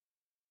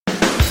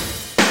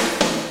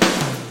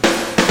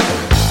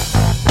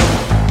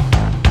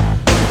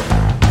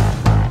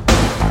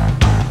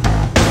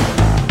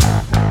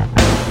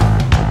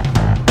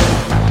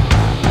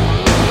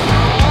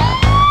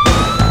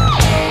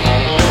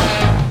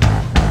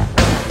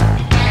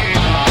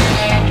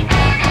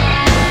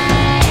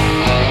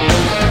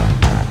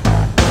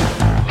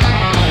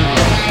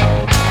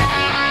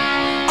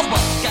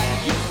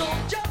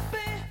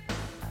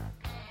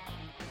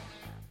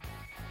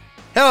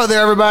Hello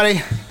there,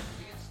 everybody.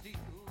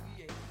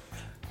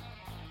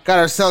 Got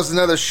ourselves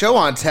another show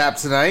on tap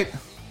tonight.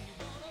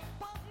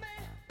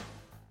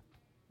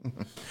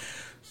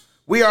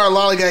 We are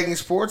Lollygagging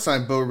Sports.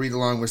 I'm Bo Reed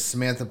along with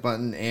Samantha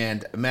Bunton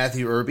and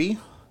Matthew Irby.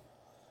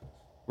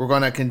 We're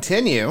going to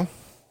continue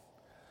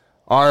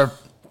our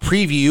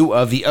preview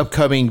of the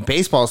upcoming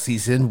baseball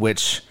season,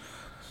 which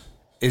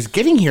is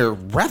getting here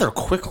rather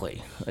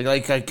quickly.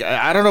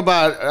 I don't know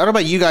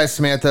about you guys,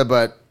 Samantha,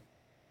 but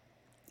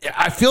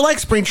I feel like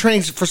spring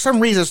training, for some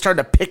reason, is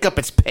starting to pick up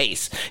its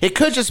pace. It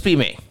could just be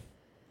me.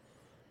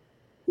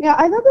 Yeah,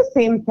 I thought the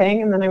same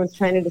thing, and then I was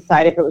trying to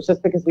decide if it was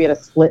just because we had a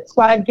split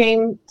squad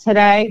game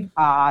today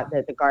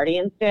that the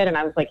Guardians did, and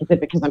I was like, is it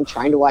because I'm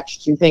trying to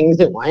watch two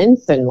things at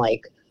once? And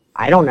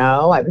I don't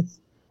know. I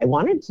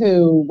wanted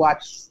to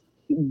watch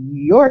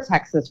your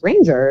Texas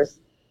Rangers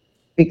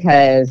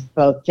because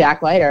both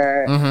Jack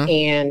Leiter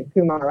and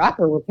Kumar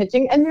Rocker were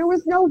pitching, and there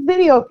was no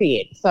video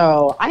feed.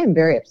 So I am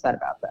very upset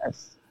about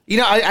this. You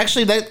know, I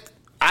actually kind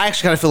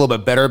of feel a little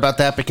bit better about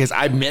that because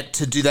I meant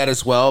to do that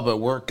as well, but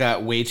work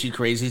got way too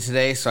crazy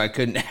today, so I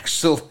couldn't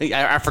actually.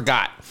 I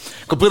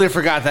completely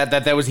forgot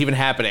that was even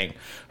happening.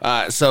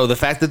 So the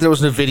fact that there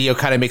was no video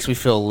kind of makes me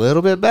feel a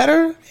little bit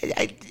better.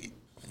 I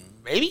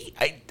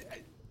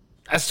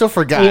still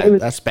forgot.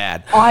 That's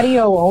bad.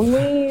 Audio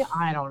only.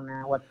 I don't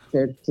know what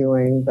they're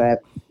doing,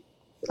 but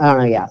I don't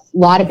know. Yes, a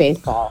lot of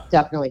baseball.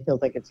 Definitely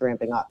feels like it's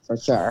ramping up for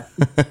sure.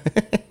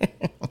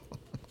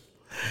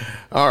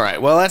 All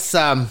right. Well, let's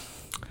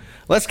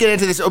get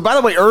into this. Oh, by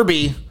the way,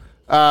 Irby,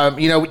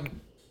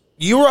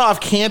 you were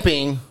off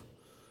camping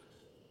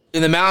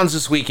in the mountains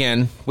this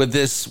weekend with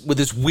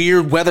this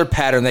weird weather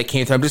pattern that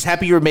came through. I'm just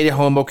happy you made it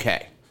home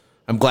okay.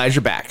 I'm glad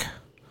you're back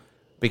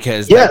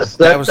because that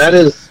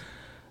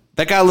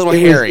got a little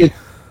hairy.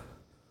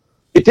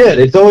 It did.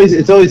 It's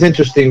always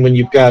interesting when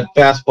you've got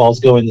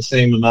fastballs going the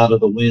same amount of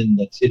the wind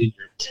that's hitting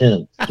your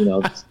tent.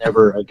 It's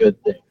never a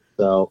good thing.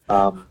 So.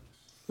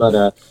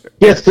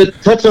 Yes, to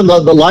touch on the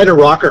Leiter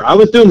Rocker, I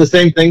was doing the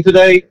same thing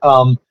today.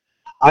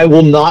 I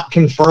will not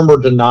confirm or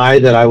deny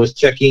that I was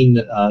checking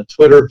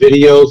Twitter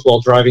videos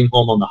while driving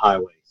home on the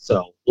highway.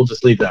 So we'll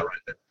just leave that right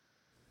there.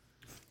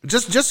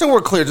 Just so we're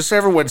clear, just so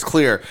everyone's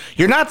clear,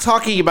 you're not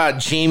talking about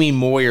Jamie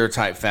Moyer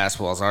type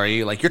fastballs, are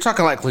you? You're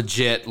talking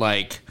legit,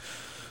 Well,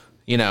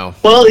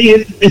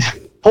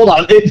 hold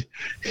on.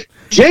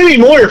 Jamie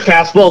Moyer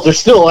fastballs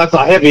that's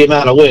a heavy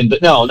amount of wind,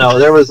 but no,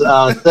 there was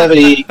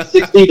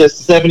 60 to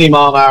 70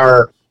 mile an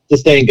hour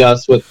sustained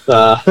gusts with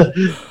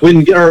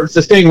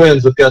sustained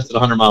winds with gusts at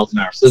 100 miles an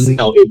hour. So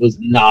no, it was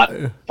not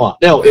fun.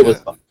 No, it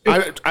was fun.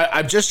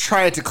 I'm just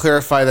trying to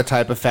clarify the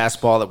type of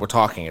fastball that we're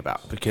talking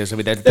about because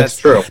that's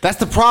true. That's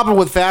the problem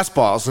with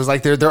fastballs is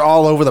they're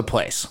all over the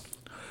place.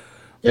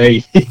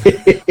 Hey.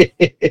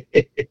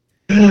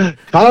 Kind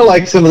of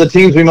like some of the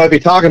teams we might be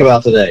talking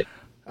about today.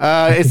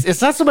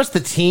 It's not so much the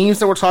teams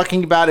that we're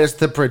talking about as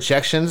the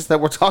projections that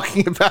we're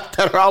talking about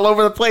that are all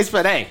over the place.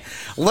 But hey,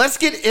 let's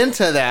get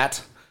into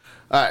that.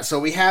 So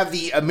we have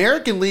the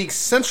American League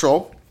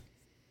Central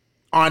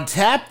on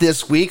tap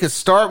this week. Let's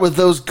start with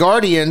those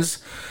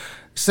Guardians.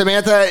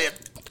 Samantha,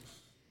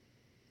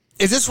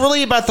 is this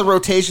really about the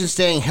rotation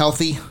staying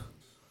healthy?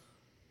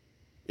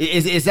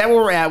 Is that where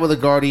we're at with the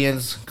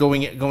Guardians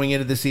going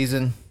into the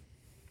season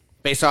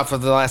based off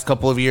of the last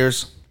couple of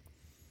years?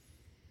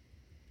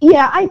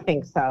 Yeah, I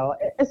think so,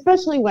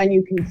 especially when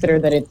you consider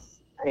that it's,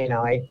 I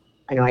know I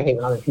hate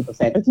when other people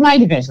say it, but it's my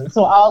division,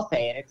 so I'll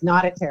say it. It's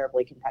not a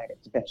terribly competitive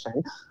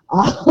division.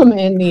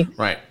 And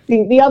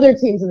the other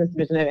teams in this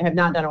division have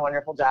not done a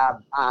wonderful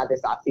job this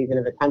offseason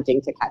of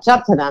attempting to catch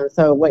up to them.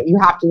 So what you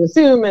have to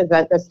assume is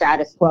that the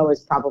status quo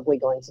is probably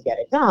going to get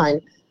it done.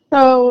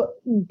 So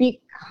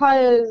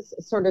because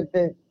sort of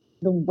the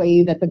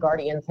way that the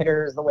Guardians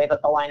hitters, the way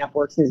that the lineup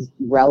works is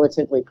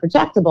relatively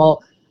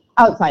projectable,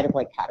 outside of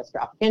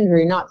catastrophic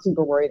injury, not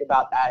super worried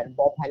about that. The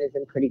bullpen is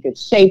in pretty good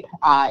shape.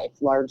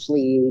 It's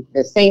largely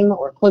the same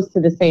or close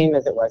to the same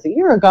as it was a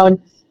year ago. And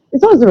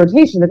it's always the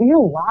rotation, but there are a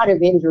lot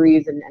of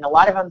injuries and a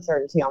lot of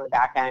uncertainty on the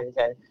back end.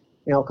 And,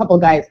 a couple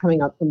of guys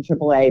coming up from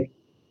AAA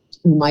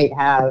who might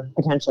have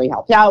potentially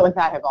helped out with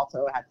that have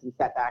also had some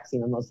setbacks,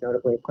 most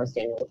notably, of course,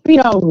 Daniel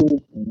Espino,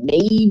 who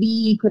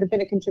maybe could have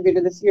been a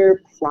contributor this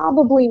year.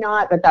 Probably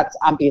not, but that's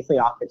obviously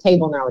off the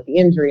table now with the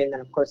injury. And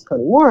then, of course,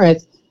 Cody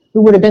Morris, who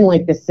would have been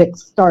the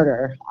sixth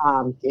starter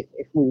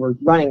if we were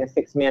running a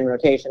six-man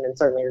rotation, and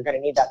certainly you're going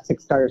to need that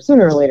sixth starter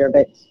sooner or later,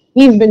 but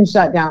he's been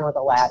shut down with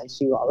a lat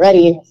issue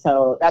already,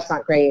 so that's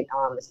not great,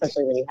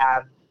 especially when you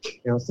have,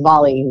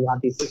 Savali, who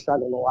obviously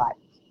struggled a lot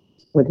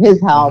with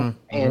his health,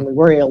 and we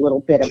worry a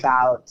little bit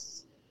about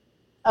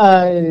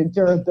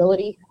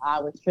durability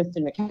with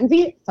Tristan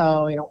McKenzie.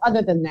 So,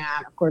 other than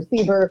that, of course,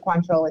 Bieber,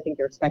 Quantrill, I think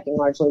you're expecting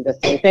largely the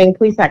same thing.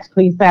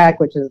 Plesac,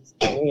 which is,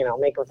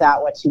 make with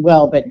that what you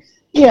will, but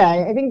yeah,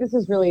 I think this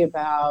is really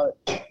about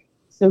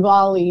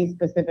Savali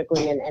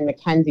specifically and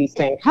McKenzie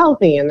staying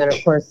healthy. And then,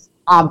 of course,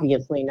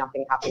 obviously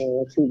nothing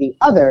happening to the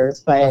others.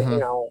 But,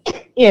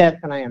 if,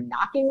 and I am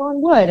knocking on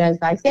wood as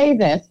I say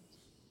this,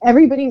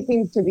 everybody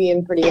seems to be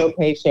in pretty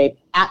okay shape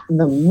at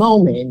the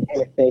moment,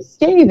 and if they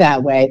stay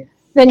that way,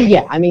 then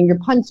yeah, I mean, you're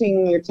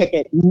punching your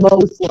ticket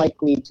most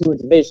likely to a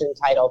division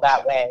title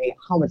that way.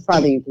 How much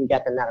farther you can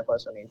get than that, of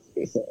course, remains to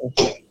be seen.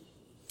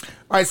 All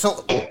right,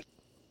 so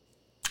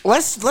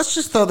let's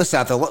just throw this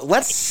out there.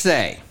 Let's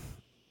say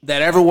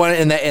that everyone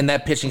in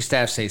that pitching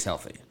staff stays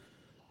healthy.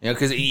 You know,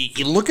 because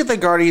you look at the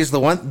Guardians, the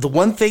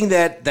one thing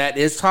that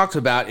is talked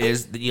about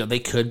is that, you know, they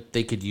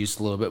could use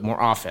a little bit more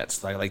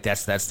offense. Like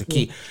that's the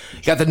key.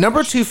 You got the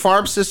number 2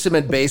 farm system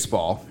in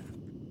baseball.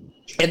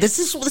 And this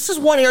is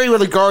one area where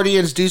the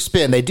Guardians do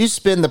spin. They do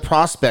spin the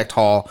prospect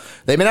haul.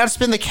 They may not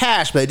spin the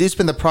cash, but they do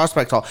spin the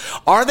prospect haul.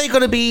 Are they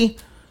going to be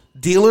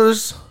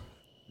dealers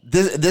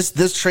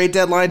this trade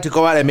deadline to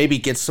go out and maybe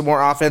get some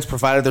more offense,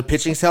 provided their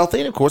pitching's healthy?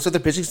 And of course, if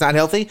their pitching's not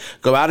healthy,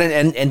 go out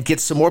and get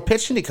some more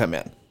pitching to come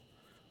in.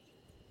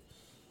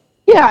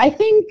 Yeah, I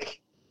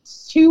think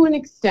to an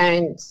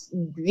extent,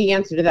 the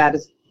answer to that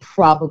is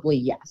probably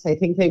yes. I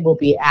think they will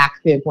be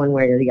active one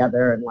way or the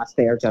other unless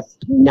they are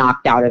just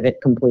knocked out of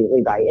it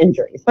completely by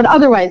injuries. But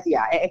otherwise,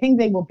 yeah, I think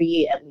they will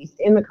be at least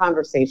in the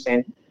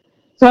conversation.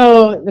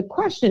 So the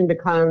question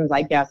becomes,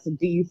 I guess,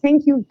 do you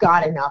think you've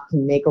got enough to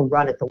make a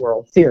run at the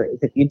World Series?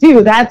 If you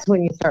do, that's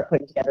when you start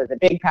putting together the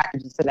big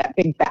packages for that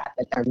big bat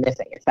that they're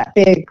missing. It's that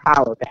big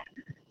power bat.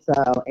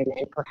 So, and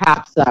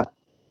perhaps a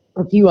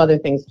few other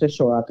things to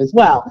shore up as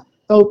well.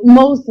 So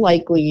most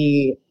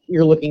likely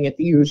you're looking at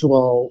the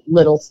usual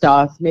little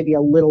stuff, maybe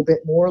a little bit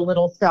more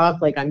little stuff.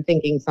 Like I'm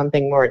thinking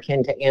something more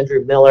akin to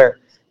Andrew Miller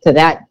to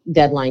that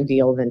deadline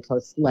deal than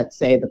to, let's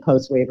say, the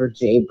post-waiver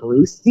Jay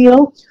Bruce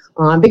deal,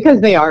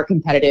 because they are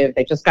competitive.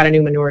 They just got a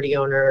new minority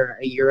owner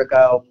a year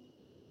ago,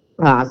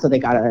 so they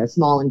got a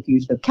small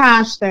infusion of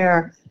cash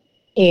there.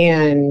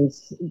 And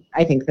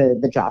I think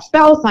the Josh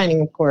Bell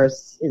signing, of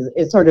course,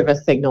 is sort of a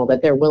signal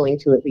that they're willing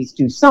to at least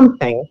do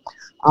something.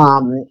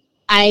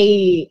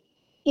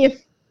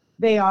 If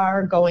they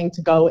are going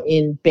to go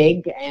in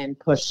big and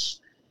push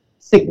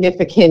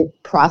significant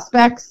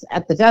prospects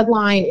at the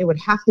deadline, it would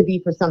have to be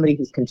for somebody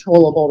who's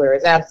controllable. There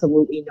is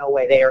absolutely no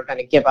way they are going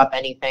to give up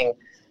anything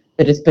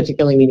that is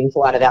particularly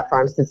meaningful out of that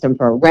farm system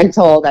for a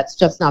rental. That's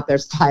just not their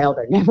style.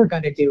 They're never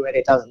going to do it.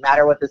 It doesn't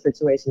matter what the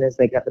situation is.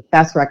 They have the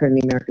best record in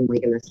the American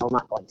League, and they're still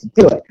not going to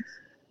do it.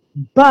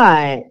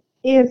 But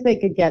if they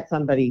could get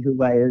somebody who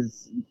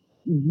was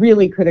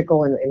really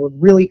critical and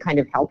would really kind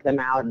of help them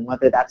out, and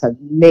whether that's a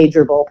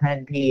major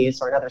bullpen piece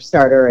or another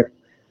starter, if,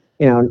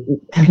 you know,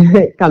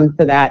 it comes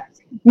to that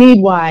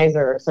need-wise,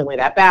 or certainly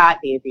that bat,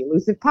 the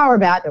elusive power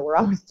bat that we're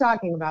always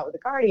talking about with the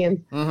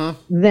Guardians,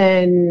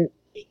 then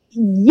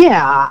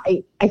yeah,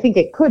 I think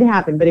it could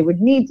happen, but it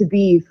would need to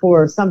be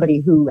for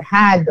somebody who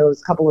had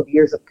those couple of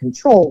years of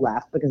control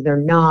left, because they're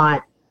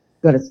not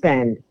going to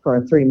spend for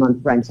a 3-month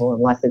rental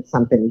unless it's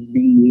something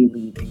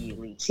really,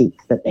 really cheap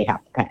that they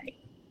have to pay.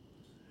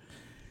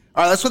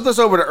 All right, let's flip this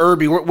over to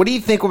Irby. What do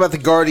you think about the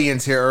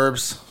Guardians here,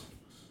 Herbs?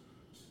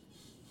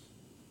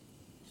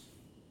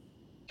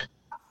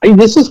 I mean,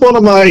 this is one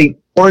of my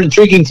more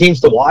intriguing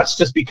teams to watch,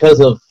 just because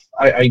of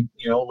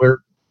we're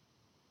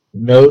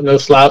no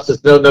slouch,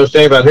 no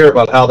shame about here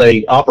about how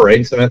they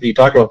operate. Samantha, you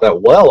talk about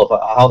that well,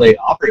 about how they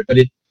operate, but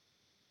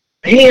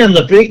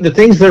the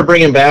things they're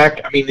bringing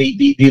back. I mean,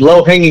 the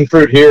low hanging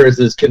fruit here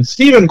is can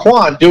Stephen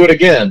Kwan do it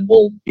again?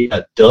 Well, yeah,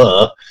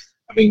 duh.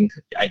 I mean,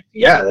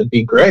 that'd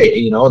be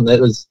great, and that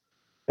was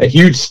a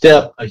huge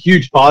step, a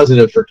huge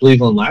positive for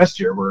Cleveland last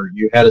year, where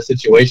you had a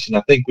situation.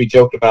 I think we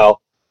joked about,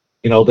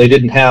 they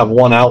didn't have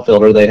one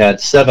outfielder; they had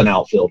 7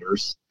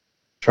 outfielders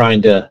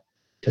trying to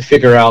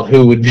figure out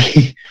who would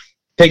be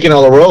taking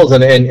all the roles,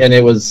 and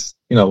it was,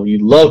 you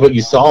love what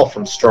you saw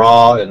from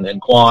Straw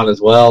and Kwan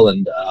as well,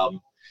 and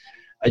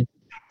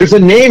there's a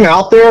name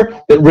out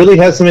there that really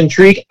has some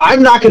intrigue.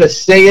 I'm not going to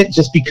say it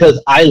just because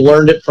I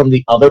learned it from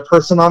the other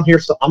person on here,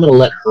 so I'm going to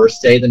let her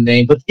say the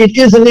name. But it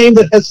is a name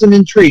that has some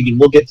intrigue, and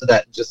we'll get to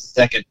that in just a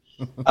second.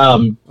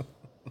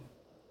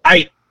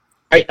 I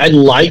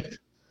like,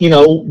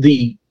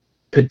 the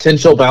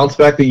potential bounce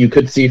back that you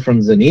could see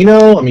from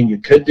Zunino. I mean, you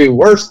could do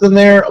worse than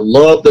there. I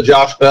love the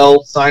Josh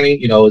Bell signing.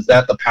 Is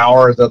that the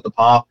power? Is that the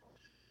pop?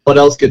 What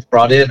else gets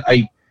brought in?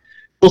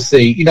 We'll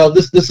see.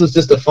 This was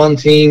just a fun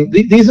team.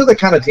 These are the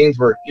kind of teams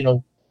where,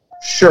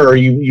 sure,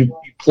 you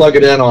plug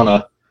it in on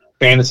a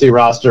fantasy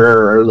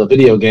roster or the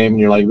video game,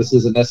 and you're like, this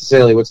isn't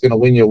necessarily what's going to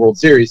win you a World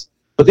Series.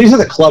 But these are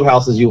the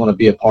clubhouses you want to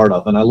be a part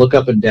of. And I look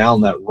up and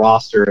down that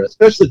roster,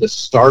 especially the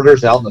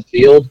starters out in the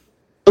field.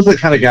 Those are the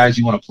kind of guys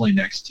you want to play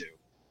next to.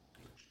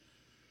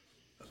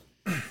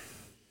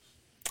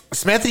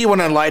 Samantha, you want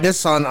to enlighten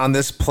us on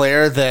this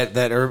player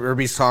that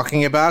Irby's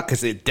talking about?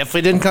 Because it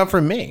definitely didn't come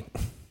from me.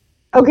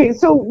 Okay,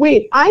 so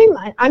wait, I'm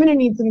going to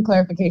need some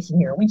clarification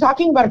here. Are we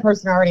talking about a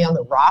person already on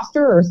the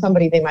roster or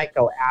somebody they might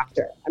go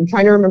after? I'm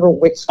trying to remember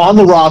which. On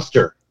the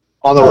roster.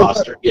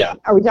 Yeah.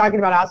 Are we talking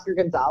about Oscar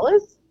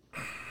Gonzalez?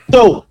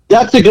 So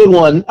that's a good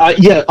one.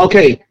 Yeah,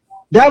 okay.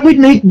 That would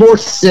make more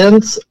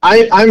sense.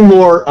 I'm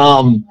more,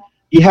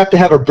 you have to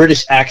have a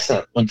British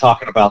accent when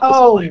talking about this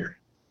player.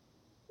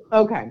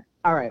 Okay.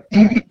 All right.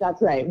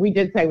 That's right. We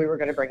did say we were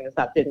going to bring this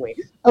up, didn't we?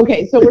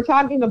 Okay, so we're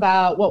talking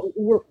about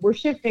we're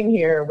shifting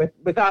here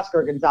with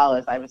Oscar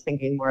Gonzalez. I was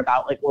thinking more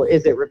about like, well,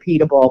 is it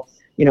repeatable?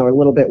 We're a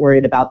little bit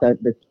worried about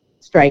the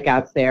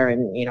strikeouts there,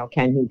 and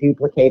can he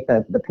duplicate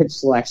the pitch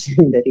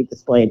selection that he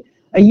displayed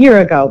a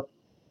year ago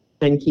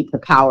and keep the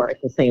power at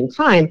the same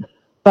time?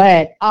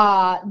 But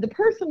the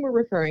person we're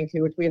referring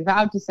to, which we have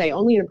vowed to say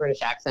only in a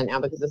British accent now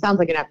because it sounds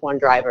like an F1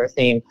 driver's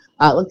name.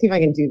 Let's see if I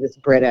can do this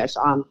British.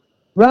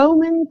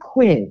 Roman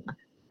Quinn.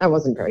 That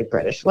wasn't very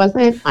British, was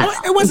it?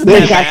 It wasn't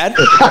that bad.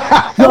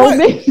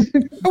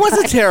 It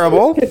wasn't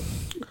terrible.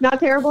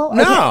 Not terrible?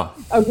 No.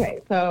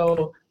 Okay,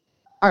 so,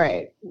 all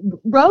right.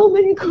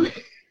 Roman Quinn.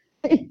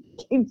 I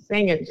keep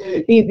saying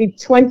it. The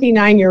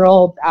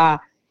 29-year-old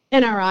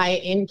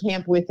NRI in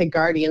camp with the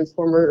Guardians,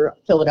 former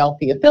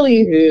Philadelphia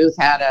Philly, who's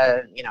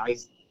had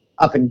he's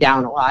up and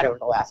down a lot over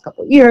the last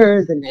couple of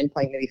years and then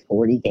playing maybe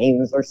 40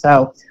 games or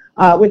so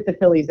with the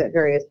Phillies at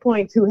various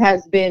points, who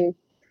has been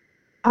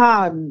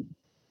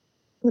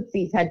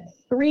he's had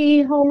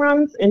 3 home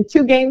runs in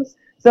 2 games.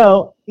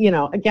 So,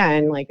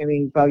 again,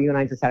 Bo, you and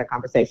I just had a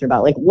conversation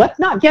about, let's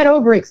not get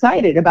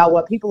overexcited about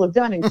what people have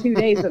done in 2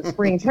 days of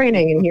spring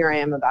training, and here I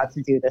am about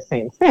to do the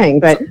same thing.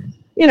 But,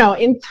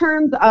 in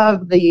terms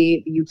of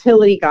the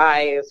utility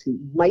guys who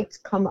might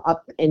come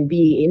up and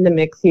be in the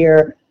mix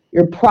here,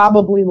 you're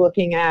probably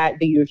looking at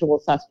the usual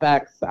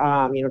suspects,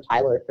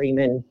 Tyler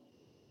Freeman,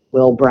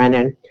 Will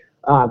Brennan.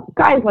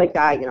 Guys like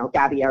that,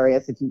 Gabby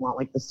Arias, if you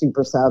want the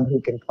super sub who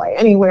can play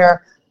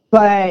anywhere.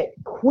 But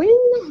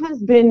Quinn has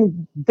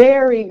been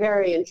very,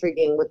 very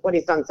intriguing with what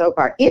he's done so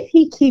far. If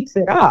he keeps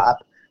it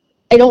up,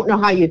 I don't know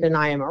how you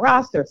deny him a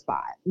roster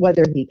spot.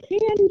 Whether he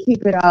can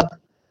keep it up,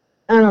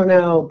 I don't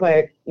know.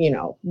 But,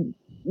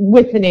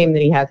 with the name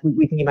that he has,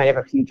 we think he might have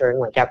a future in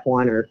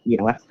F1 or,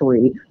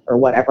 F3 or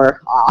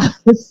whatever.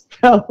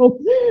 So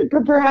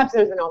but perhaps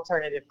there's an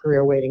alternative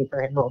career waiting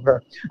for him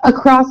over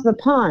across the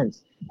pond,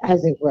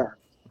 as it were.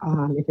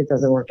 If it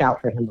doesn't work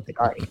out for him with the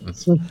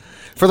Guardians.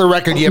 For the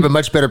record, you have a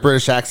much better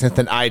British accent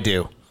than I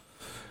do.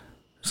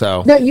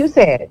 So No, you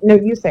say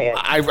it.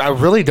 I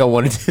really don't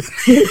want to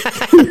do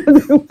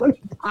that.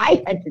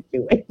 I had to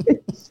do it.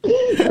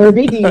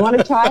 Irby, do you want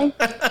to try?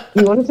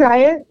 Do you want to try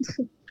it?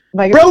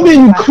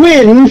 Roman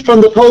Quinn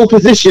from the pole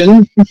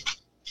position.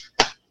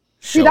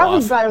 See, that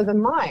was better than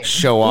mine.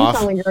 Show off.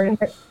 You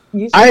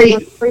sound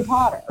like Harry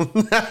Potter.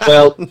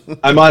 Well,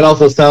 I might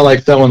also sound like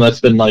someone that's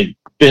been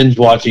binge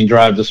watching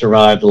Drive to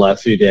Survive the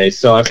last few days.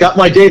 So I've got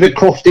my David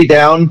Crofty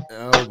down.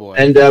 Oh boy.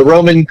 And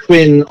Roman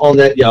Quinn on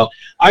that.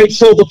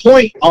 So the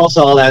point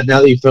also on that,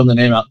 now that you've thrown the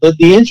name out, the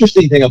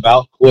interesting thing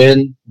about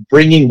Quinn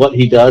bringing what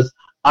he does,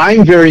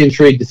 I'm very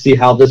intrigued to see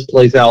how this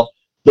plays out.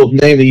 The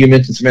name that you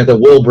mentioned, Samantha,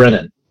 Will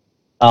Brennan,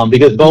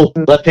 because both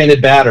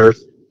left-handed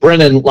batters.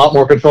 Brennan, a lot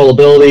more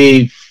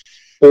controllability,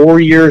 4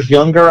 years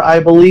younger, I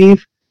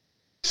believe.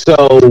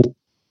 So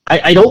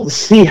I don't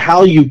see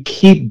how you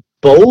keep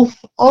both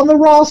on the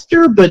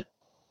roster, but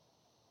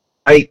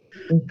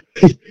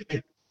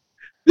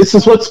this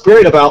is what's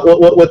great about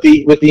what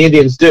the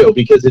Indians do,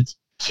 because it's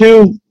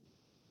two.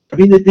 I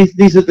mean,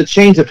 these are the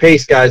change of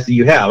pace guys that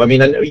you have. I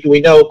mean,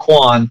 we know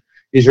Kwan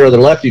is your other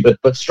lefty,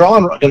 but Straw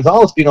and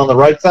Gonzalez being on the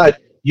right side,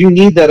 you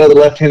need that other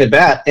left-handed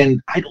bat. And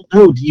I don't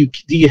know, do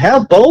you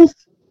have both?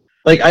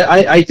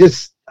 I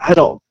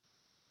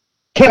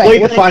can't wait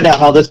to find out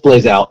how this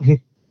plays out.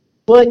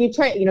 Well, and you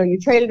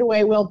traded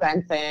away Will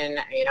Benson.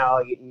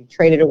 You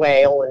traded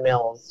away Olin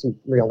Mills,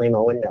 real name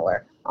Owen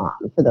Miller.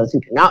 For those who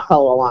do not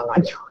follow along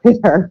on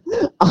Twitter,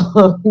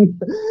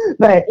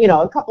 but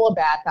a couple of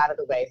bats out of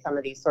the way. Some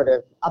of these sort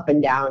of up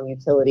and down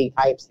utility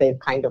types they've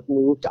kind of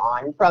moved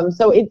on from.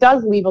 So it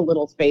does leave a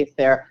little space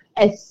there,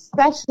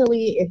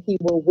 especially if he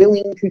were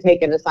willing to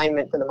take an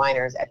assignment for the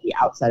minors at the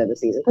outset of the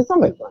season, because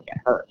somebody's going to get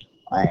hurt.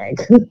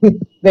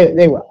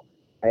 They will.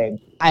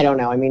 I don't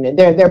know. I mean,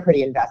 they're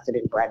pretty invested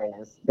in Brennan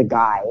as the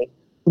guy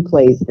who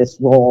plays this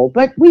role.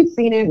 But we've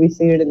seen it. We've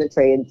seen it in the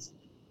trades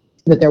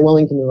that they're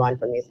willing to move on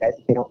from these guys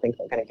if they don't think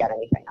they're going to get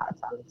anything out of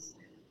them.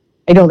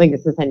 I don't think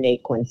this is a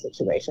Nate Quinn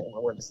situation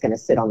where we're just going to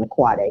sit on the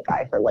quad A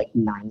guy for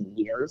 9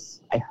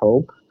 years, I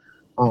hope.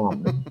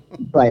 And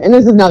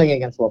this is nothing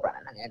against Will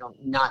Brennan. I mean, I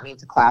don't not mean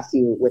to class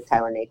you with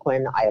Tyler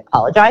Naquin. I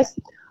apologize.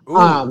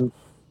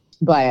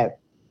 But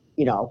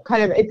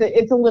kind of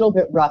it's a little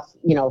bit rough,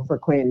 for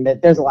Quinn,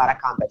 that there's a lot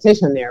of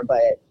competition there.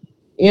 But,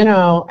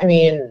 I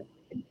mean,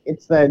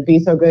 it's the be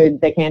so good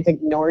they can't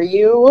ignore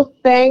you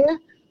thing.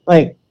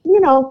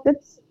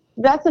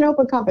 That's an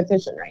open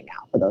competition right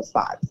now for those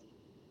spots.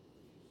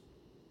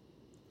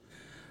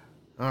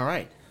 All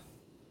right.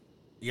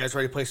 You guys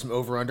ready to play some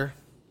over-under?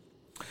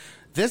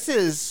 This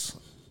is,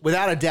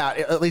 without a doubt,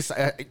 at least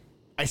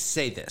I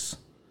say this,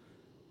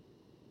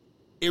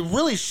 it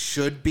really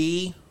should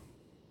be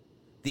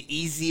the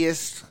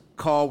easiest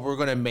call we're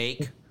going to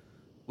make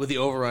with the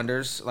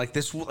over-unders.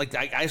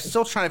 I'm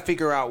still trying to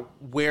figure out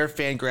where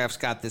Fangraphs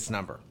got this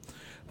number,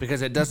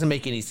 because it doesn't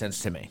make any sense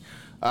to me.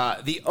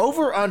 The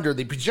over-under,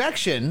 the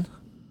projection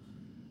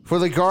for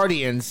the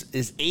Guardians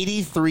is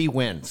 83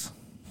 wins.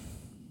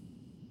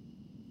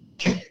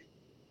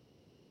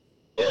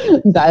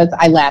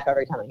 I laugh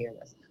every time I hear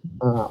this.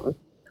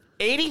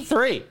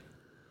 83.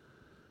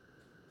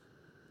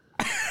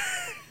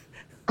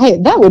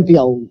 That would be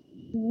a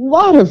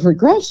lot of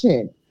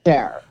regression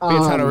there. Be a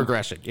ton of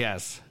regression,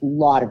 yes. A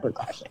lot of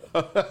regression.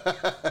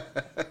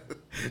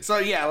 So,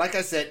 yeah, like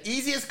I said,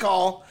 easiest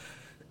call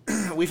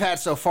we've had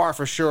so far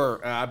for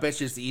sure. I bet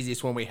you it's the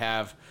easiest one we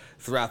have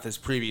throughout this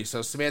preview.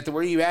 So, Samantha,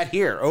 where are you at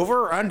here?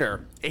 Over or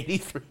under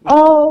 83?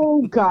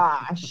 Oh,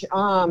 gosh.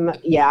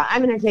 Yeah,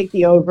 I'm going to take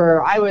the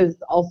over. I was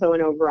also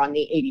an over on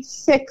the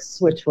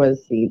 86, which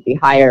was the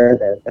higher,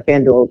 the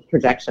FanDuel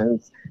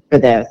projections for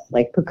this.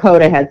 Like,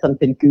 Pacoda had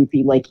something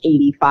goofy, like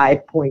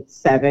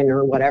 85.7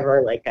 or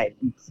whatever. Like, I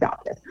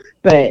stopped it.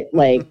 But,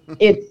 like,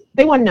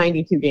 they won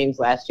 92 games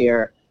last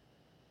year.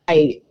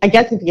 I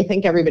guess if you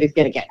think everybody's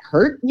going to get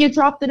hurt, you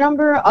drop the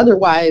number.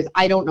 Otherwise,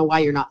 I don't know why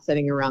you're not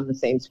sitting around the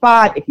same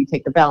spot. If you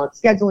take the balanced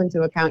schedule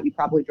into account, you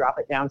probably drop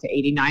it down to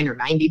 89 or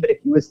 90. But if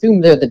you assume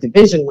they're the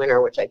division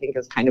winner, which I think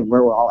is kind of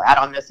where we're all at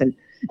on this, and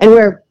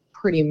where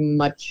pretty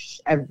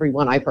much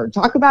everyone I've heard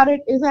talk about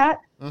it is at,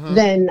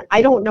 then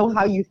I don't know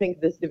how you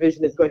think this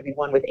division is going to be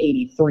won with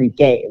 83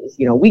 games.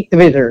 You know, weak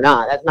division or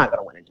not, that's not going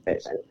to win a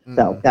division.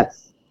 So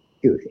that's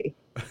goofy.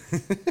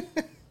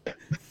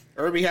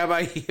 Irby, how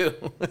about you?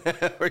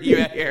 Where are you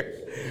at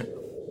here?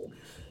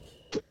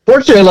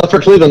 Fortunately enough for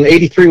Cleveland,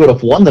 83 would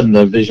have won them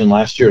the division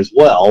last year as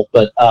well.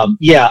 But,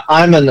 yeah,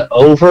 I'm an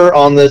over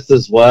on this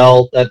as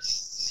well.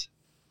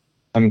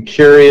 I'm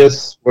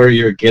curious where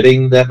you're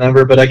getting that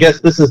number. But I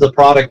guess this is a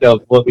product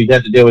of what we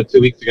had to deal with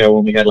 2 weeks ago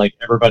when we had, like,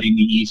 everybody in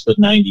the East with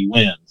 90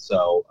 wins.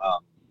 So,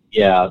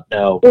 yeah,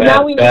 no. Well,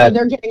 now we know where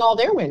they're getting all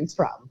their wins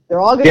from. They're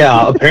all good.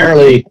 Yeah,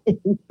 apparently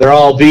they're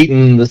all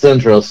beating the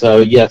Central. So,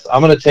 yes,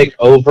 I'm going to take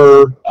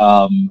over.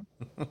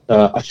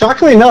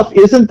 Shockingly enough,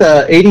 isn't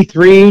the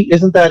 83,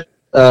 isn't that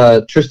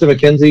Tristan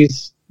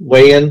McKenzie's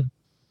weigh-in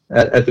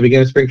at the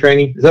beginning of spring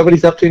training? Is that what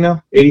he's up to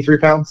now? 83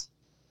 pounds?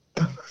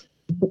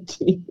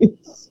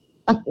 Jeez.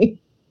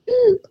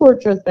 Poor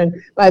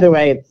Tristan. By the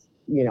way, it's,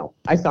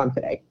 I saw him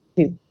today.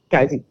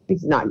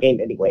 He's not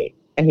gained any weight.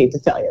 I hate to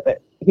tell you,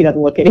 but he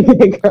doesn't look any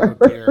bigger.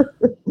 Oh,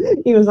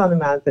 he was on the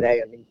mound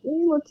today. I mean,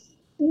 he looks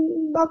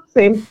about the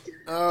same.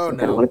 Oh, so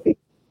no.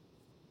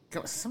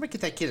 Come on, somebody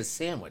get that kid a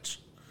sandwich.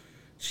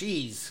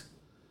 Jeez.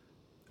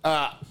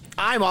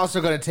 I'm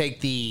also going to take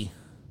the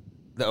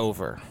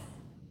over.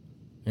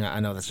 I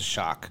know that's a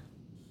shock,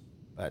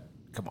 but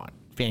come on.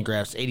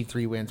 Fangraphs,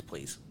 83 wins,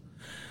 please.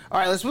 All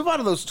right, let's move on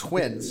to those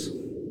Twins.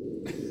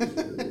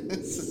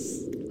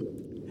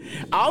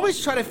 I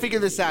always try to figure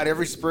this out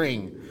every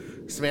spring,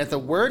 Samantha,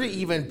 where to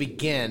even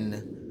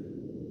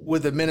begin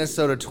with the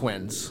Minnesota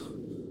Twins,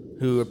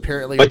 who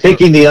apparently by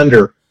taking the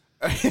under.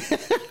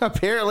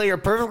 Apparently are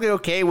perfectly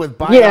okay with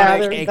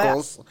bionic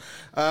ankles.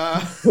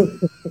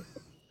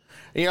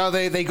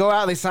 They go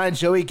out and they sign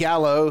Joey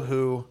Gallo,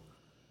 who,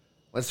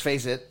 let's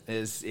face it,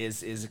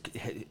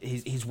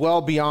 he's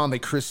well beyond the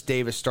Chris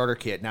Davis starter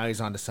kit. Now he's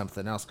on to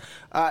something else.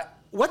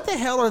 What the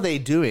hell are they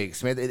doing,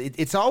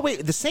 Samantha? It's always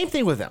the same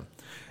thing with them.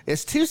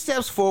 It's 2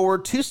 steps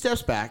forward, 2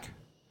 steps back.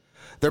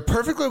 They're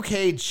perfectly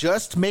okay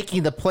just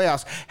making the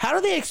playoffs. How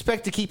do they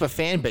expect to keep a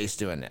fan base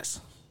doing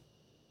this?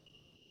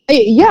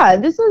 Yeah,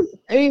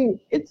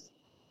 it's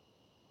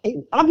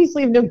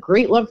obviously have no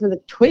great love for the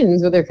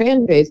Twins or their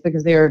fan base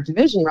because they are a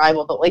division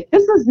rival, but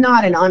this is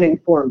not an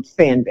uninformed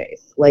fan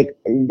base.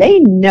 They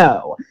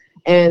know.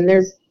 And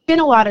there's been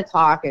a lot of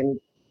talk and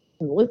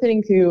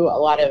listening to a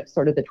lot of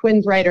sort of the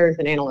Twins writers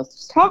and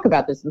analysts talk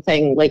about this and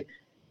saying,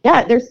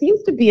 yeah, there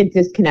seems to be a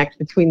disconnect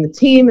between the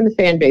team and the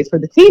fan base where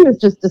the team has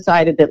just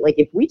decided that,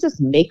 if we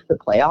just make the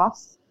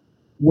playoffs,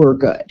 we're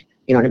good.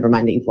 Never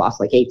mind that you've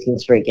lost 18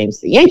 straight games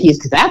to the Yankees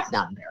because that's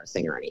not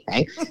embarrassing or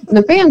anything. And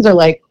the fans are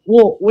like,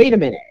 well, wait a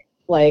minute.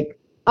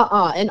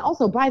 And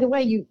also, by the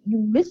way, you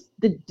missed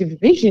the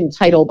division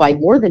title by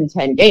more than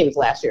 10 games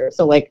last year.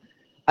 So,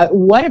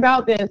 what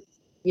about this?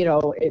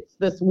 It's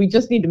this, we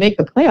just need to make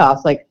the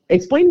playoffs.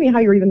 Explain to me how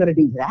you're even going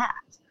to do that.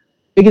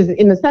 Because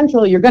in the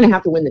Central, you're going to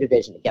have to win the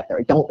division to get there.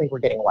 I don't think we're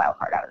getting a wild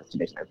card out of this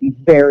division. I'd be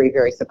very,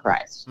 very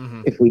surprised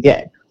if we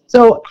did.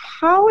 So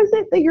how is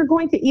it that you're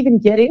going to even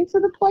get into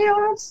the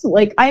playoffs?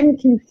 I'm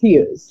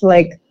confused.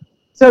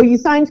 So you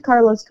signed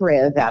Carlos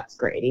Correa. That's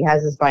great. He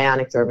has his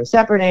bionic sort of a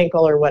separate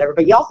ankle or whatever.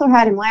 But you also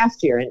had him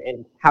last year.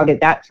 And how did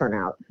that turn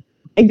out?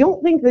 I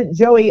don't think that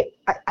Joey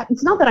 –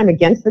 it's not that I'm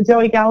against the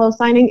Joey Gallo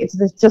signing. It's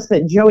just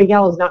that Joey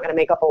Gallo is not going to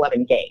make up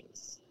 11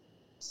 games.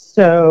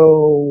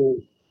 So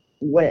 –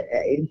 what?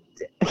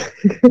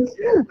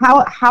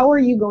 How are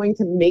you going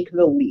to make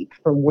the leap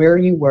from where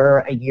you were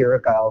a year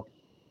ago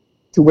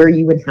to where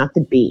you would have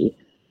to be,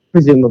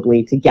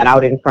 presumably, to get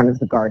out in front of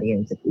the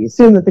Guardians? If we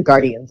assume that the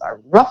Guardians are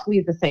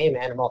roughly the same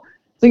animal,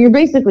 so you're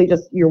basically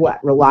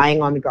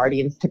relying on the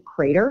Guardians to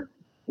crater,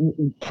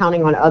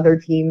 counting on other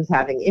teams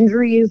having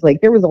injuries.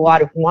 There was a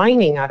lot of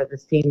whining out of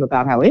this team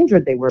about how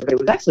injured they were, but it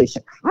was actually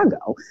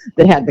Chicago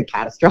that had the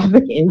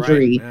catastrophic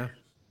injury. Right, yeah.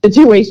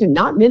 Situation,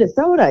 not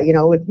Minnesota.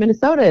 With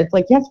Minnesota, it's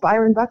yes,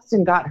 Byron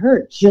Buxton got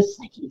hurt just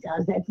like he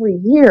does every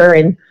year.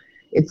 And,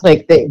 it's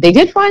like they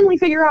did finally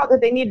figure out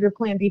that they needed a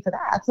plan B for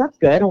that. So that's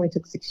good. Only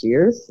took 6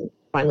 years.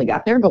 Finally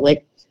got there. But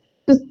like,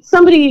 does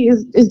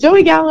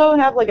Joey Gallo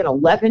have like an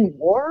 11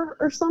 WAR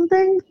or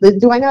something?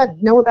 Do I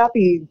not know about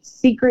the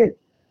secret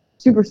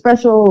super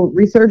special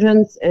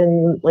resurgence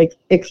and like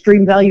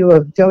extreme value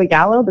of Joey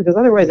Gallo? Because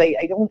otherwise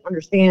I don't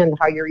understand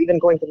how you're even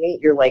going to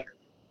meet your like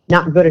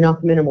not good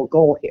enough minimal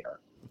goal here.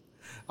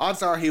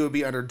 Odds are he would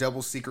be under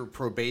double secret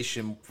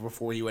probation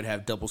before he would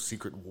have double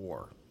secret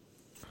WAR.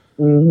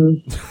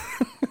 Mm-hmm.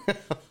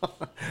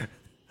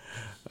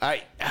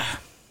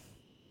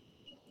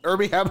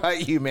 Irby, how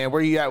about you, man? Where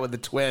are you at with the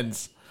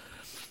Twins?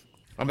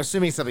 I'm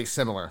assuming something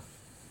similar.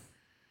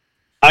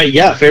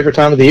 Yeah, favorite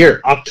time of the year.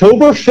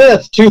 October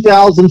 5th,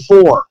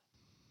 2004.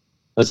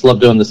 I just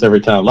love doing this every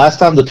time. Last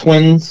time the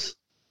Twins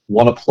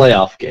won a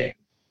playoff game.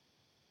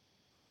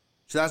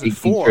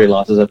 2004. Straight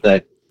losses at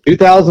that.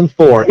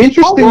 2004.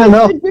 Interesting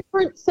enough. A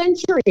different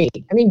century.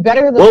 I mean,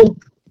 better than...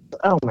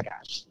 oh, my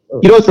gosh.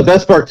 You know what's the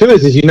best part, too,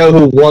 is you know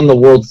who won the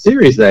World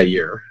Series that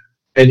year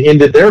and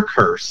ended their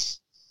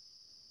curse.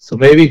 So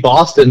maybe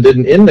Boston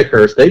didn't end the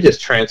curse. They just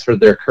transferred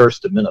their curse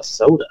to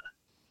Minnesota.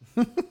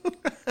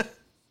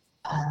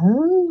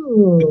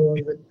 Oh,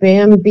 the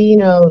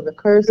Bambino, the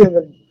curse of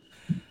the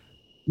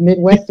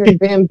Midwestern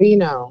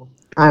Bambino.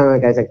 I don't know,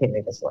 guys. I can't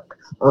make this work.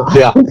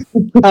 Yeah.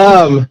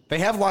 They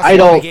have lost a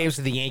lot of games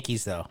to the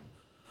Yankees, though.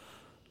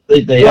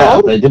 They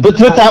have. But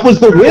that was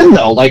the win,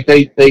 though. Like,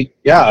 but,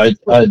 yeah,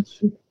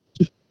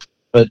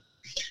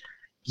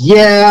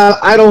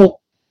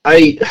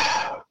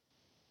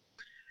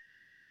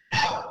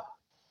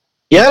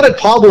 yeah, that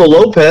Pablo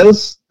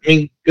Lopez. I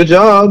mean, good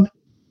job.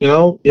 You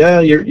know,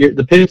 yeah,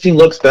 the pitching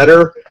looks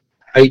better.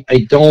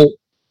 I don't,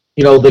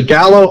 the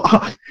Gallo.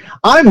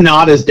 I'm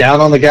not as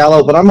down on the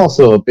Gallo, but I'm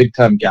also a big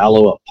time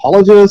Gallo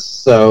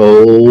apologist.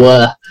 So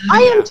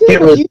I am too.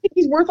 Do you think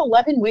he's worth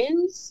 11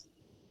 wins?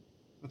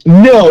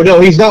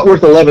 No, he's not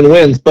worth 11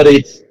 wins. But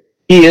he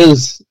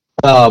is.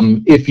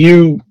 If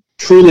you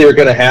truly are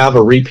going to have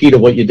a repeat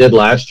of what you did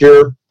last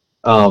year,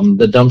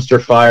 the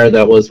dumpster fire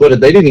that was they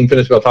didn't even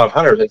finish about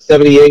 500, like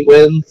 78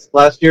 wins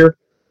last year.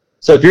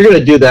 So if you're going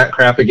to do that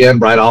crap again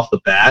right off the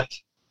bat,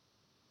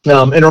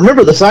 and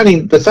remember the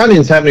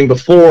signing's happening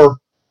before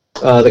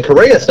the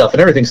Correa stuff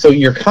and everything. So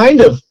you're kind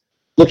of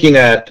looking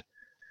at,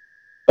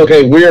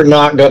 okay, we're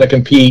not going to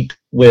compete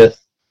with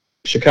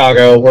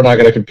Chicago. We're not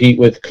going to compete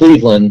with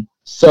Cleveland.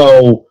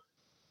 So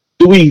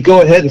do we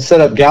go ahead and set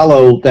up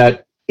Gallo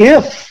that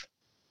if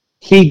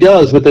he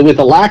does with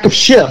the lack of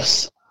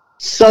shifts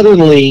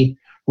suddenly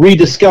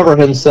rediscover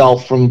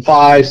himself from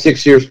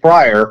 5-6 years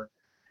prior?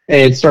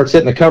 And starts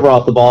hitting the cover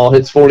off the ball,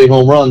 hits 40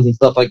 home runs and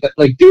stuff like that.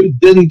 Like,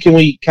 dude, then can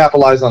we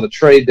capitalize on a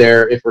trade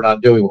there if we're not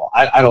doing well?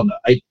 I don't know.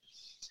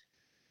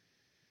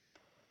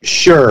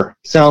 Sure,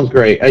 sounds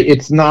great.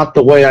 It's not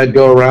the way I'd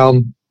go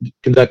around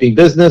conducting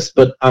business,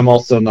 but I'm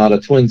also not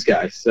a Twins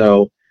guy.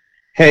 So,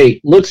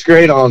 hey, looks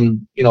great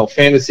on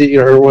fantasy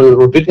or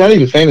not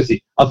even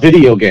fantasy, a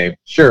video game.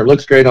 Sure,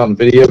 looks great on a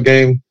video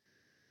game,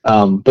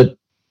 but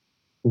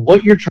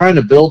what you're trying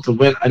to build to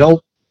win, I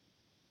don't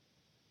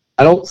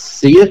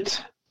see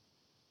it.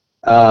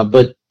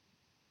 But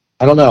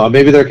I don't know.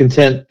 Maybe they're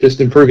content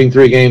just improving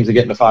 3 games and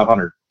getting to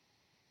 500.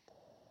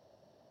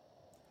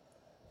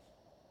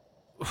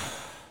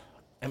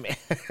 I mean,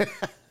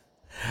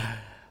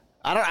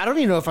 I don't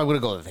even know if I'm going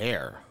to go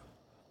there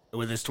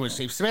with this Twins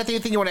team. Samantha,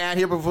 anything you want to add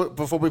here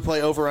before we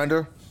play over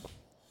under?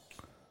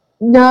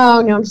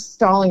 No, I'm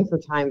stalling for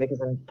time because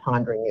I'm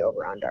pondering the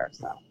over under.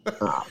 So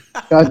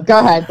go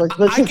ahead.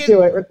 Let's just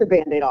do it. Rip the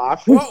Band-Aid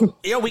off. Well,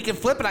 we can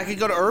flip it. I can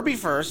go to Irby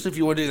first if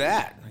you want to do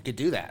that. I could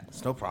do that.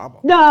 It's no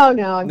problem.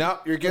 No,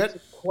 you're good.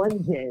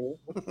 Plunging.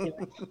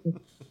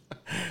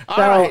 All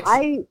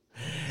right.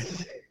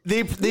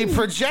 The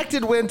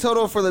projected win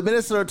total for the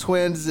Minnesota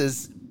Twins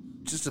is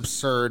just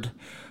absurd.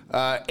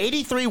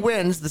 83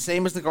 wins, the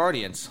same as the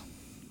Guardians.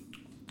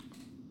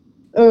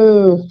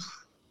 I'm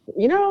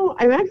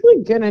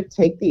actually going to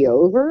take the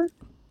over.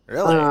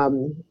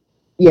 Really?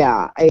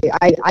 Yeah,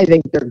 I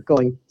think they're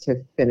going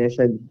to finish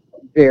a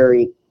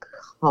very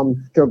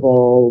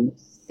comfortable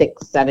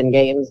 6-7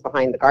 games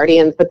behind the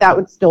Guardians, but that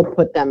would still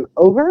put them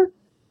over.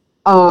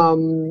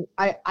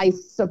 I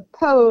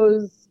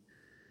suppose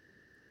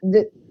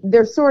that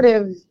they're sort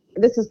of,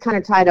 this is kind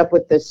of tied up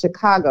with the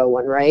Chicago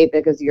one, right?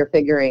 Because you're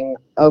figuring,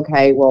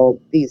 okay, well,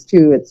 these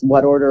two, it's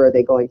what order are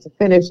they going to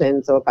finish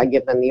in? So if I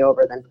give them the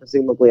over, then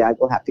presumably I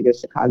will have to give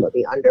Chicago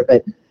the under.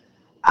 But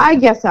I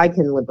guess I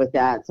can live with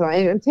that. So I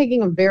am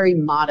taking a very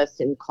modest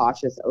and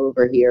cautious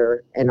over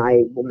here, and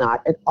I will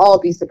not at all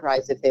be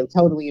surprised if they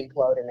totally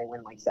implode and they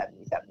win like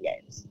 77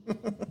 games.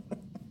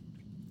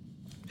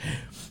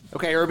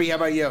 Okay, Irby, how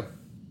about you?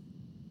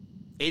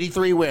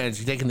 83 wins.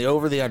 You taking the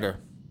over or the under?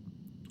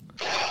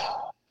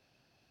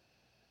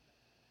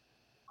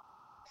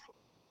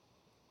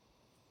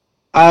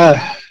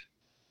 I'm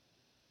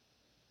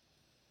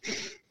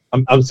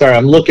sorry.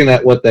 I'm looking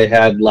at what they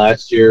had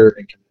last year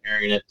and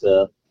comparing it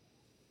to.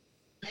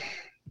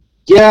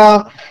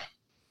 Yeah.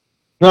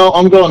 No,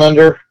 I'm going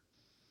under.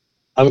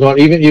 I'm going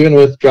even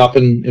with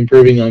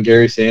improving on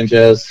Gary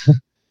Sanchez.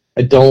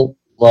 I don't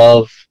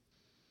love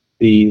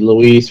the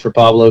Luis for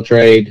Pablo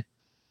trade.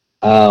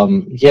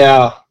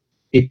 You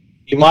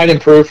might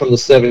improve from the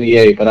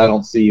 78, but I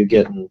don't see you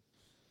getting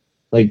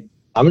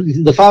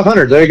the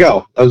 500. There you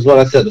go. That was what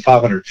I said. The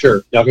 500.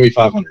 Sure, y'all can be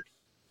 500.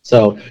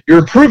 So you're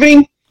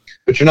improving,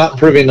 but you're not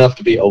improving enough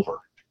to be over.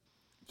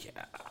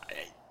 Yeah,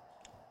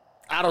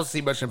 I don't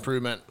see much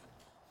improvement.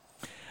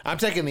 I'm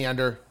taking the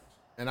under,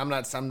 and I'm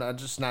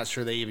just not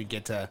sure they even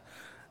get to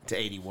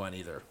 81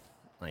 either.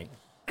 Like,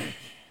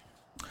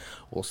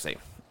 we'll see.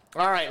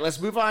 All right, let's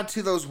move on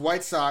to those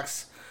White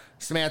Sox,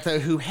 Samantha,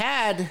 who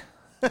had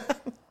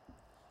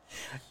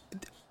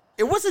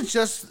it wasn't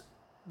just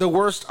the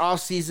worst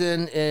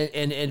offseason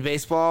in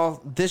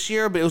baseball this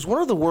year, but it was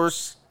one of the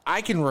worst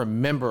I can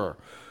remember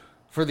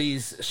for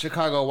these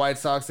Chicago White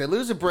Sox. They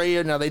lose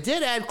Abreu. Now, they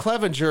did add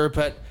Clevenger,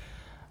 but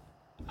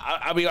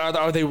I mean,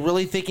 are they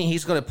really thinking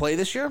he's going to play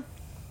this year?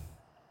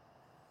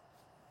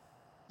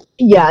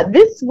 Yeah,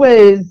 this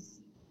was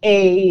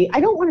I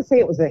don't want to say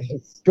it was a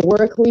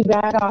historically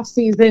bad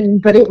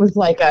offseason, but it was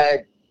like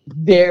a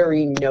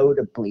very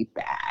notably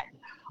bad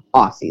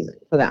offseason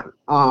for them.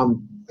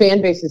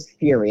 Fan base is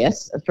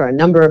furious for a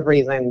number of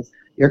reasons.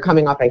 You're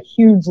coming off a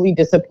hugely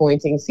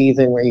disappointing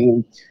season where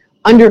you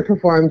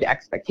underperformed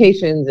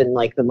expectations in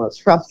like the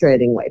most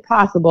frustrating way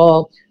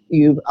possible.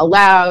 You've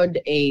allowed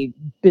a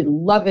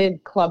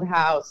beloved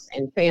clubhouse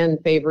and fan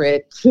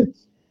favorite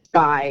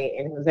guy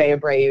in Jose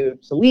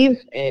Abreu to leave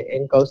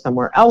and go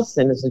somewhere else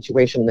in a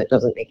situation that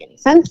doesn't make any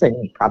sense, and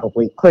you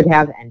probably could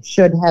have and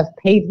should have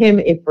paid him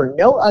if for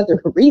no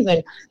other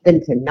reason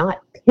than to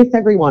not piss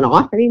everyone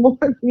off anymore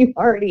than you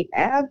already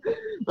have.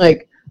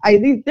 Like,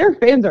 their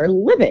fans are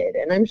livid,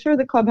 and I'm sure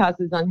the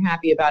clubhouse is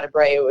unhappy about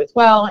Abreu as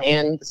well,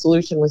 and the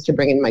solution was to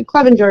bring in Mike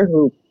Clevenger,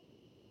 who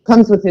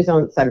comes with his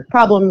own set of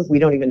problems. We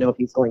don't even know if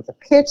he's going to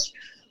pitch.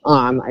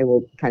 I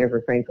will kind of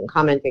refrain from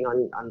commenting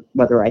on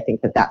whether I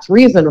think that that's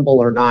reasonable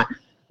or not.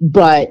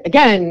 But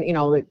again,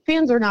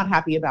 fans are not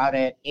happy about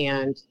it.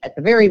 And at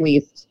the very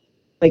least,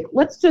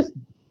 let's just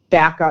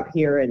back up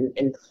here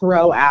and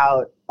throw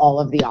out all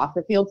of the off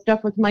the field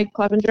stuff with Mike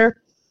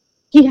Clevenger.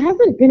 He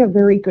hasn't been a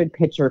very good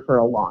pitcher for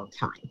a long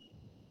time.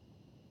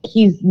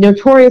 He's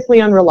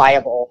notoriously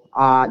unreliable.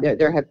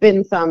 There have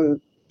been some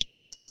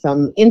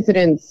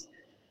incidents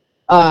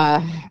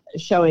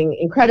showing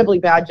incredibly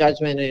bad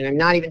judgment, and I'm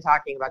not even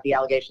talking about the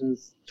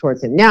allegations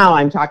towards him now.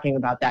 I'm talking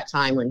about that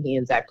time when he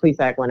and Zach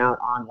Plesac went out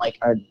on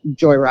a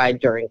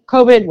joyride during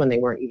COVID when they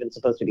weren't even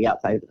supposed to be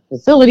outside of the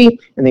facility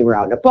and they were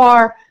out in a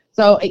bar.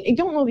 So I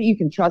don't know that you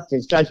can trust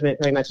his judgment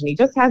very much, and he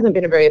just hasn't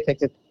been a very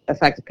effective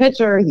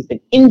pitcher. He's been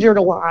injured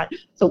a lot.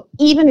 So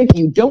even if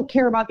you don't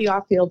care about the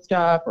off-field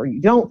stuff or you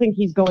don't think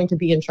he's going to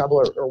be in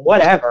trouble or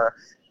whatever,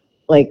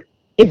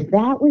 if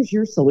that was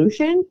your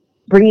solution,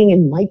 bringing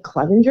in Mike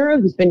Clevenger,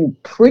 who's been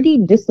pretty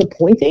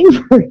disappointing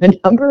for a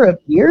number of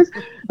years,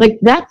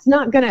 that's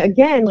not going to,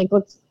 again,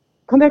 let's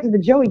come back to the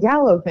Joey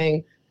Gallo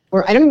thing,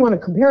 where I don't even want to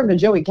compare him to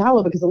Joey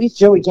Gallo because at least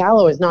Joey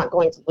Gallo is not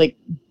going to,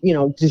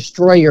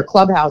 destroy your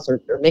clubhouse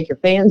or make your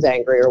fans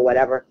angry or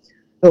whatever.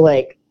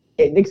 But,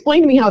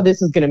 explain to me how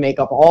this is going to make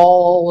up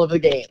all of the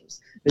games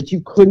that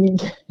you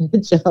couldn't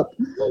catch up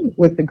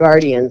with the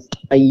Guardians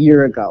a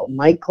year ago.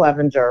 Mike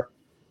Clevenger,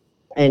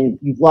 and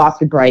you've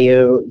lost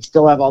Abreu, you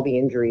still have all the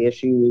injury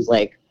issues.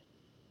 I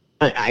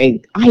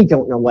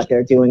don't know what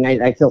they're doing.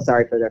 I feel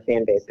sorry for their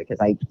fan base because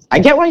I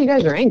get why you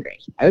guys are angry.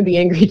 I would be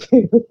angry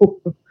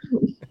too.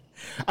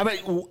 I mean,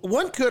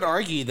 one could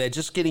argue that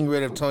just getting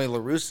rid of Tony La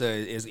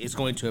Russa is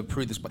going to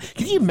improve this.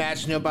 Can you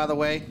imagine him, by the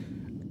way,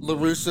 La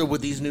Russa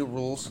with these new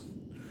rules?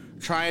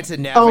 Trying to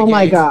navigate. Oh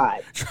my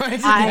God! Trying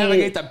to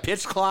navigate the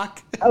pitch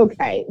clock.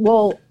 Okay,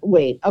 well,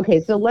 wait.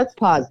 Okay, so let's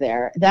pause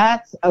there.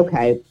 That's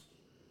okay.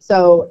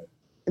 So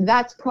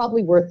that's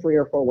probably worth 3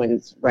 or 4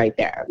 wins right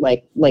there.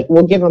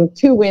 We'll give them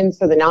 2 wins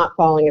for the not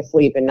falling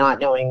asleep and not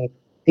knowing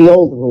the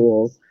old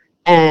rules,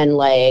 and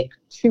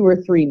 2 or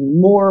 3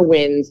 more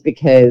wins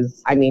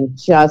because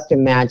just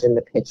imagine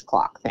the pitch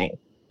clock thing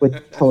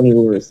with Tony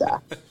La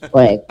Russa.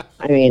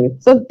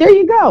 So there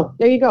you go.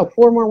 There you go.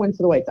 4 more wins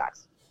for the White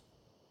Sox.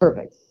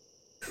 Perfect.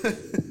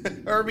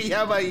 Herbie,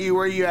 how about you?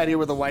 Where are you at here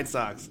with the White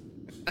Sox?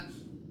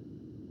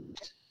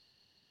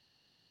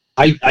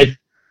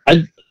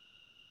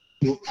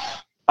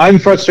 I'm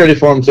frustrated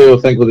for him too.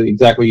 I think with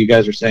exactly what you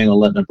guys are saying, of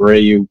letting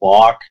Abreu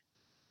walk.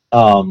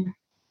 The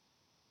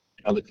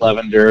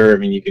Clevenger.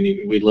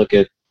 We look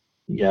at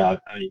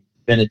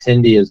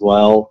Benintendi as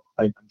well.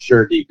 I'm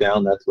sure deep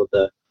down that's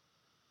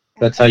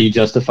how you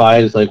justify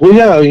it. It's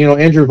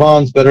Andrew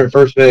Vaughn's better at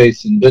first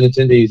base and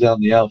Benintendi's out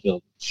in the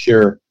outfield.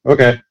 Sure,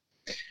 okay.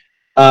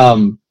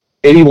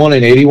 81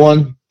 and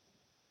 81.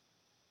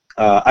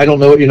 I don't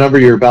know what your number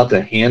you're about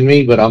to hand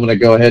me, but I'm going to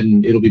go ahead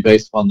and it'll be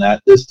based upon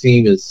that. This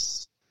team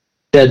is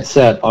dead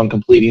set on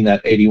completing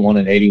that 81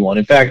 and 81.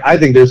 In fact, I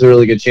think there's a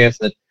really good chance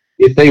that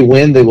if they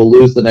win, they will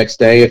lose the next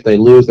day. If they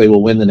lose, they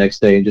will win the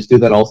next day, and just do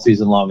that all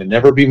season long and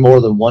never be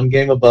more than 1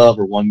 game above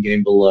or 1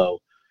 game below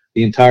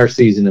the entire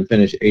season and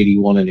finish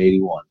 81 and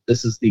 81.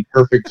 This is the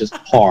perfect just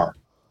par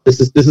This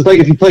is like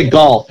if you play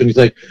golf and he's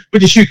like,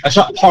 "What'd you shoot? I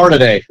shot par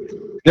today.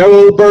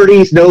 No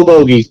birdies, no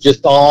bogeys,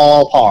 just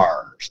all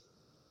pars."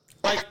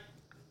 Like,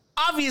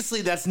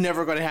 obviously that's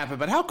never going to happen,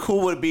 but how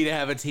cool would it be to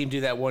have a team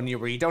do that one year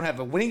where you don't have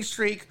a winning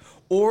streak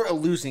or a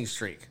losing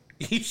streak?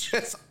 You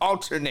just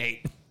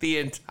alternate the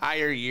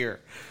entire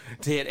year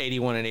to hit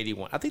 81 and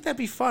 81. I think that'd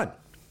be fun.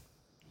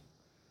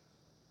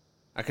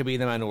 I could be in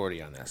the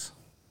minority on this.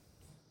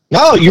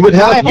 No, you would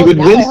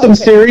win some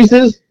series.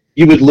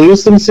 You would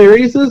lose some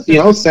series.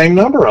 Same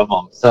number of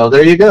them. So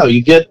there you go.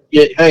 You can,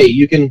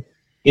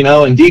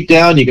 and deep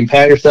down you can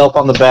pat yourself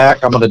on the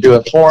back. I'm going to do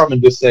it for them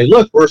and just say,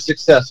 look, we're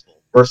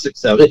successful. We're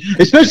successful.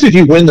 Especially if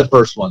you win the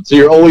first one. So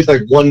you're always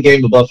like one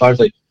game above 500.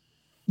 Like,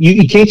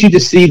 you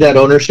just see that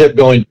ownership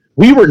going,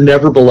 we were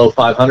never below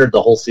 500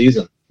 the whole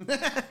season.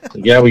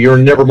 Yeah, well, you were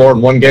never more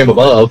than one game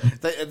above.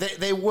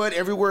 They would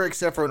everywhere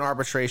except for an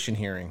arbitration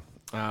hearing.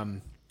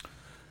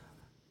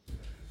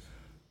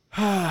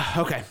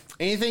 Okay.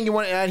 Anything you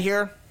want to add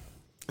here,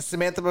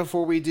 Samantha,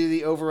 before we do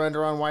the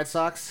over-under on White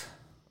Sox?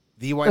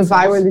 If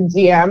I were the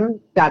GM,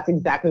 that's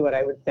exactly what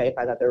I would say if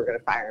I thought they were going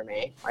to fire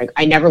me. Like,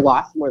 I never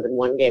lost more than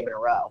one game in a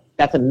row.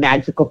 That's a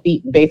magical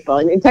feat in baseball.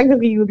 And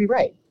technically, you would be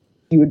right.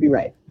 You would be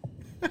right.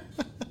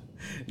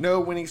 No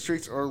winning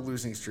streaks or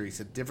losing streaks.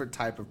 A different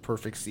type of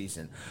perfect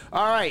season.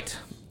 All right.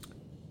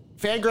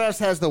 Fangraphs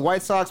has the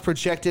White Sox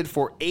projected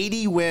for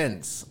 80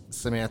 wins,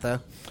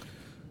 Samantha.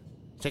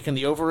 Taking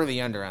the over or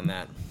the under on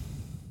that?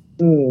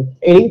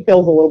 80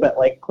 feels a little bit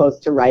like close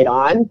to right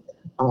on.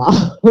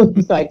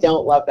 So I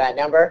don't love that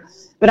number.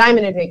 But I'm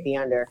going to take the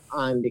under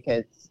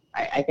because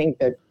I think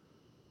that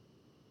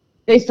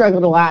they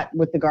struggled a lot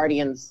with the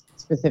Guardians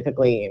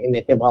specifically. I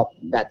mean,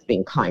 that's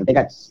being kind. They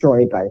got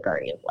destroyed by the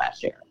Guardians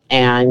last year.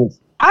 And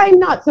I'm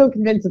not so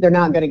convinced that they're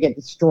not going to get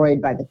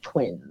destroyed by the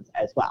Twins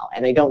as well.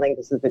 And I don't think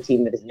this is a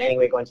team that is in any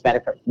way going to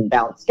benefit from the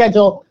balanced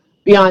schedule.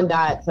 Beyond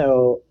that,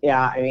 so,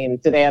 yeah, I mean,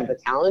 do they have the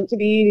talent to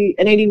be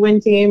an 80-win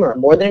team or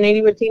more than an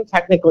 80-win team?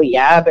 Technically,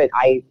 yeah, but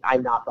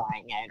I'm not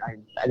buying it.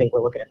 I think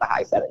we're looking at the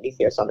high 70s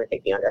here, so I'm going to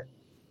take the under.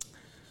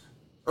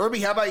 Irby,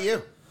 how about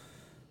you?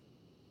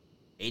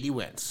 80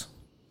 wins.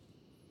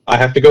 I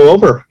have to go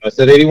over. I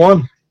said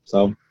 81,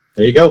 so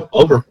there you go,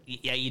 over.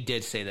 Yeah, you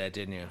did say that,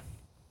 didn't you?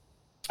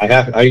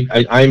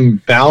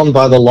 I'm bound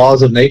by the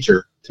laws of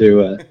nature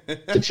to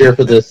cheer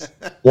for this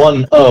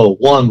 1-0,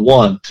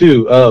 1-1,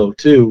 2-0,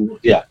 2.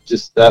 Yeah,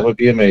 just that would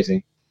be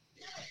amazing.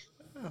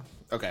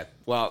 Okay.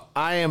 Well,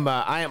 I am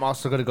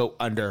also going to go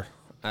under.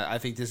 I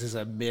think this is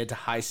a mid to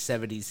high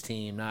 70s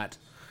team, not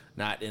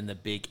in the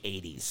big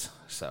 80s.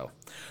 So,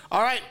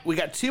 all right, we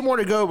got 2 more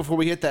to go before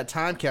we hit that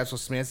time capsule,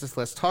 Samantha.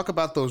 Let's talk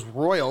about those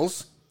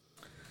Royals.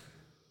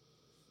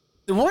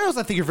 The Royals,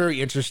 I think, are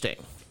very interesting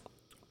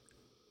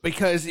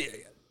because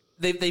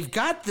they've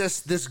got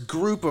this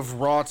group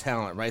of raw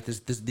talent, right?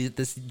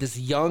 This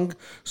young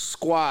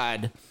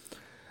squad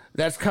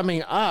that's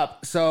coming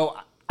up. So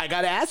I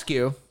got to ask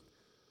you,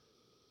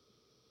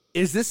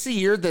 is this the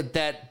year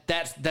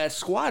that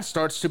squad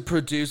starts to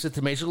produce at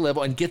the major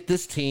level and get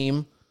this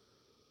team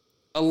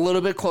a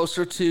little bit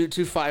closer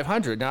to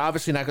 500? Now,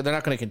 obviously, they're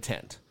not going to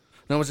contend.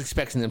 No one's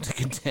expecting them to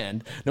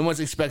contend. No one's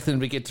expecting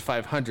them to get to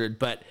 500.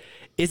 But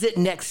is it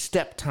next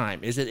step time?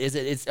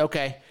 It's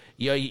okay.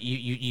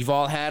 You've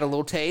all had a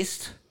little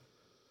taste.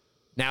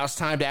 Now it's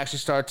time to actually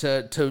start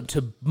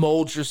to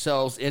mold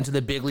yourselves into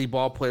the big league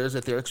ball players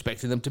that they're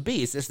expecting them to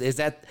be. Is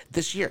that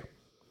this year?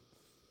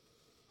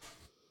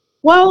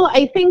 Well,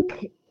 I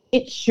think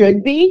it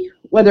should be.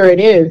 Whether it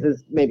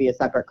is maybe a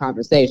separate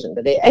conversation,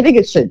 but I think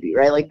it should be,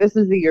 right? Like, this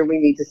is the year we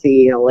need to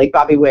see, like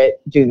Bobby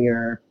Witt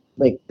Jr.,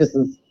 like,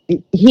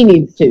 he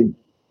needs to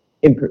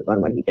improve on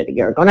what he did a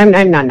year ago. And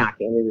I'm not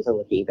knocking him as a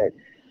rookie, but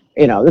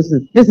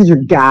this is your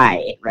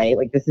guy, right?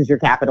 Like, this is your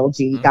capital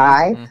G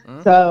guy.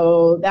 Mm-hmm.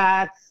 So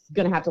that's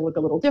going to have to look a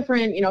little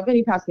different.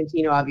 Vinny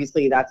Pasquantino,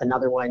 obviously, that's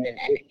another one.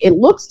 And it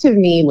looks to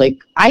me like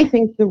I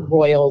think the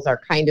Royals are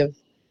kind of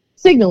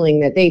signaling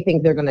that they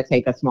think they're going to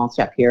take a small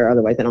step here.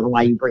 Otherwise, I don't know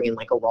why you bring in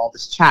like a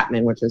Aroldis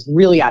Chapman, which is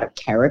really out of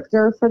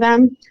character for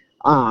them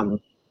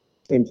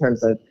in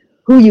terms of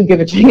who you give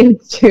a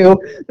chance to.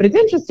 But it's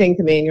interesting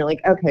to me, and you're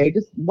like, okay,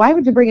 just why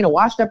would you bring in a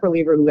washed-up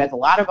reliever who has a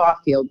lot of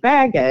off-field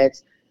baggage?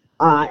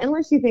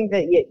 Unless you think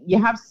that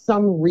you have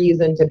some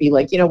reason to be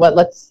like, you know what,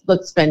 let's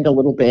spend a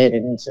little bit.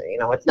 And,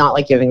 it's not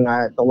like giving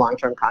the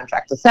long-term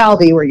contract to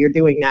Salvi where you're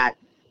doing that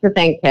to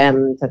thank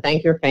him, to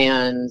thank your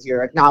fans.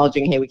 You're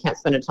acknowledging, hey, we can't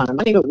spend a ton of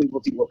money, but we will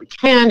do what we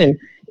can. And,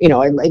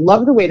 I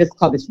love the way this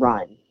club is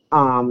run.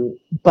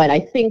 But I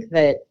think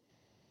that,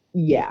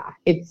 yeah,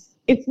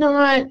 it's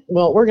not,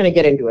 well, we're going to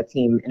get into a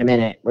team in a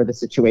minute where the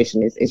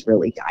situation is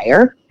really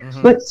dire.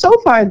 Mm-hmm. But so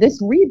far,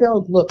 this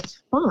rebuild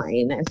looks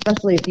fine,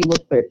 especially if you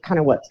look at kind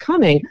of what's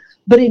coming.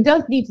 But it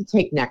does need to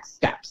take next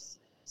steps.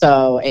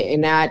 So,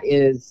 and that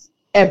is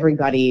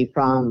everybody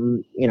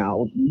from,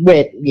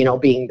 Witt,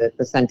 being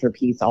the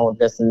centerpiece, all of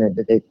this, and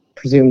the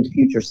presumed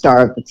future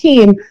star of the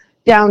team,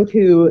 down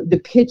to the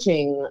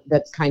pitching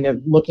that's kind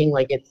of looking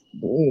like it's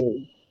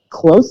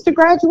close to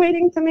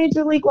graduating to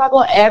major league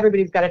level.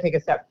 Everybody's got to take a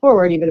step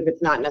forward, even if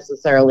it's not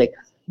necessarily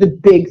the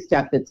big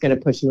step that's going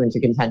to push you into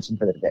contention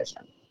for the division.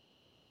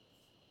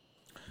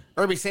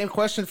 Irby, same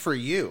question for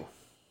you.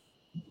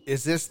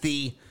 Is this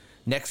the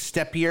next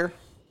step year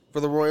for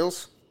the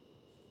Royals?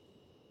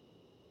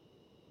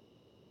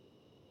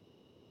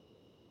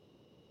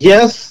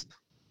 Yes.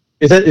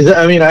 Is that?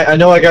 I mean, I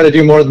know I got to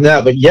do more than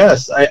that, but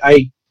yes,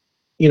 I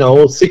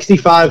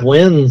 65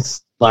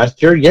 wins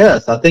last year.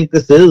 Yes, I think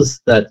this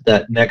is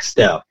that next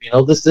step.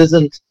 This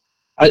isn't.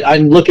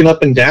 I'm looking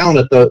up and down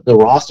at the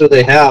roster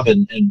they have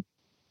and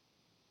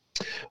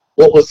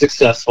what was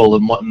successful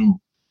and what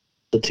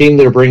the team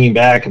they're bringing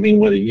back. I mean,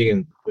 we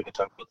can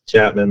talk about the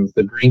Chapmans,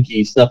 the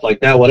Greinke, stuff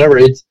like that. Whatever.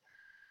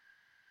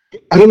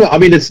 I don't know. I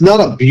mean, it's not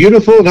a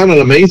beautiful, not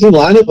an amazing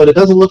lineup, but it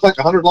doesn't look like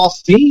a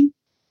 100-loss team.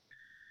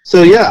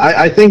 So, yeah,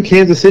 I think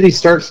Kansas City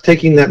starts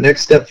taking that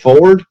next step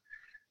forward.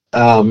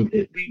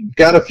 We've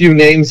got a few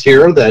names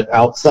here that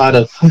outside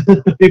of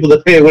people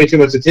that pay way too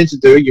much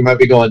attention to, you might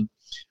be going,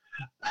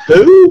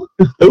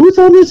 who's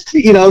on this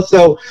team?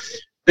 So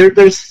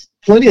there's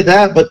plenty of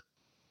that, but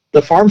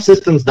the farm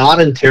system's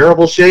not in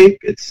terrible shape.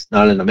 It's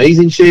not in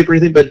amazing shape or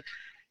anything, but,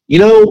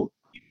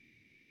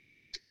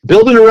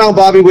 building around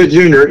Bobby Witt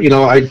Jr.,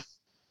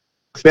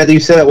 Samantha, you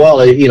said it well.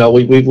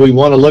 We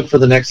want to look for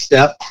the next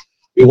step.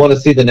 We want to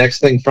see the next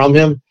thing from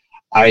him.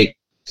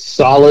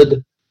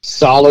 Solid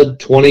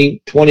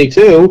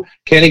 2022.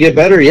 Can he get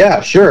better?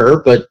 Yeah,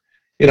 sure. But,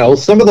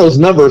 some of those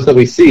numbers that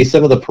we see,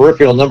 some of the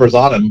peripheral numbers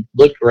on him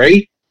look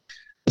great.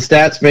 The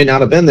stats may not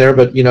have been there,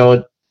 but,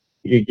 you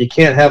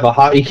can't have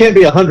you can't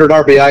be a 100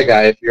 RBI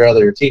guy if your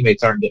other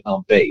teammates aren't getting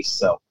on base.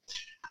 So,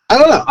 I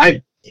don't know.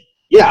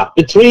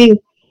 Between,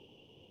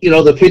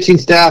 the pitching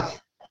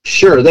staff,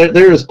 sure,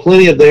 there is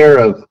plenty of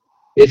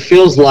it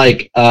feels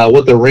like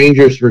what the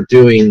Rangers were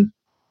doing.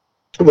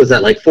 What was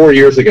that, like 4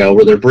 years ago,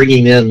 where they're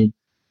bringing in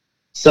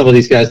some of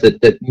these guys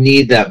that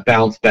need that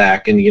bounce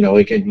back, and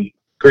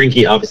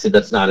Greinke, obviously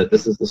that's not it.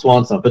 This is the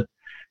swan song, but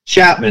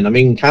Chapman, I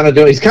mean, he's kind of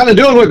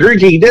doing what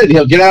Greinke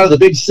did. Get out of the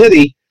big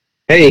city.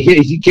 Hey,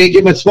 you can't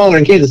get much smaller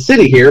in Kansas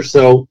City here,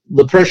 so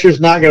the pressure's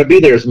not going to be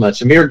there as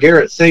much. Amir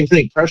Garrett, same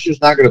thing.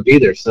 Pressure's not going to be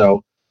there.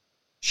 So,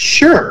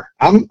 sure,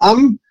 I'm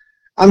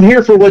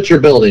here for what you're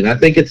building. I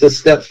think it's a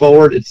step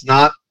forward. It's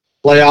not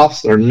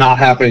playoffs are not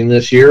happening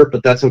this year,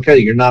 but that's okay.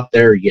 You're not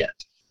there yet.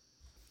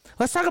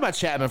 Let's talk about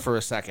Chapman for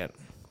a second,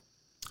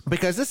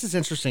 because this is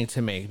interesting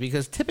to me,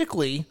 because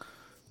typically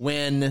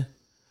when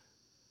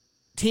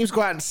teams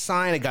go out and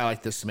sign a guy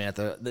like this,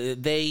 Samantha,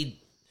 they're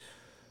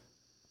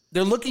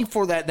looking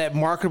for that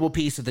marketable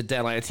piece at the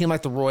deadline. A team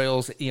like the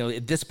Royals,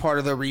 this part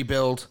of the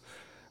rebuild,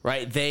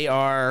 right? They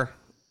are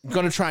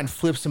going to try and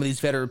flip some of these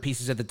veteran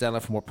pieces at the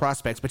deadline for more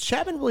prospects, but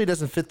Chapman really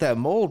doesn't fit that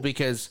mold,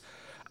 because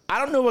I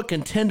don't know what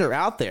contender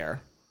out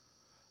there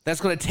that's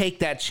going to take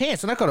that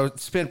chance. I'm not going to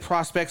spend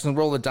prospects and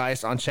roll the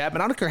dice on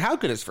Chapman. I don't care how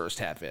good his first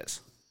half is.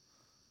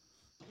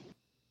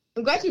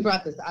 I'm glad you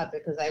brought this up,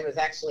 because I was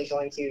actually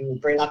going to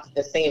bring up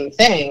the same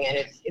thing, and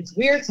it's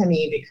weird to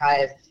me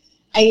because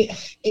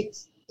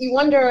you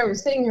wonder, we're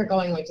sitting here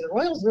going, like, do the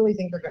Royals really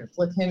think they're going to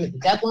flip him at the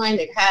deadline?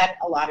 They've had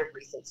a lot of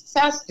recent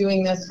success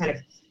doing this, kind of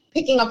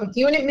picking up a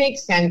few, and it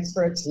makes sense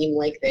for a team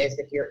like this.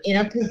 If you're in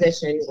a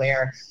position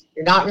where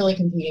you're not really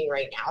competing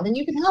right now, then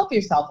you can help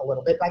yourself a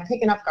little bit by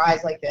picking up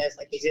guys like this,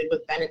 like they did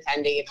with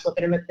Benintendi, and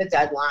flipping him at the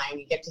deadline.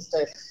 You get just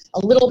a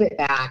little bit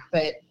back.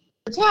 But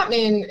for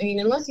Chapman, I mean,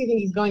 unless you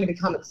think he's going to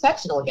become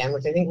exceptional again,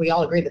 which I think we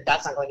all agree that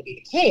that's not going to be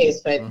the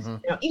case, but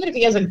even if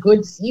he has a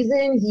good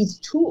season, he's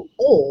too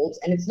old,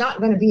 and it's not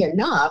going to be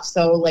enough.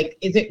 So, like,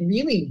 is it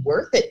really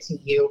worth it to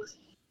you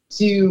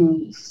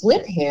to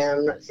flip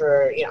him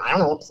for, I don't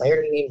know, a player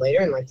to be named later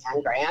and like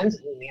 10 grand,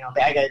 and, a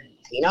bag of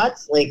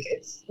peanuts? Like,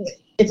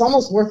 it's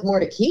almost worth more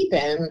to keep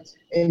him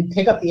and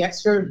pick up the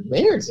extra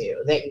win or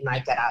two that you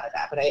might get out of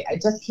that. But I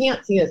just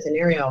can't see a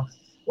scenario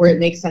where it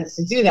makes sense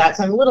to do that.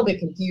 So I'm a little bit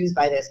confused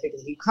by this,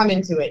 because you come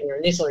into it and your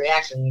initial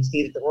reaction, you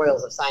see that the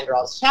Royals have signed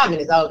Aroldis Chapman,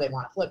 is, they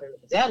want to flip him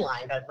at the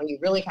deadline. But when you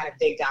really kind of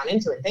dig down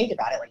into it and think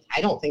about it, like,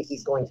 I don't think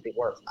he's going to be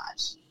worth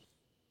much.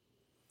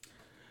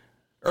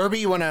 Irby,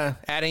 you want to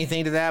add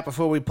anything to that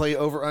before we play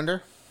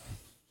over-under?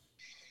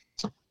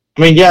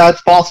 I mean, yeah,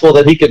 it's possible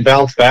that he could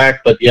bounce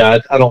back, but yeah,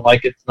 I don't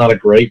like it. It's not a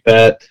great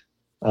bet.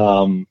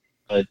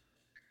 But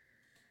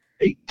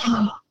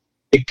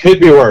it could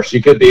be worse.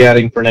 You could be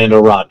adding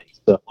Fernando Rodney.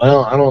 So,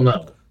 well, I don't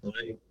know. That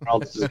may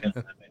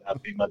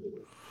not be my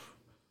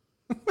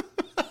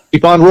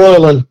Keep on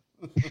rolling.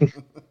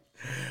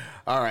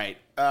 All right.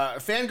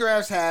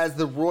 Fangraphs has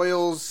the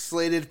Royals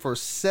slated for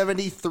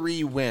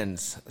 73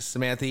 wins.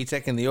 Samantha, you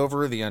taking the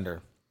over or the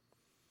under?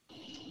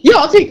 Yeah,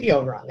 I'll take the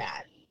over on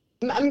that.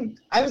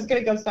 I was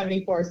going to go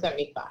 74 or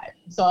 75.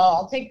 So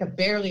I'll take the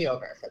barely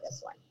over for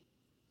this one.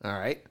 All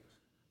right.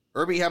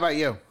 Irby, how about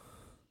you?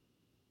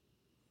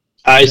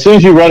 As soon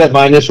as you read it,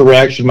 my initial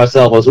reaction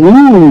myself was,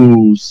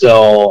 ooh.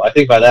 So I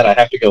think by that I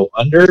have to go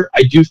under.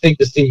 I do think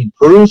this team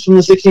improves from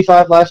the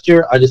 65 last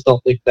year. I just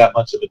don't think that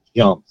much of a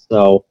jump.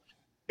 So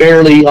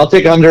barely, I'll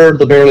take under,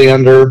 the barely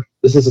under.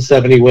 This is a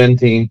 70-win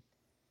team.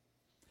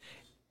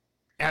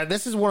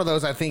 This is one of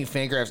those I think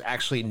Fangraphs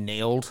actually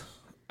nailed.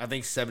 I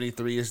think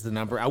 73 is the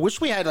number. I wish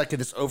we had like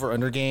this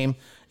over-under game.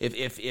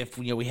 If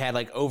we had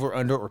like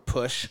over-under or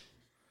push,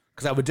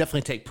 because I would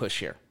definitely take push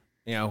here.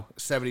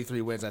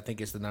 73 wins, I think,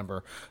 is the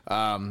number.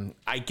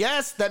 I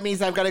guess that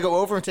means I've got to go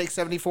over and take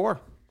 74.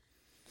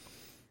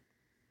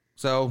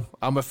 So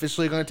I'm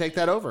officially going to take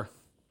that over.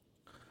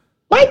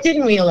 Why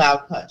didn't we allow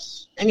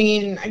push? I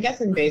mean, I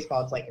guess in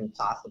baseball it's like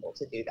impossible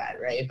to do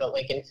that, right? But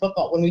like in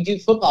football, when we do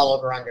football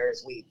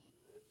over-unders, we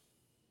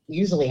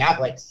usually have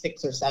like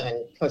 6 or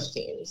 7 push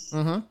teams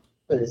for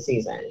the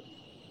season.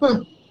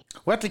 We'll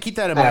have to keep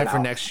that in mind for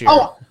next year.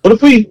 Oh, what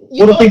if we did?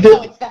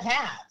 It's the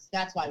halves.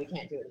 That's why we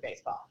can't do it in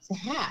baseball. It's the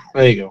halves.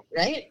 There you go.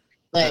 Right?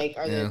 Like,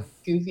 are the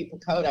goofy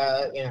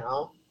Pacoda,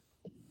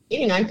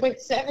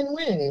 89.7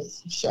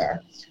 wins?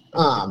 Sure.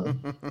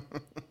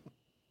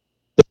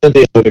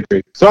 Cynthia would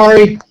agree.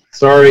 Sorry.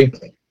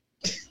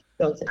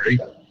 Don't say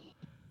Pacoda.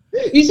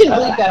 You should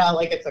bleep that out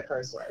like it's a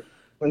curse word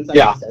when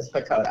somebody says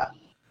Pacoda.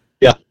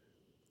 Yeah.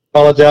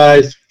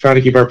 Apologize. Trying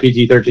to keep our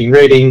PG-13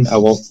 rating. I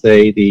won't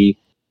say the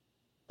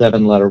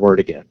 7-letter word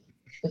again.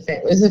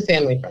 It's a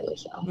family-friendly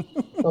show.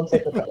 Don't say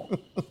Pacoda.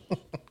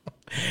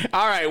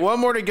 All right, one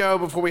more to go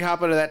before we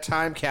hop into that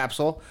time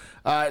capsule.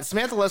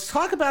 Samantha, let's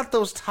talk about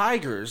those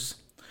Tigers.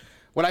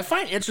 What I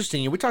find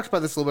interesting, we talked about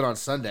this a little bit on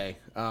Sunday.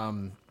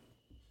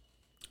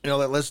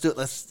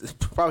 Let's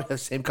probably have the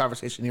same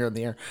conversation here on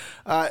the air.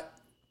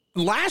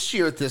 Last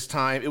year at this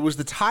time, it was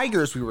the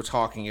Tigers we were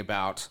talking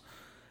about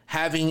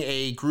having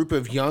a group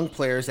of young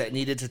players that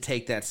needed to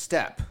take that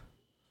step.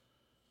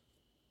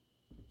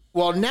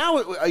 Well, now,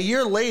 a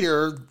year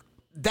later,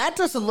 that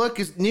doesn't look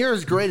near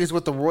as great as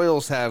what the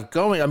Royals have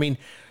going. I mean,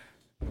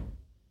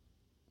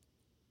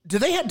 do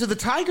the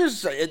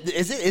Tigers,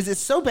 is it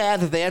so bad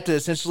that they have to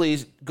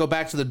essentially go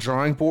back to the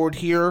drawing board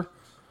here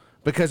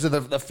because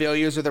of the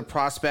failures of their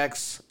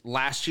prospects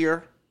last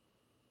year?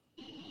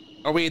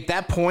 Are we at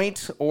that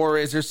point, or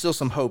is there still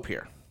some hope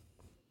here?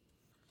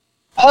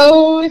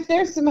 Oh, if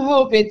there's some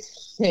hope,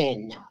 it's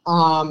thin.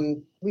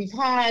 We've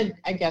had,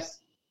 I guess,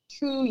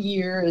 2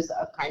 years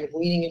of kind of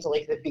leading into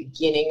like the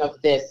beginning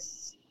of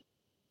this.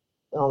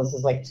 Well, this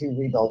is like 2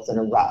 rebuilds in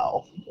a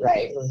row,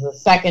 right? This is the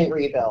second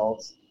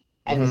rebuild,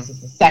 and this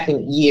is the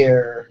second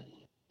year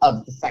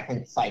of the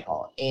second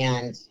cycle,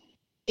 and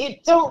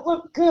it don't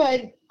look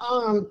good.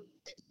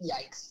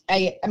 Yikes.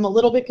 I'm a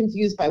little bit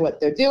confused by what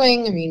they're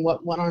doing. I mean,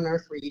 what on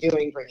earth were you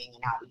doing bringing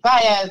in Javi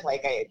Baez?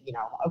 Like,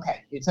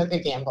 okay, you took a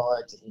gamble.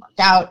 It didn't work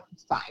out.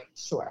 It's fine,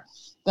 sure.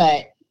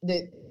 But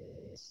the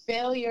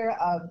failure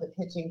of the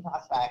pitching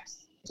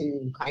prospects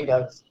to kind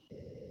of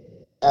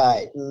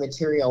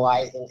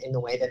materialize in the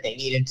way that they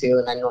needed to,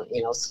 and then,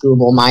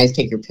 Skubal, Mize,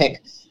 take your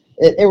pick.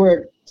 There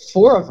were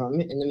 4 of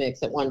them in the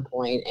mix at one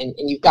point, and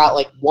you've got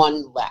like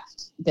 1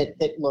 left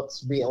that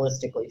looks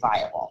realistically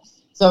viable.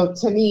 So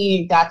to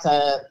me, that's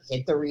a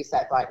hit the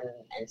reset button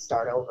and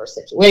start over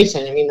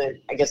situation. I mean,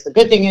 I guess the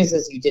good thing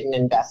is you didn't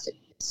invest a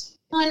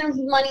ton of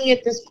money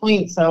at this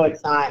point, so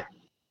it's not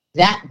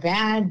that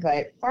bad,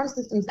 but farm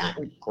system's not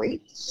in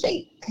great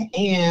shape.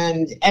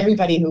 And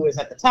everybody who is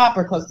at the top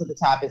or close to the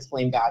top is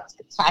flamed out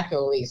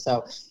spectacularly.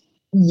 So,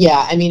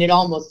 yeah, I mean, it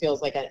almost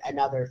feels like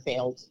another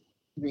failed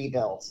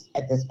rebuild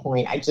at this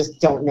point. I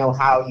just don't know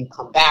how you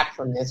come back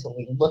from this when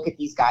we look at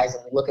these guys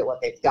and we look at what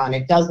they've done.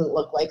 It doesn't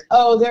look like,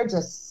 they're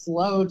just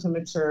slow to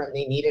mature and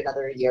they need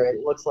another year.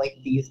 It looks like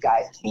these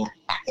guys can't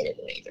hack it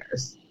in the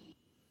majors.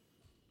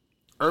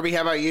 Irby,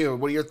 how about you?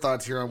 What are your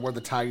thoughts here on where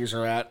the Tigers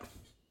are at?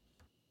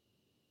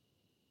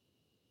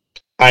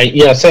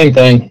 Same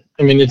thing.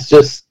 I mean, it's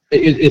just,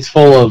 it's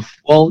full of,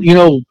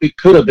 it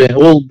could have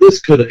been,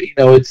 this could have,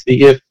 it's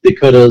the if, the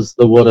couldas,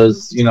 the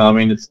wouldas, I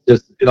mean, it's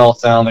just, it all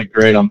sounded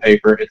great on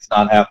paper. It's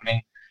not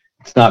happening.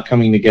 It's not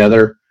coming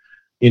together.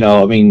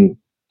 I mean,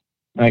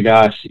 my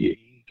gosh,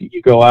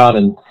 you go out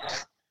and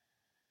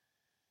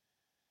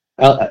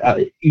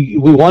we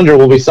wonder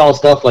when we saw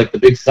stuff like the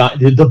big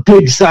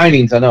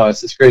signings. I know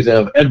it's just crazy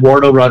of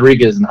Eduardo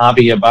Rodriguez and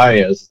Javi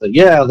Baez.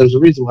 There's a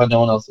reason why no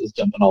one else is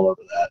jumping all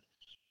over that.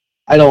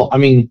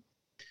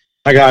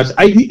 My gosh.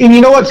 And you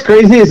know what's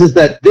crazy is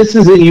that this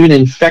isn't even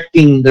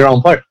infecting their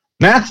own player.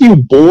 Matt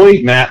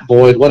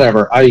Boyd,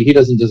 whatever. He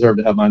doesn't deserve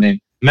to have my name.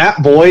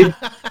 Matt Boyd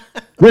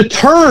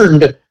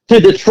returned to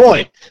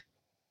Detroit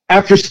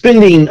after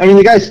spending,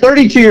 the guy's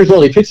 32 years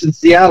old. He pitched in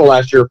Seattle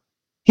last year.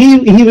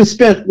 He was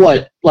spent,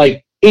 8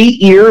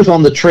 years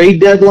on the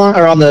trade deadline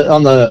or on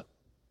the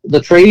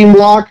trading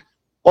block.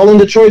 While in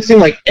Detroit, it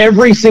seemed like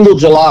every single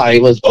July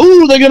was,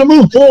 they're going to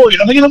move Boyd.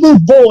 Are they going to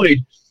move Boyd?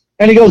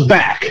 And he goes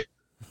back.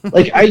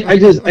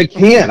 I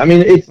can't.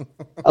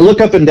 I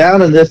look up and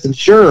down in this, and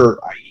sure,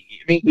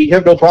 we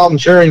have no problem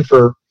cheering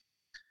for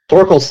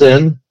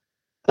Torkelson,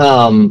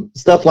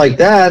 stuff like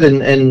that,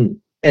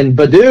 and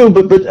Baddoo,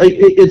 but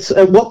it's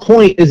at what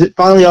point is it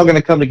finally all going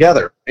to come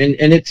together? And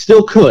it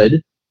still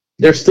could.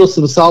 There's still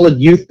some solid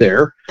youth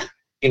there,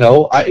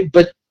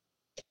 but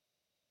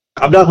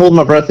I'm not holding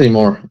my breath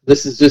anymore.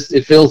 This is just,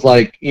 it feels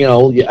like,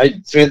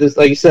 this,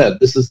 like you said,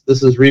 this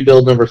is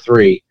rebuild number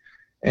 3.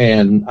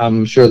 And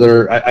I'm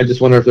sure I just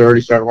wonder if they're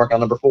already starting work on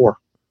number 4.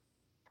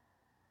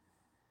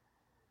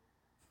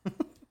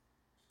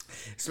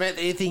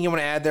 Samantha, anything you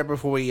want to add there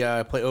before we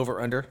play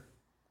over under?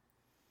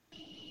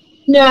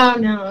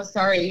 No.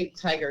 Sorry,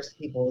 Tigers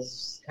people. It's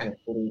just kind of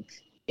bleak.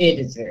 It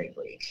is very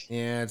bleak.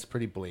 Yeah, it's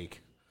pretty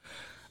bleak.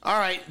 All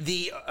right,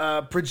 the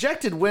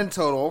projected win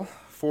total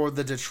for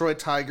the Detroit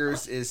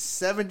Tigers is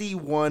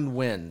 71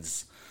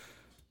 wins.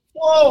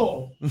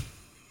 Whoa!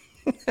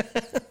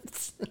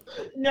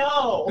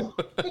 No.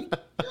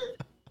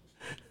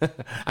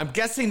 I'm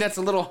guessing that's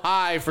a little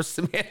high for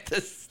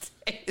Samantha's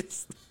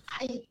taste.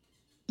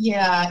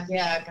 Yeah,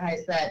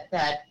 guys,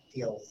 that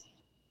feels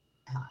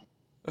high.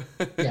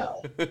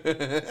 No,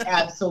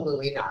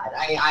 absolutely not.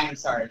 I'm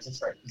sorry,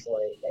 Detroit people.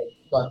 I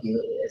love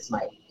you. It's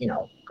my,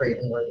 great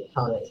and worthy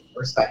opponent,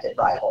 respected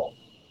rival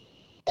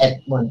at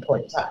one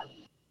point in time.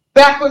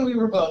 Back when we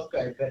were both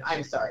good, but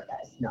I'm sorry,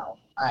 guys. No,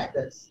 I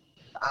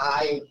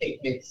think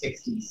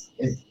mid-60s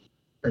is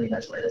pretty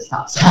much where this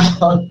tops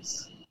out.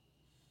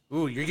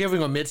 Ooh, you're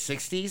giving a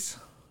mid-60s?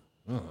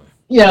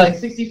 Yeah, like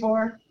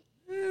 64.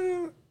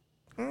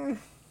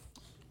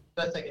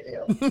 Best I can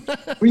do.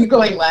 Were you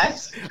going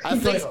less? I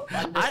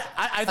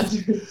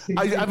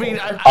mean,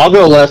 I'll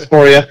go less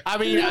for you. I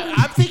mean,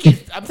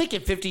 I'm thinking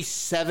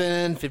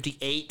 57,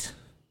 58.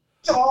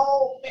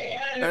 Oh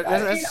man,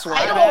 That's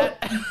right.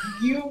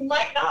 You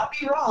might not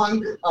be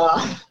wrong.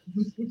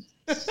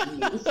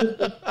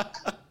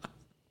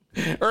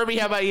 Irby,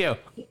 how about you?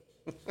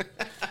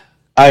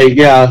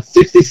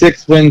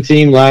 66 win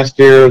team last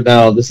year.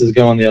 No, this is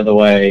going the other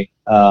way.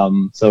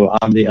 So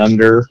I'm the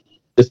under.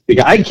 Just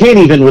because I can't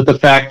even with the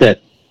fact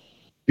that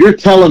you're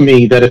telling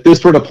me that if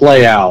this were to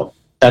play out,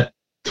 that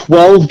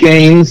 12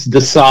 games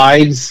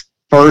decides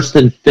first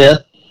and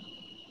fifth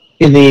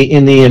in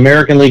the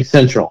American League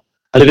Central,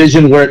 a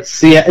division where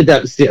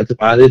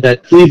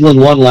that Cleveland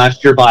won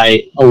last year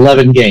by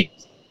 11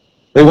 games.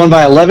 They won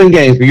by 11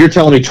 games, but you're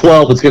telling me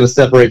 12 is going to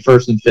separate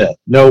first and fifth.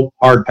 No,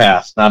 hard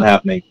pass, not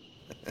happening.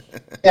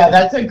 Yeah,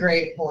 that's a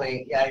great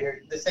point. Yeah,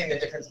 you're saying the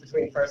difference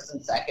between first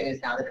and second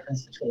is now the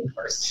difference between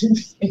first and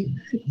fifth.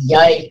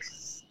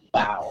 Yikes.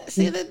 Wow.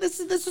 See, this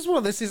is one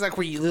of those things like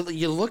where you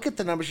look at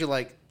the numbers, you're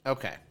like,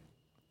 okay.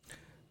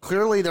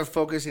 Clearly they're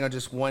focusing on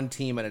just one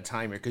team at a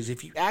time here, because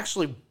if you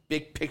actually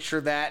big picture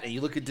that and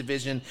you look at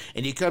division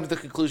and you come to the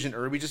conclusion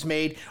Irby just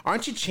made,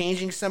 aren't you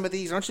changing some of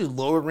these? Aren't you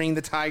lowering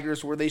the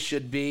Tigers where they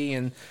should be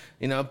and,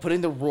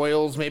 putting the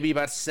Royals maybe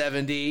about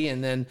 70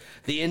 and then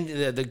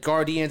the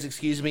Guardians,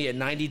 at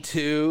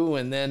 92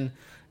 and then,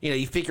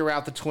 you figure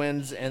out the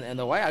Twins and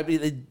the way. I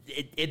mean,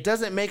 it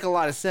doesn't make a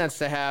lot of sense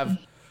to have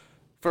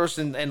first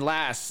and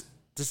last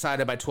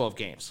decided by 12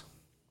 games.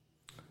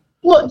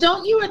 Well,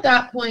 don't you at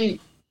that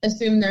point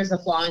assume there's a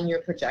flaw in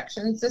your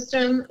projection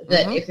system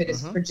that if it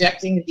is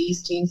projecting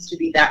these teams to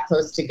be that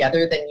close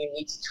together, then you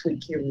need to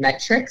tweak your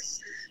metrics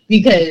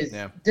because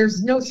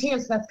there's no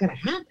chance that's going to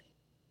happen.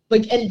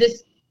 And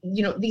this,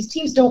 these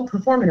teams don't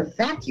perform in a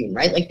vacuum,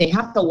 right? Like they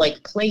have to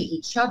play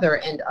each other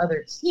and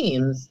other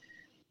teams.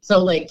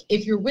 So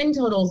if your win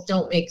totals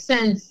don't make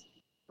sense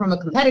from a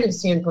competitive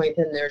standpoint,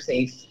 then there's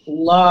a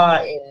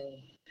flaw in,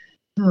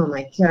 oh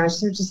my gosh,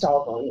 they're just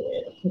all going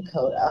away to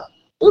Pacoda.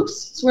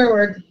 Oops, swear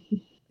word.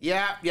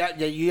 Yeah.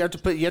 You have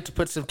to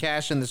put some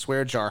cash in the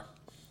swear jar.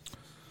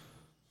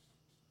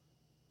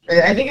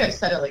 I think I've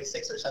said it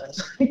 6 or 7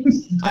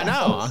 times. I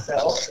know.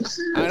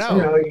 I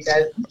know. You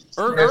guys.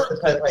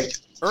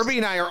 Irby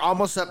and I are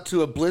almost up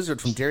to a blizzard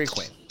from Dairy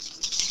Queen.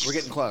 We're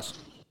getting close.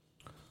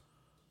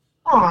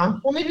 Aw,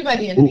 well maybe by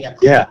the end of the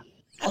episode. Yeah.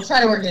 I'll try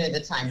to work it into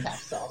the time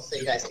capsule so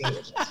you guys can get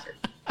it faster.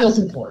 Feels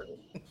important.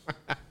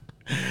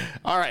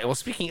 All right. Well,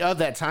 speaking of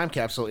that time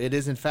capsule, it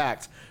is in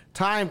fact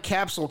time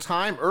capsule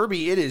time.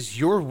 Irby, it is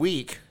your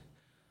week.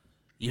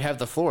 You have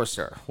the floor,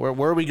 sir. Where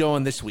are we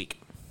going this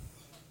week?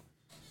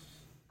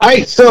 All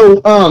right,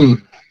 so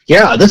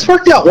this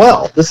worked out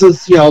well. This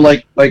is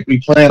like we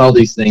plan all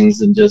these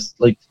things and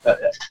just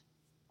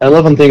I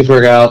love when things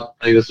work out.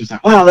 This was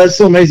like, wow, that's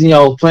so amazing.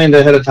 Y'all planned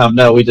ahead of time.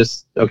 No, we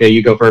just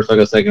you go first, I'll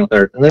go second or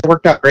third, and it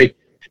worked out great.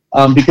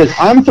 Because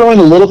I'm throwing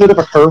a little bit of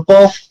a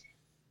curveball.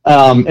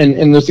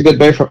 And there's a good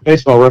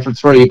baseball reference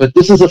for you, but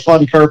this is a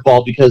fun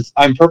curveball because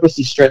I'm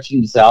purposely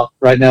stretching this out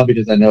right now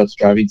because I know it's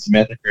driving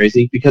Samantha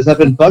crazy because I've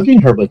been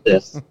bugging her with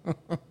this.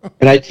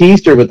 And I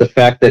teased her with the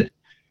fact that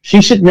she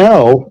should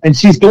know, and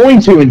she's going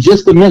to in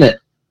just a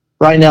minute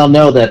right now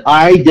know that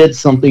I did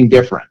something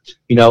different.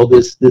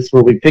 This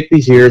where we pick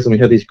these years and we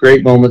have these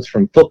great moments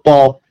from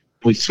football.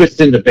 We switched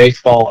into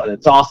baseball and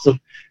it's awesome.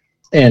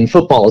 And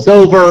football is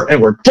over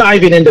and we're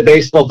diving into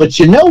baseball. But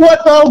you know what,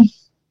 though?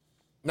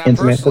 Not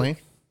personally.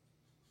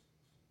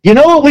 You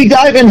know what we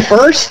dive in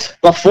first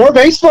before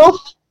baseball?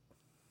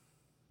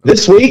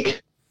 This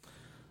week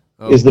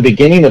is the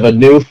beginning of a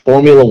new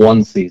Formula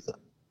One season.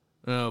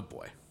 Oh,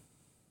 boy.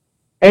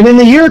 And in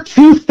the year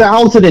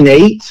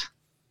 2008,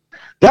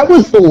 that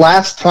was the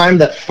last time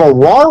that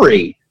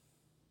Ferrari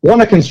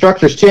won a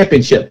Constructors'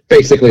 Championship,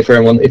 basically, for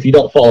everyone. If you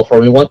don't follow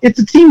Formula One, it's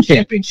a team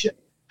championship.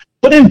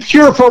 But in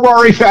pure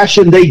Ferrari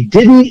fashion, they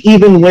didn't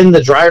even win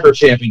the Driver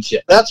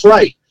Championship. That's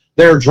right.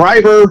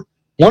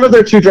 One of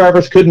their 2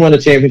 drivers couldn't win a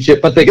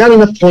championship, but they got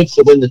enough points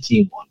to win the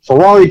team one.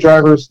 Ferrari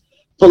drivers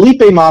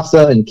Felipe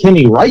Massa and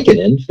Kimi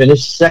Räikkönen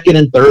finished second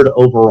and third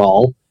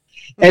overall.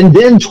 And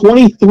then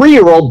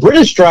 23-year-old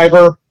British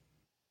driver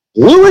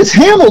Lewis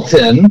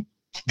Hamilton,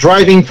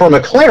 driving for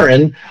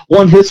McLaren,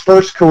 won his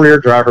first career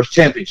Drivers'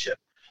 Championship.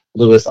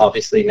 Lewis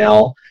obviously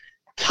now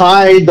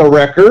tied the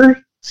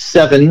record,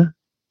 7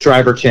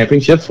 driver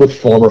championships with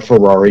former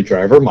Ferrari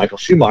driver Michael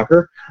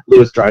Schumacher.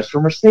 Lewis drives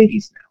for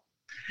Mercedes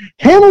now.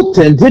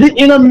 Hamilton did it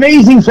in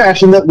amazing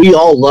fashion that we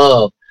all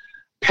love,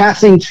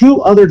 passing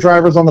 2 other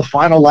drivers on the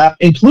final lap,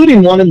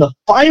 including one in the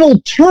final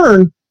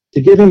turn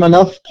to give him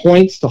enough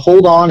points to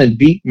hold on and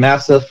beat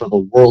Massa for the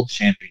World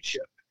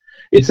Championship.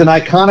 It's an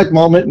iconic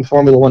moment in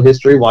Formula One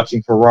history,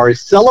 watching Ferrari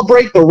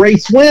celebrate the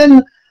race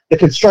win, the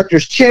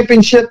Constructors'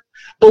 Championship,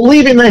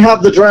 believing they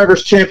have the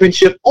Drivers'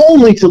 Championship,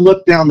 only to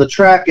look down the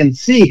track and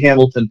see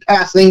Hamilton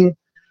passing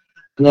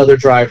another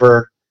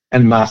driver,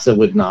 and Massa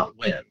would not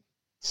win.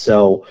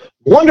 So,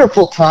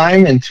 wonderful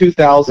time in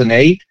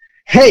 2008.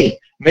 Hey,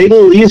 made it a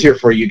little easier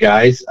for you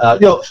guys.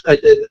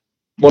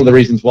 One of the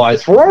reasons why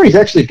is Ferrari's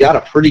actually got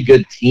a pretty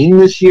good team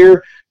this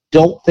year.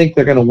 Don't think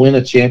they're going to win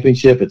a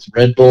championship. It's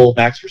Red Bull,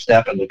 Max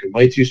Verstappen looking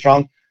way too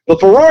strong. But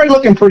Ferrari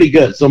looking pretty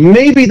good. So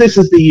maybe this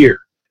is the year.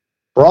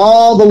 For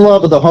all the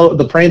love of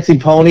the prancing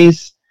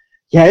ponies,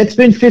 yeah, it's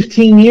been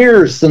 15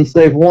 years since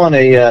they've won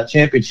a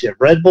championship.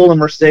 Red Bull and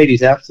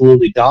Mercedes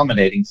absolutely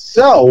dominating.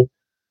 So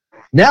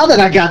now that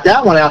I got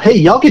that one out, hey,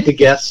 y'all get to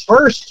guess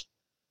first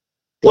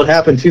what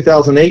happened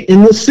 2008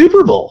 in the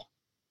Super Bowl.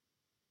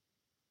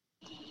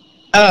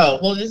 Oh,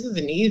 well, this is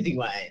an easy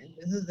one.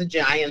 This is the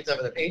Giants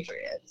over the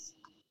Patriots.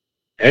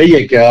 There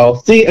you go.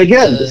 See,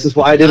 again, this is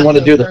why I didn't want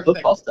to do the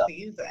football stuff.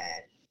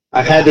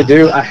 I had to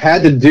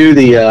do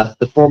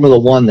the Formula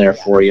One there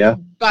for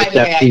you. By the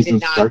way, I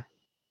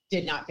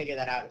did not figure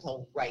that out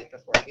until right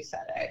before you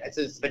said it. It's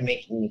just been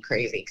making me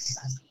crazy.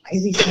 Why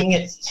is he saying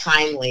it's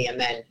timely? And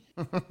then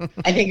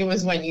I think it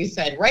was when you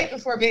said right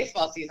before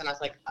baseball season, I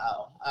was like,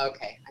 oh,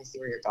 okay, I see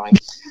where you're going.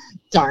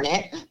 Darn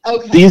it.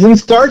 Okay. Season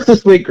starts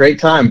this week. Great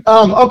time.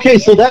 Okay,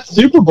 so that's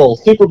Super Bowl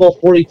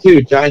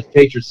 42, Giants,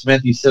 Patriots.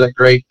 Samantha, you said it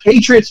great.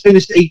 Patriots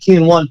finished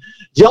 18-1.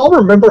 Do y'all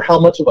remember how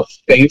much of a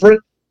favorite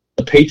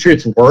the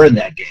Patriots were in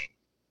that game?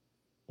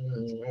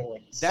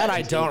 That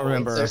I don't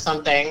remember. Or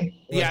something.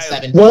 Yeah,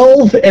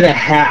 12 and a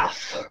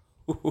half.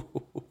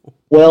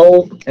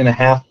 12 and a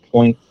half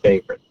point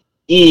favorite.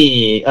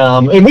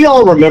 And we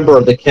all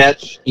remember the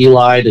catch,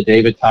 Eli to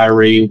David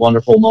Tyree,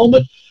 wonderful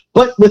moment.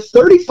 But with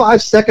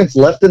 35 seconds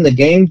left in the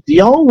game, do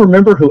y'all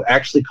remember who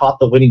actually caught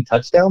the winning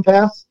touchdown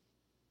pass?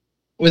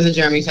 Was it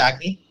Jeremy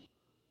Shockey?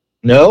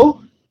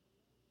 No.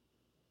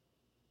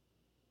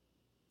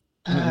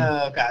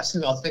 Oh, gosh.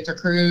 Who else? Victor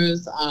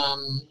Cruz.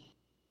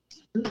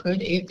 Who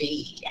could it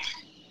be?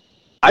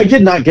 I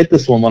did not get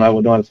this one when I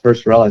was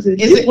first realized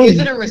it. Is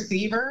it a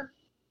receiver?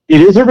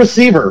 It is a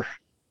receiver.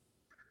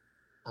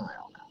 Oh, I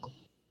don't know.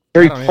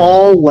 Very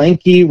tall,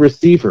 lanky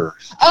receiver.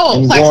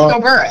 Oh, Plaxico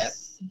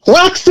Burress.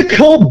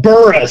 Plaxico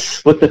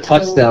Burress with the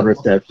touchdown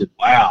reception.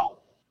 Wow.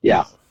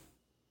 Yeah.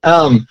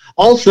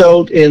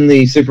 Also in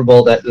the Super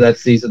Bowl that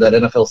season, that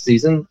NFL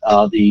season,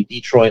 the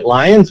Detroit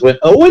Lions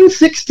went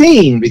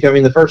 0-16,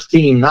 becoming the first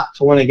team not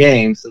to win a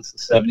game since the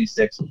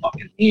 76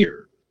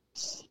 Buccaneers.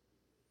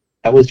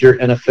 That was your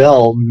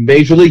NFL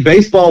Major League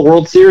Baseball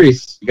World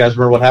Series. You guys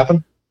remember what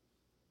happened?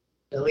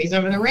 Phillies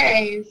over the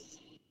Rays.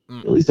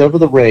 Phillies over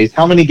the Rays.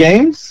 How many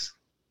games?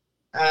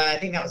 I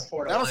think that was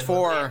 4-1. That was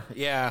 4,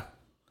 yeah.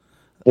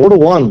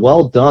 4-1,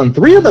 well done.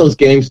 3 of those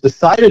games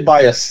decided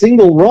by a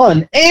single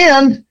run.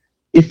 And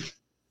if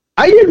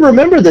I didn't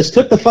remember this,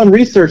 took the fun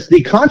research,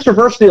 the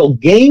controversial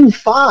Game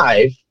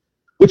 5,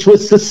 which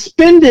was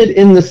suspended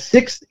in the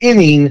 6th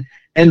inning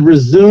and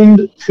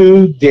resumed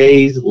 2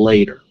 days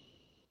later.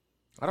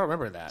 I don't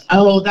remember that.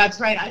 Oh, that's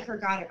right. I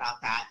forgot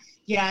about that.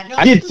 Yeah, no,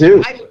 I did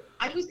too.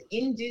 I was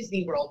in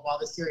Disney World while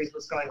the series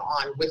was going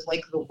on with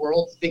like the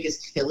world's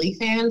biggest Philly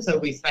fan. So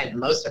we spent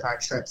most of our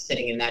trip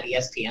sitting in that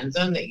ESPN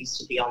zone that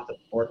used to be on the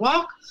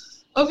boardwalk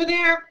over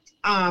there,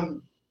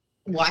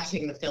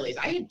 watching the Phillies.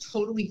 I had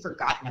totally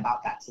forgotten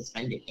about that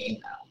suspended game,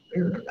 though. I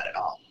didn't remember that at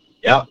all.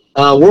 Yeah.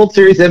 World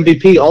Series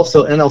MVP,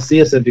 also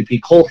NLCS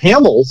MVP, Cole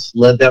Hamels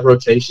led that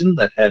rotation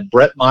that had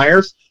Brett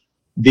Myers,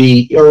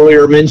 the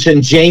earlier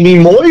mentioned Jamie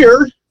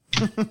Moyer,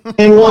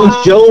 and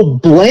one Joe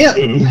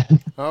Blanton.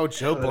 Oh,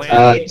 Joe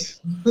Blanton.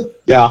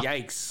 Yeah.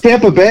 Yikes.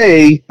 Tampa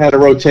Bay had a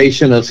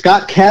rotation of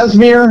Scott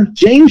Kazmir,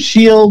 James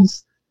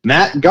Shields,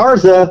 Matt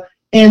Garza,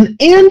 and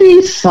Andy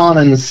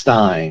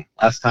Sonnenstein.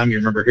 Last time you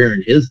remember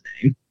hearing his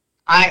name.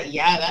 I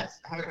haven't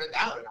heard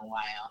that in a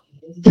while.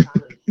 Andy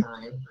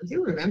Sonnenstein. I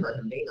do remember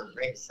him being on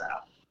Race, so.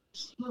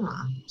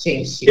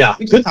 James Shields. Yeah.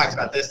 We just talked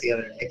about this the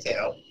other day,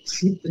 too.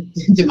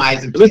 The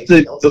demise of James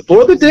Shields.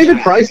 Before the David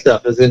Price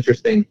stuff is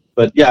interesting.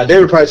 But, yeah,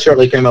 David Price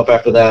shortly came up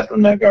after that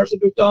when Matt Garza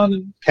moved on,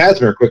 and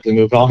Kazmir quickly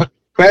moved on.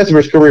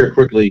 Kazmir's career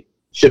quickly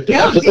shifted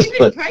out of this.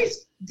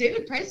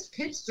 David Price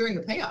pitched during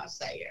the playoffs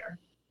that year.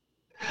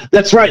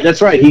 That's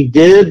right. He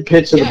did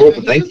pitch in the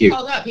bullpen. Thank you. He was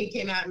called up. He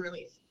came out in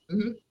relief.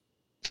 Mm-hmm.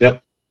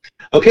 Yep.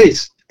 Okay,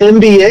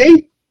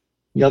 NBA.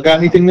 Y'all got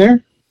anything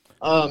there?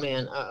 Oh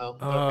man.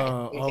 Okay.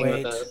 Oh, Let me think about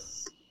wait.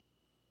 this.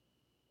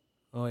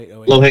 Oh wait.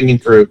 Low hanging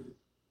fruit. I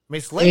mean,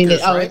 it's I mean,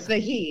 Lakers, right? it's the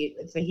Heat.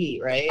 It's the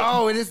Heat, right?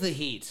 Oh, it is the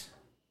Heat.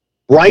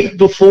 Right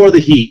before the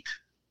Heat.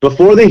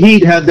 Before the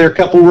Heat had their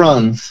couple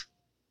runs.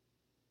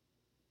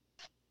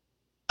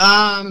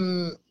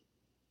 The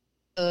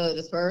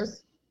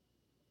Spurs.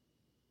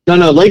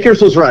 No,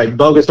 Lakers was right.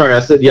 Sorry, I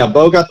said, yeah,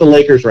 Bo got the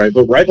Lakers right.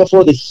 But right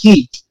before the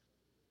Heat,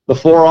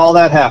 before all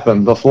that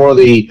happened, before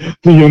the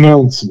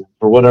announcement,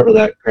 or whatever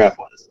that crap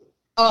was.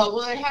 Oh,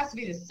 well, it has to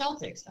be the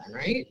Celtics then,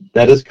 right?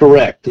 That is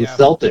correct. The Yeah.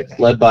 Celtics,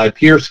 led by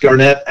Pierce,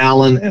 Garnett,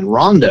 Allen, and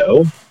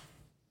Rondo,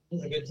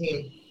 It's a good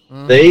team.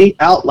 they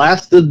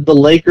outlasted the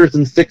Lakers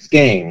in 6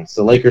 games.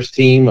 The Lakers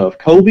team of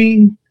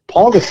Kobe,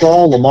 Paul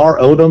Gasol, Lamar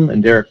Odom,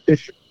 and Derek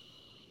Fisher.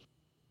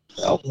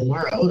 So,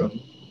 Lamar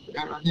Odom.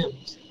 Forgot about him.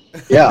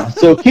 yeah,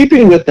 so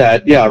keeping with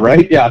that, yeah,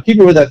 right? Yeah,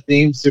 keeping with that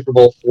theme, Super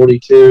Bowl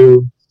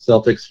 42,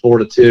 Celtics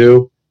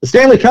 4-2. The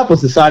Stanley Cup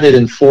was decided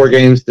in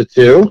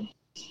 4-2.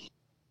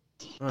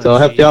 So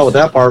I have to deal with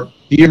that part.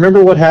 Do you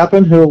remember what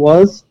happened, who it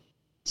was?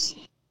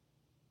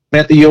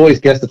 Matthew, you always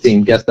guess the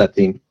team. Guess that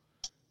team.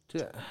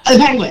 The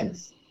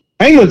Penguins.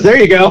 Penguins, there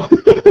you go.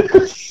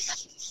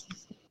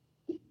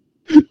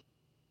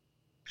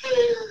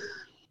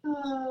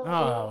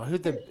 Oh,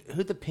 who'd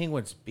the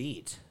Penguins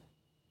beat?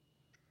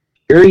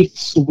 Very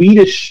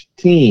Swedish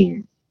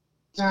team.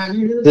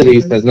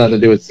 Cities has nothing to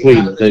do with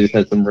Sweden. They just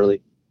had some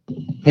really...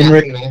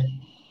 Henrik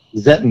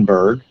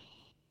Zetterberg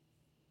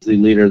is the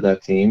leader of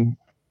that team.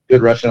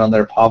 Good Russian on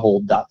there,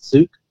 Pavel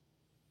Datsyuk.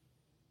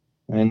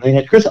 And they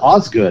had Chris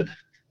Osgood,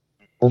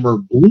 former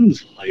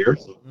Blues player.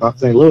 So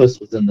St. Louis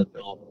was in the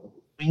middle,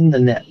 between the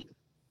net.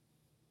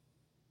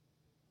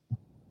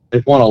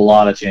 They've won a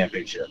lot of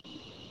championships.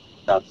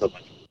 Not so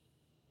much.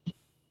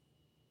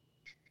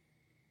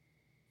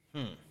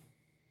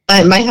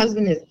 My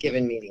husband has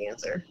given me the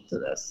answer to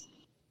this.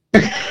 I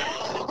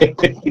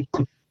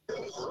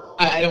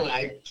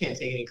can't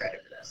take any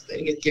credit for this.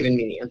 He's given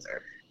me the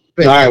answer.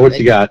 But All right, what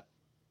you got?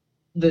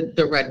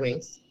 The Red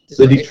Wings.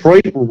 The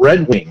Detroit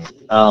Red Wings.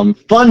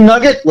 Fun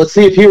nugget. Let's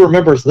see if he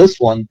remembers this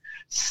one.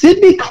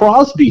 Sidney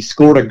Crosby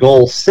scored a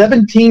goal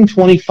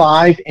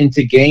 17:25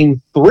 into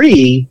Game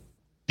 3,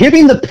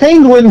 giving the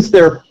Penguins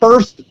their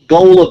first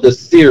goal of the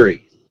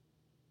series.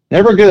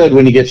 Never good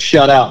when you get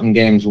shut out in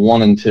Games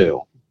 1 and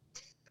 2.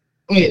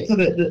 Wait, so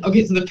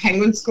the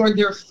Penguins scored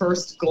their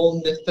first goal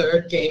in the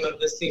 3rd game of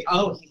the season.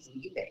 Oh, he's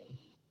leaving.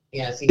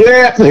 Yes.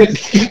 Yeah.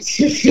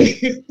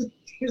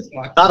 He's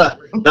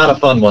Not a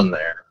fun one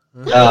there.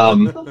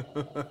 I'm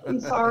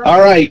sorry. All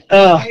right.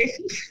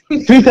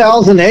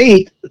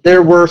 2008,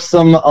 there were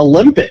some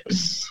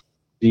Olympics.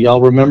 Do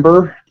y'all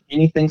remember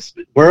anything?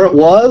 Where it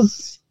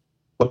was?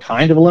 What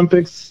kind of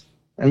Olympics?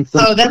 And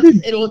some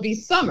it will be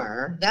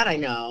summer. That I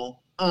know.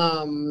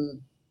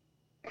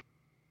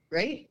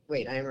 Right?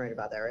 Wait, I am right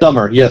about that, right?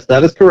 Summer. Yes,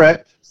 that is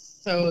correct.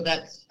 So I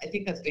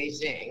think that's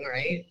Beijing,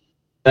 right?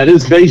 That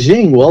is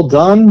Beijing. Well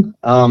done.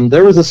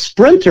 There was a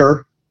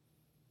sprinter.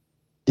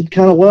 Did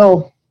kind of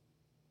well.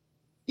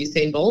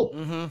 Usain Bolt?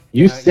 Mm-hmm.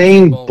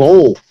 Usain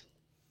Bolt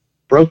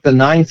broke the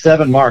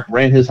 9.7 mark,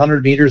 ran his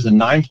 100 meters in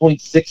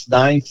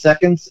 9.69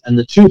 seconds, and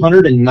the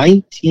 200 in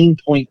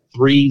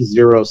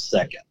 19.30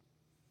 seconds.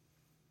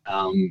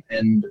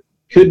 And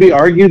could be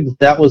argued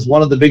that was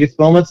one of the biggest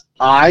moments.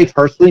 I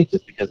personally,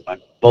 just because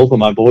both of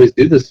my boys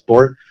do this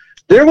sport,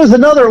 there was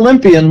another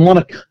Olympian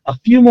won a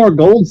few more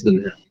golds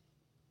than him.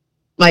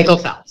 Michael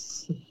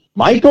Phelps.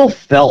 Michael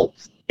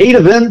Phelps. 8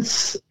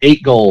 events,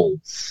 8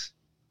 golds.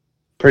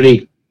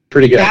 Pretty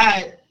good.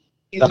 That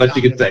is Not much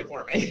you could say.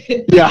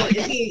 Yeah.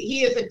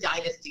 he is a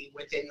dynasty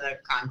within the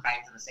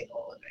confines of a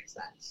single Olympics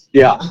then.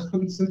 Yeah.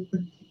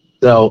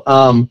 So,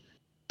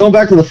 going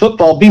back to the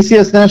football,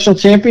 BCS National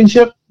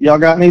Championship, y'all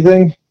got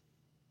anything?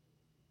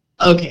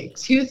 Okay,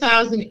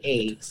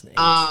 2008.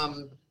 Oh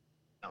man,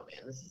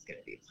 this is gonna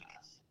be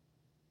tough.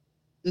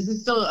 This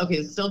is still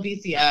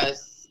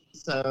BCS.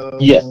 So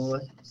yes.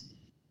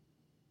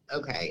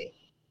 Okay.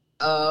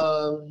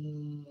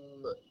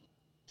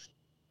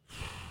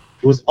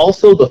 It was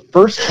also the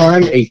first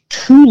time a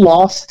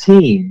 2-loss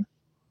team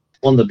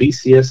won the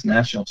BCS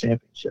National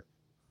Championship.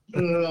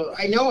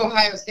 I know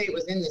Ohio State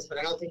was in this, but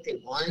I don't think they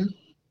won.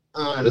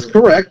 That is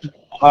correct.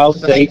 Ohio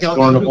State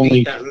scored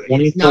only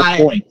 24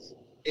 points.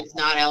 It's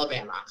not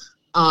Alabama.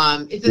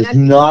 It's It's an SEC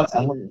not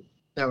team, Alabama.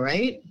 though,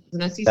 right? It's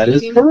an SEC That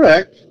is team?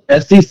 correct.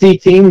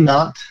 SEC team,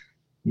 not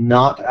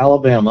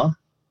Alabama.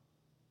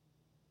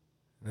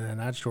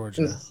 Not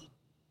Georgia.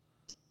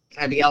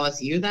 Can I be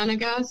LSU then, I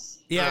guess?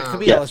 Yeah, it could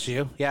be Yes.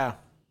 LSU. Yeah.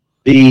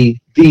 The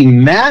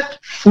Matt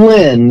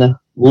Flynn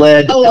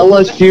led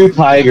LSU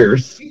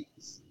Tigers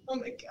Oh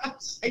my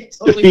gosh! I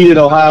totally defeated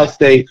forgot. Ohio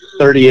State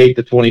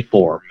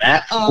 38-24.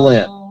 Matt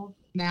Flynn. Oh,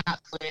 Matt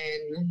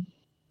Flynn.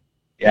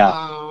 Yeah.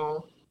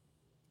 Oh.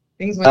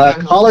 Things went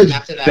downhill College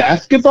after that.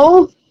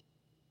 basketball?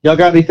 Y'all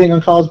got anything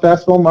on college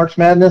basketball? March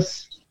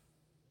Madness?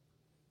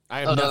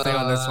 I have nothing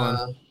on this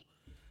one.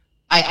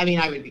 I mean,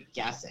 I would be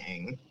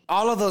guessing.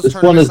 All of those This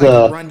one tournaments is,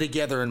 like run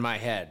together in my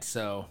head.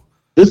 So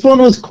This one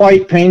was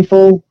quite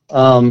painful.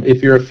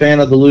 if you're a fan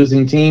of the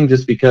losing team,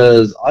 just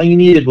because all you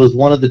needed was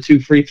one of the 2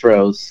 free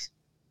throws,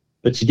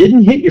 but you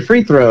didn't hit your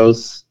free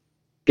throws.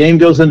 Game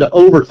goes into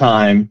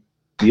overtime.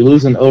 You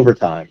lose in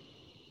overtime.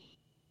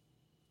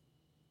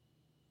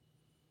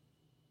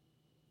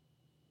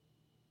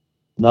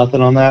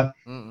 Nothing on that?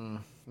 Mm-mm.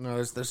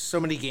 No, there's so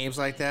many games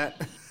like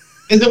that.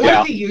 Is it one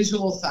of the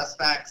usual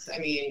suspects? I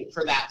mean,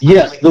 for that.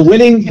 Yes, the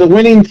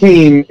winning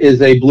team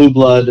is a blue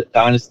blood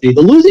dynasty.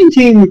 The losing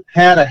team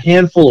had a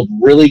handful of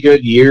really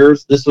good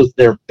years. This was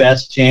their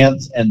best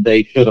chance, and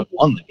they should have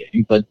won the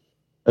game. But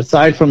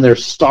aside from their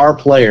star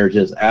player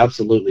just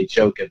absolutely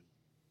choking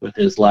with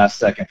his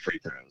last-second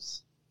free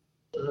throws.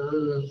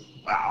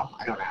 Wow,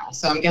 I don't know.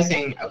 So I'm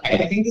guessing.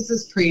 Okay, I think this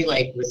is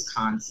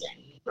Wisconsin,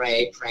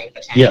 right? Frank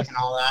the Tank and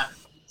all that.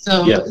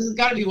 So this has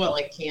got to be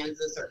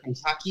Kansas or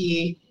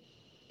Kentucky.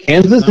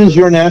 Kansas is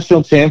your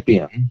national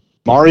champion.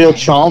 Mario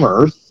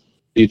Chalmers,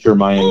 future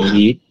Miami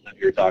Heat that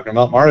you're talking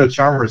about. Mario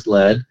Chalmers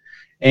led.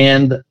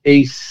 And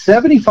a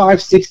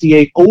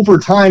 75-68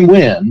 overtime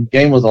win.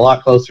 Game was a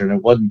lot closer, and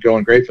it wasn't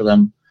going great for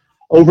them.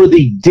 Over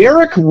the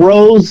Derrick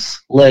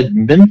Rose-led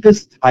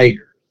Memphis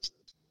Tigers.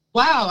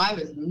 Wow, I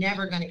was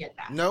never going to get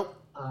that. Nope.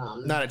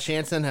 Not a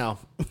chance in hell.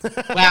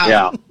 Wow.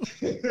 Yeah.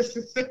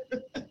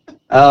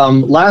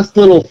 Last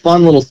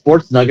fun little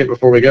sports nugget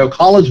before we go.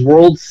 College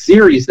World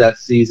Series that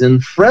season.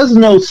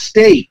 Fresno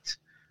State,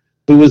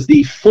 who was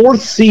the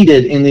 4th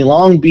seeded in the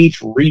Long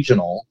Beach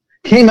Regional,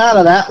 came out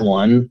of that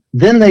one.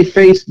 Then they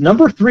faced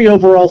number 3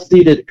 overall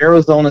seeded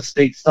Arizona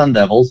State Sun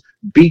Devils,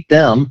 beat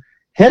them.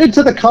 Headed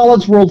to the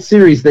College World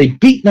Series, they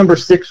beat number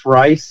 6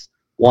 Rice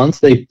once.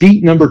 They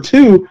beat number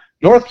 2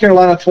 North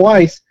Carolina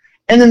twice.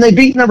 And then they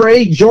beat number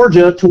 8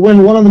 Georgia to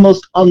win one of the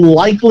most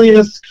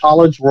unlikeliest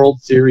College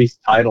World Series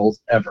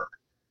titles ever.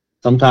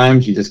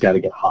 Sometimes you just got to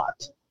get hot.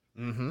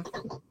 Mm-hmm.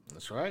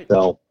 That's right.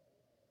 So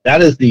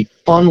that is the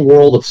fun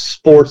world of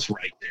sports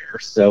right there.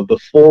 So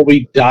before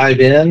we dive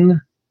in, I'll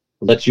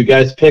let you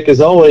guys pick, as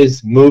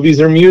always,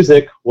 movies or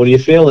music. What are you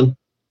feeling?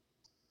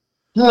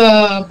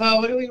 But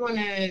what do we want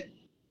to...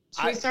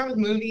 Should we start with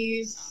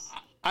movies?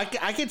 I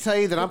can tell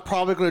you that I'm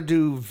probably going to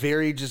do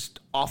very just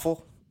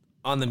awful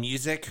on the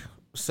music.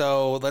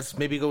 So let's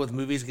maybe go with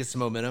movies and get some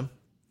momentum.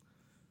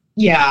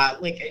 Yeah,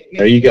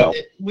 there you go.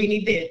 We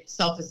need the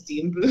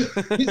self-esteem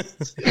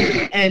boost,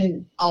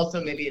 and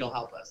also maybe it'll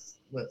help us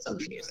with some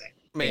music.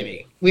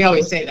 Maybe. We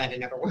always say that it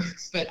never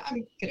works, but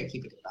I'm gonna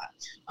keep it at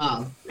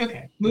that.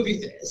 Okay,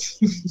 movies it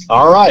is.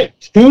 All right,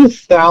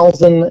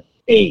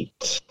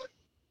 2008.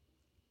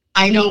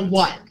 I know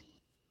one.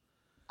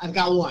 I've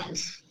got one.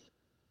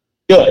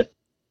 Good.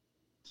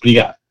 What do you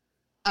got?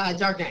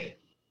 Dark Knight.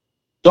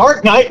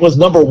 Dark Knight was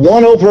number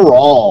 1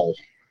 overall.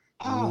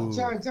 Oh,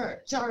 jar of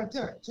dirt. Jar of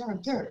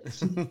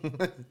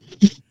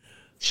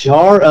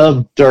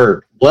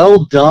dirt.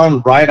 Well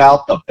done right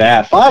out the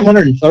bat.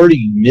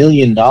 $530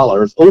 million.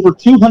 Over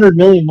 $200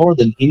 million more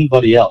than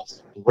anybody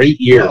else. Great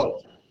year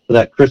for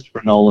that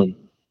Christopher Nolan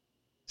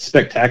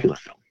spectacular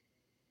film.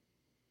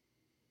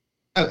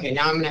 Okay,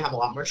 now I'm going to have a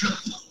lot more trouble.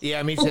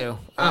 Yeah, me too.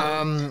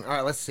 All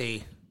right, let's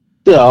see.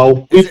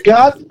 So, we've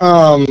got...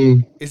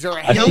 is there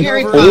a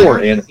Harry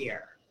Hangover?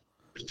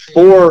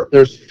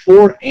 There's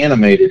 4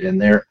 animated in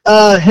there.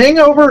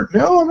 Hangover?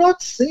 No, I'm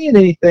not seeing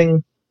anything.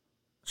 I'm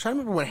trying to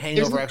remember when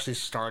Hangover actually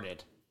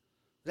started.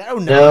 Is that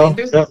 09?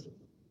 No.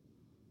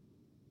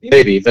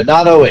 Maybe, but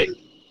not 08.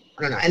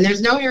 I don't know. And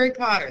there's no Harry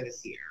Potter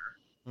this year.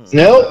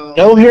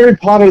 No Harry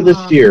Potter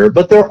this year,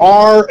 but there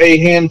are a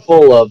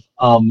handful of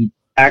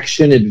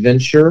action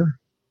adventure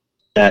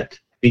that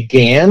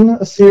began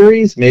a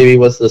series. Maybe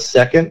was the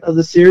second of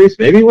the series.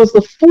 Maybe was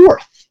the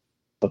 4th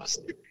of a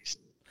series.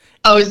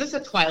 Oh, is this a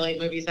Twilight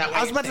movie? Is that what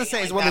I was about to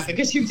say, it's one of those,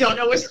 because you don't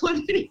know which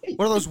one it is.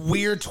 One of those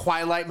weird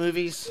Twilight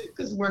movies.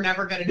 Because we're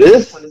never going to know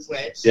which one is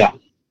which. Yeah,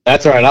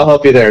 that's all right. I'll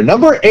help you there.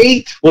 Number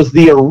 8 was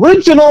the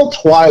original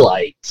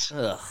Twilight.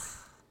 Ugh.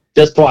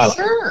 Just Twilight.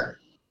 Sure.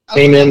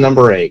 Came in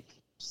number 8.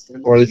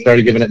 Before they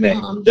started giving it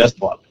names. Just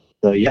Twilight.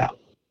 So, yeah.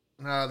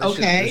 No,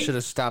 they should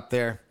have stopped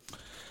there.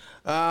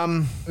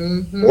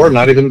 Or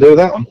not even do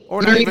that one.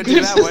 Or not even do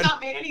that one.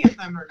 Not made any of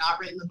them or not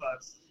written the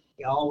books.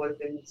 Y'all would have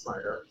been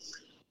smarter.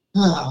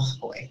 Oh,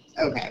 boy.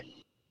 Okay.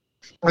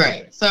 All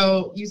right.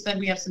 So you said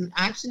we have some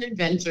action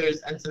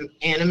adventures and some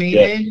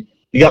animated. Yeah.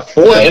 You got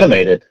 4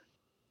 animated.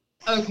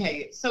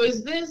 Okay. So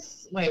is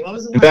this... Wait, what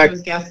was the In one I fact,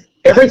 was guessing?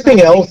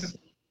 everything else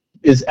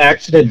is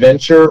action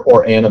adventure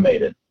or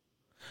animated.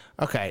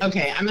 Okay.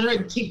 Okay. I'm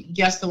going to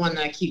guess the one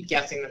that I keep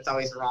guessing that's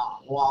always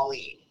wrong.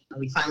 WALL-E. Are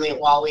we finally at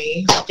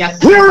WALL-E?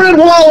 We're at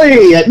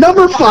WALL-E at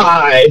number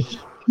 5.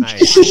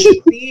 Nice.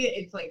 See,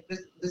 it's like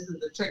this is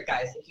the trick,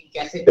 guys. If you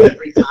guess it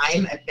every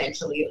time,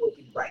 eventually it will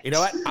be right. You know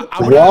what?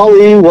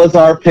 WALL-E was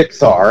our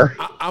Pixar.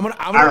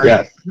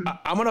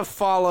 I'm gonna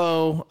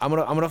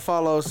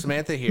follow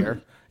Samantha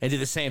here and do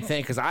the same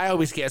thing because I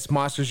always guess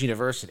Monsters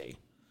University.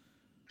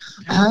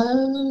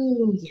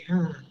 Oh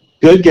yeah.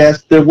 Good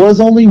guess. There was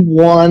only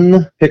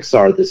one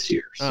Pixar this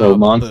year, so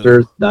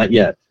Monsters not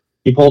yet.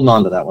 Keep holding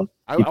on to that one.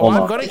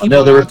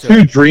 No, there were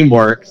 2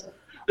 DreamWorks.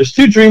 There's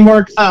 2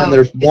 DreamWorks, and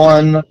there's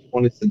one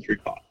 20th Century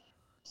Fox.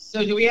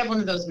 So do we have one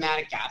of those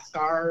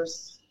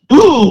Madagascars?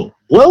 Ooh,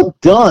 well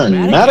done.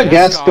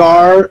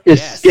 Madagascar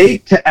Yes.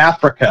 Escape to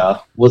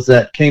Africa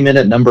came in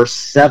at number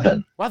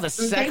 7. Wow, the And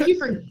second. thank you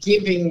for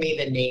giving me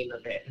the name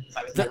of it because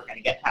I was never going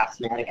to get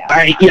past Madagascar.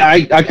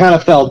 I kind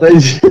of felt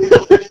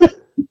it.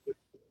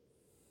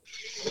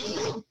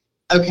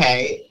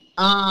 Okay.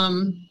 Wow.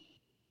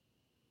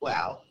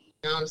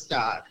 Now I'm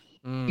stuck.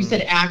 You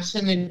said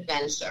action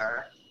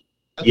adventure.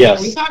 Okay, Yes,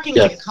 Are we talking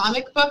yes. like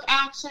comic book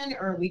action,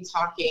 or are we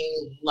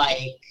talking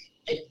like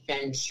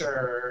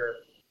adventure,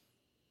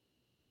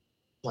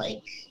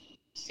 like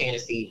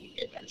fantasy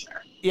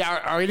adventure? Yeah,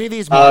 are any of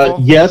these Marvel?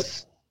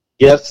 Yes.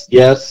 Oh,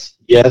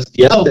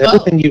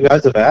 Everything you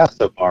guys have asked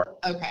so far.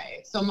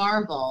 Okay, so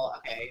Marvel.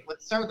 Okay,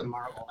 let's start with the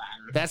Marvel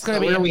then. That's gonna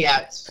So be where are we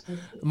at?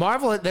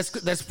 Marvel.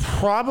 That's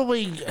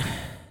probably.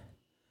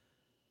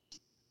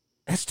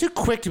 That's too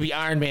quick to be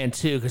Iron Man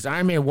 2 because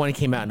Iron Man 1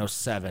 came out in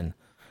 2007.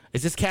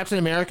 Is this Captain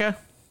America?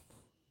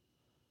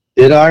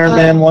 Did Iron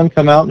Man 1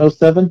 come out in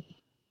 07?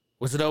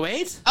 Was it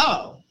 08?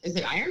 Oh, is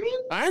it Iron Man?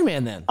 Iron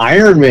Man then.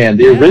 Iron Man,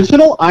 the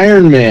original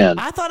Iron Man.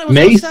 I thought it was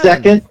May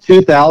 07. 2nd,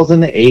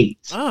 2008.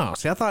 Oh,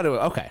 see, I thought it was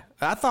okay.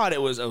 I thought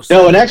it was 07.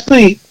 No, and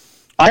actually,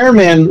 Iron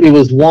Man, it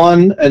was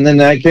 1, and then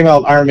that came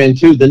out Iron Man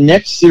 2. The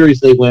next series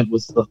they went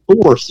was the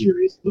Thor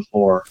series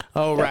before.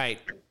 Oh, right.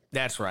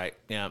 That's right.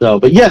 Yeah. So,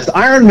 but yes,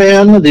 Iron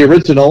Man, the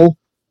original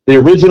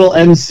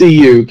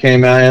MCU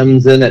came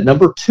in at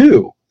number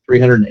 2,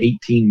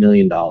 $318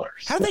 million.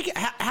 How did they?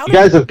 How You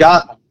guys have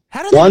got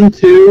how did 1,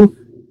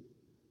 2.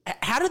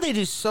 How did they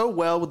do so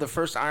well with the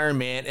first Iron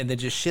Man and then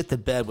just shit the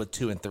bed with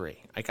 2 and 3?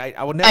 Like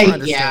I would never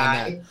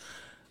understand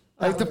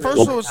that. Like the first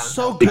one was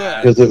so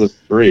good. Because it was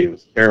 3, it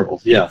was terrible.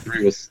 Yeah,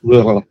 3 was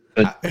little.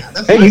 But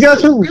The hey, you first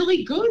guys are one's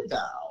really good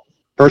though.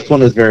 first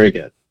one is very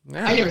good.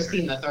 Yeah. I never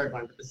seen the third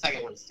one, but the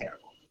second one's terrible.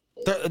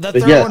 The But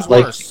third yes, one's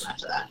like- worse.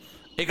 After that.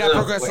 It got Oh,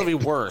 progressively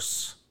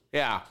worse.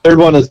 Yeah. Third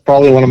one is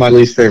probably one of my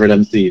least favorite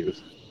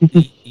MCUs.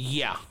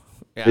 Yeah.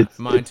 It's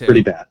Mine too.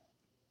 pretty bad.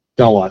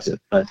 Don't watch it.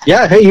 But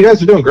yeah, hey, you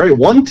guys are doing great.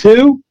 1,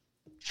 2,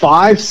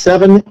 5,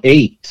 7,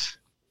 8.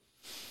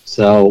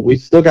 So we've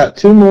still got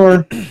 2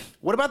 more.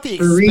 What about the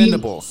Three.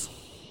 Expendables?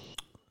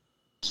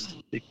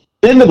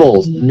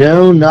 Expendables.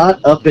 No,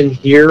 not up in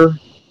here.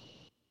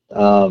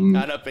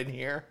 Not up in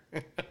here.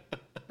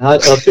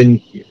 Not up in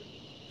here.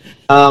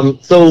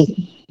 So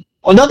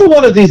another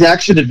one of these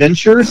action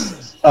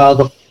adventures,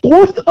 the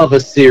 4th of a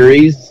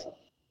series,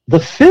 the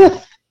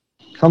 5th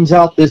comes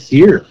out this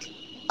year.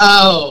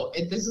 Oh,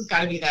 this has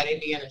got to be that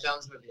Indiana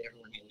Jones movie that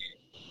everyone hated,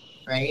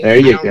 right? There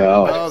you I don't remember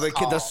go. what Oh, it's the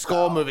called,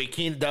 skull though. movie,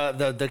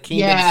 the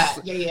Kingdom,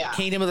 Yeah.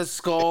 Kingdom of the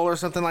Skull or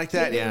something like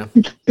that. Yeah.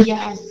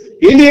 Yes.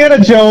 Indiana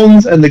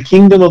Jones and the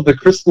Kingdom of the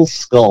Crystal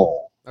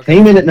Skull Okay.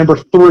 came in at number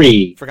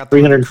 3, Forgot the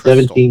word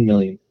 $317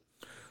 million.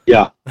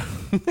 Yeah,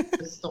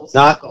 Crystal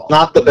not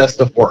Skull. the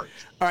best of work.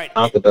 All right.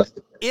 Not the best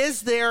of work.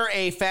 Is there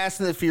a Fast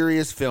and the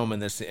Furious film in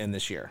this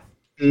year?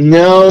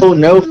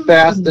 No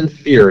Fast and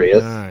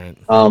Furious. All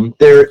right.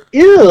 There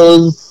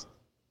is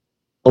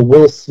a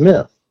Will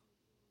Smith.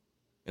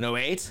 In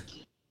 08?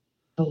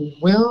 Will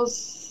Will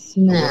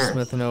Smith.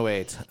 Smith in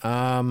 08.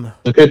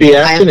 It could be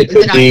action. It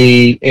could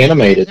be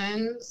animated.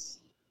 Legends?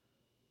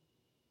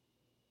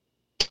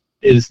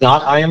 It is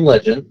not I Am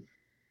Legend.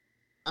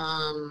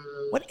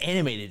 What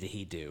animated did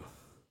he do?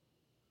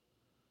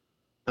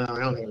 Oh, I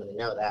don't even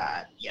know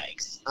that.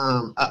 Yikes.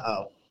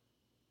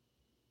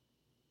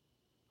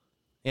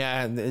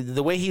 Yeah,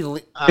 the way he.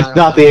 It's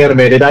not the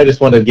animated. I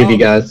just wanted to give you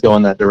guys go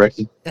in that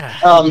direction.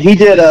 He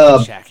did.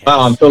 Jackass.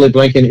 Wow, I'm totally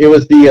blanking. It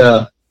was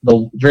the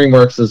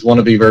DreamWorks'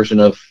 wannabe version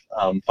of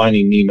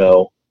Finding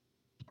Nemo.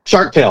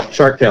 Shark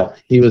Tale.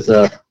 He was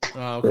Oh, the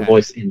okay.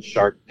 voice in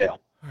Shark Tale.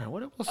 All right,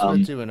 what did Will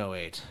Smith do in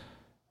 08?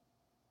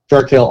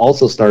 Shark Tale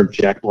also starred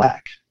Jack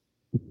Black.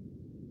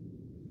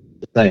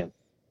 Just saying.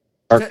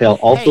 Shark Tale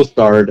also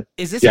starred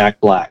Is this Jack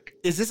Black.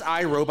 is this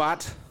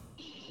iRobot?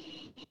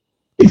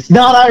 It's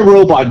not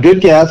iRobot. Good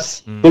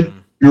guess, but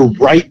you're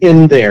right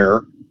in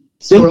there.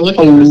 So we're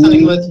looking for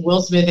something with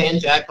Will Smith and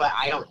Jack Black.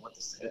 I don't know what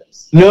this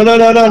is. No.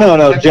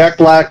 Jack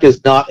Black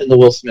is not in the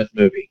Will Smith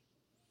movie.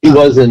 He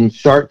was in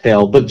Shark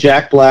Tale, but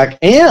Jack Black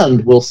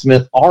and Will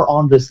Smith are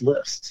on this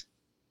list.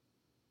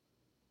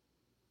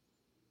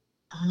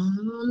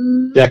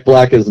 Jack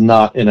Black is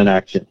not in an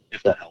action,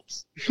 if that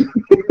helps.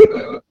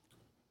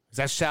 Is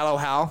that Shallow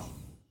Hal?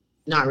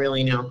 Not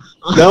really, no.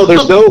 No,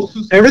 there's no.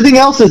 Everything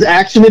else is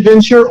action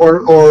adventure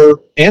or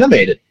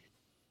animated.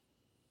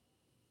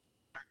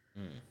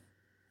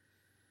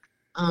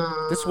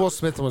 This Will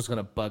Smith was going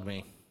to bug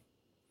me.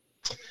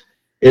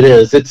 It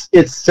is.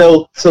 It's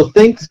so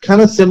think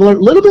kind of similar, a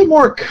little bit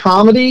more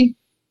comedy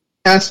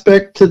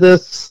aspect to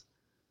this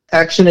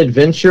action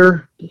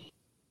adventure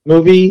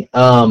movie.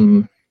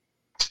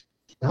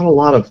 Not a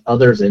lot of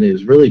others in it.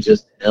 It's really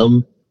just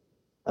him.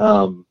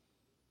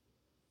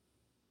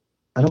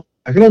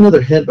 I got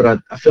another hint, but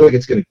I feel like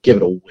it's going to give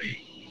it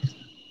away.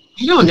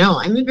 I don't know.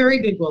 I'm a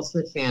very big Will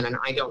Smith fan, and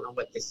I don't know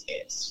what this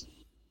is.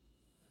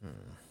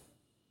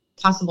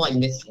 Possible I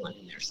missed one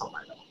in there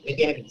somewhere, though.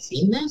 Maybe I haven't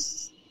seen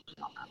this? I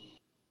don't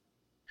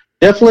know.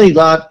 Definitely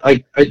not.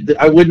 I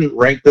wouldn't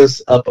rank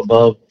this up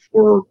above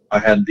where I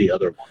had the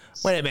other ones.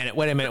 Wait a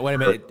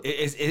minute.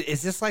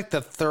 Is this like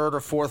the third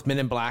or fourth Men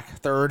in Black?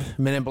 Third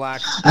Men in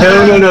Black?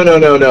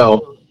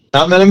 No.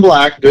 Not Men in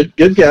Black. Good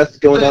guess.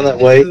 Going down that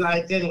way.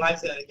 I did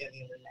watch that again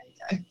the other night,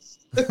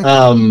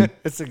 guys.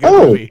 It's a good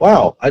movie.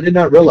 Wow! I did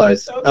not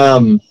realize.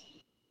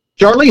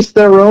 Charlize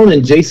Theron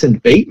and Jason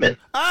Bateman.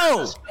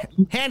 Oh,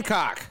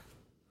 Hancock.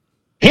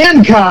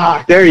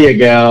 Hancock. There you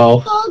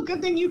go. Oh,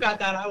 good thing you got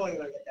that. I wasn't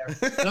going to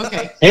get there.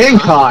 Okay.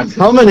 Hancock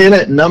coming in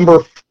at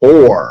number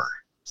 4.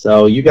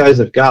 So you guys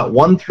have got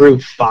 1 through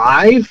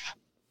 5,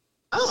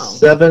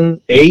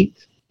 7,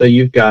 8. So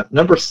you've got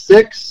number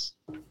 6,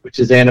 which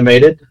is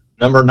animated.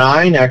 Number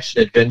 9,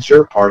 action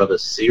adventure, part of a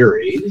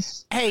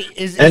series. Hey,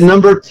 and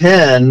number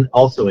 10,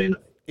 also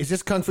animated. Is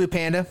this Kung Fu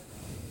Panda?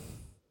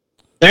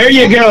 There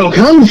you go,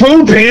 Kung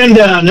Fu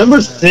Panda,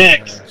 number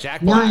 6.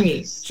 Jack Black.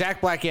 Nice.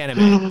 Jack Black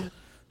animated.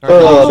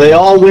 Oh, they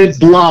all went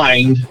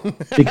blind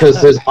because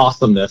of his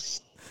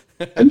awesomeness.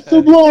 I'm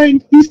so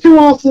blind. He's too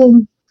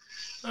awesome.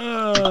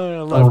 I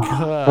love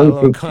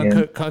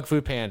Kung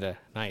Fu Panda.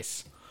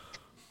 Nice.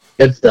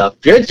 Good stuff.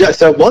 Good job.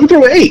 So 1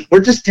 through 8, we're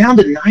just down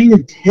to 9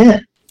 and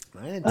 10.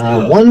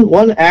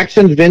 One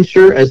action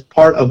adventure as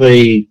part of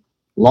a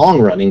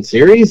long-running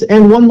series,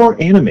 and 1 more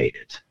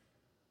animated.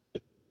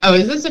 Oh,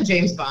 is this a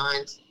James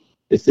Bond?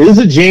 This is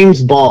a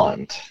James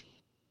Bond.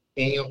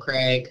 Daniel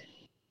Craig.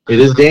 It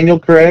is Daniel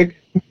Craig.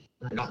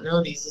 I don't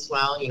know these as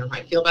well. You know how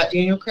I feel about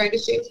Daniel Craig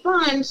as James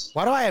Bond.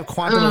 Why do I have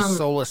Quantum of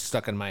Solace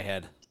stuck in my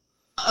head?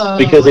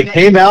 Because it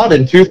came out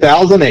in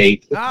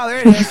 2008. Oh,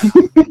 there it is.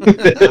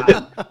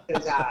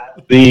 Good job.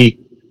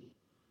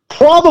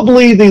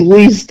 Probably the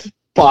least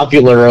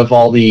popular of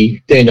all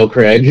the Daniel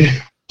Craig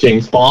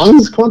James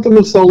Bonds. Quantum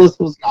of Solace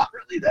was not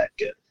really that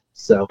good.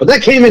 So, but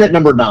that came in at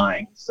number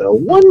 9. So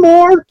 1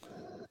 more.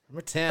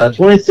 Number 10.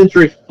 20th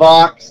Century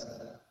Fox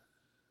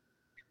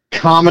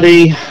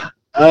comedy.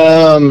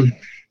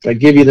 If I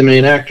give you the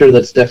main actor,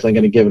 that's definitely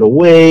going to give it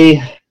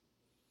away.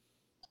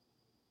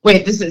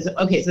 Wait, this is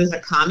okay. So this is a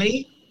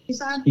comedy, you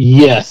said?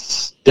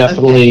 Yes,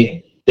 definitely,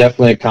 okay.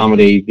 Definitely a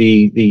comedy.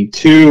 The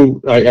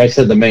two, I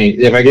said the main.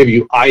 If I give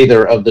you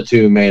either of the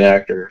 2 main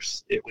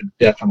actors, it would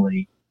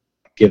definitely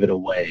give it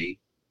away.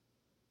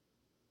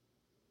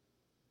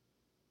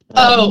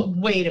 Oh,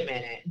 wait a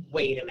minute.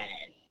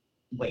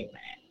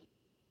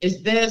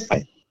 Is this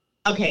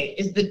okay?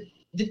 Is the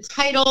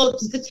title?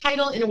 Does the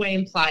title in a way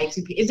imply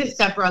to? Is it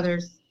Step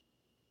Brothers?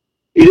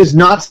 It is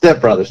not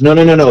Step Brothers. No.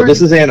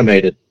 This is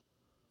animated.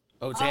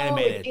 Oh, it's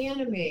animated.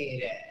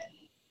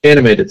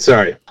 Animated.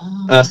 Sorry.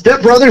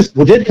 Step Brothers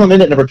did come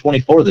in at number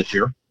 24 this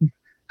year.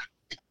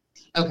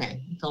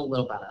 Okay, it's a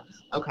little better.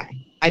 Okay,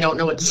 I don't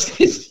know what to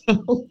say.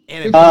 So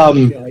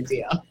no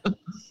idea.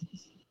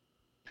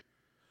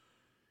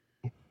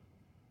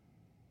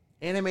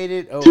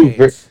 Animated.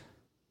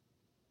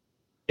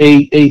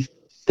 A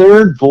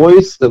third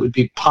voice that would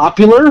be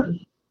popular,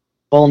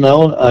 well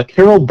known,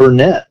 Carol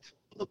Burnett,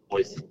 the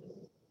voice of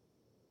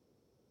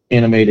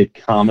animated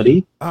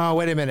comedy. Oh,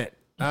 wait a minute.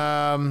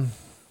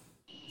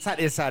 It's not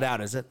Inside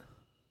Out, is it?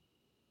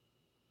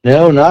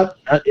 No, not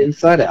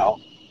Inside Out.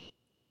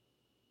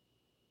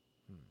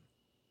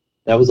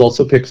 That was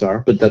also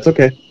Pixar, but that's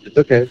okay. It's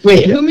okay.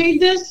 Wait, who made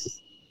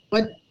this?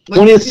 What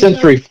 20th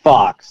Century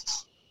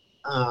Fox.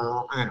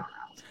 Oh, I don't know.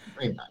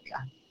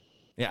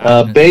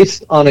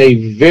 Based on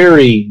a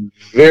very,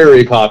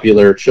 very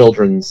popular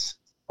children's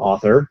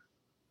author.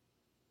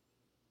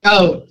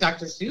 Oh,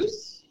 Dr.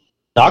 Seuss?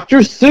 Dr.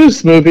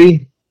 Seuss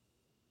movie.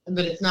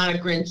 But it's not a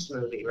Grinch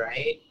movie,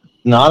 right?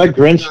 Not a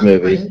Grinch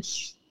movie.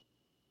 Grinch.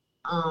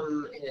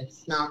 And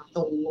it's not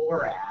the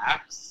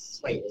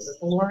Lorax. Wait, is it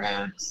the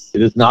Lorax?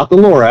 It is not the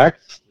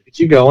Lorax. Look at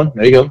you going.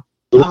 There you go. A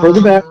little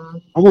further back.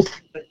 Almost.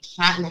 The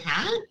Cat in the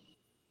Hat?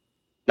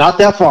 Not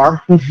that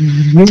far.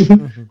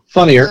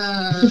 Funnier.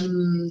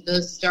 The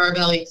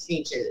Starbelly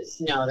Speeches.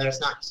 No, there's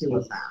not 2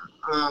 of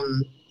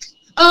them.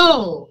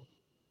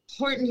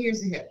 Horton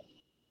Hears a Who.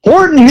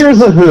 Horton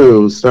Hears a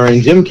Who,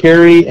 starring Jim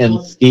Carrey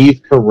and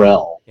Steve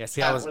Carell. Yeah,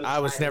 see, I was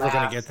never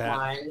going to get that.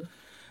 Line.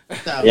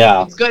 So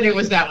yeah. It's good it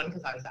was that one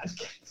because I was not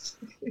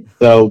kidding.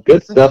 So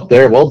good stuff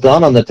there. Well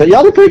done on the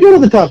y'all did pretty good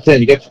on the top 10.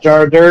 You got your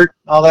Jar of Dirt,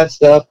 all that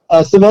stuff.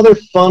 Some other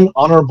fun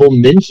honorable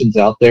mentions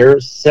out there.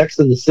 Sex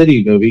and the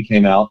City movie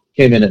came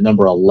in at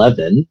number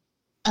 11.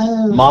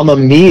 Mamma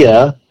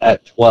Mia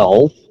at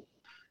 12.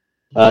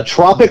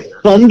 Tropic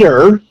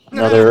Thunder,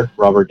 another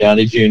Robert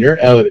Downey Jr.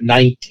 At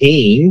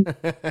 19.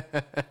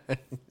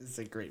 It's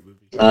a great movie.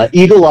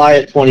 Eagle Eye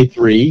at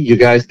 23. You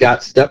guys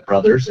got Step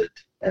Brothers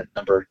at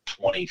number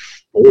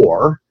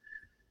 24.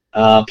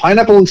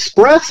 Pineapple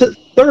Express at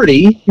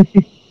 30.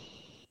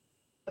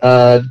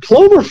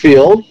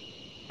 Cloverfield,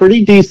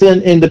 pretty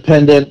decent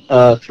independent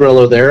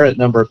thriller there at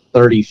number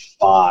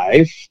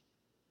 35.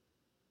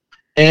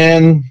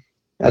 And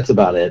that's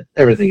about it.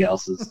 Everything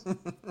else is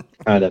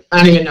kind of... I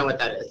don't even know what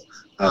that is.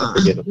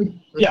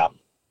 Yeah,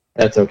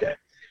 that's okay.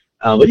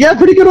 But yeah,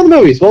 pretty good on the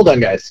movies. Well done,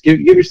 guys.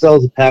 Give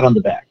yourselves a pat on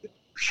the back.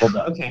 Well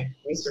done. Okay,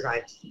 we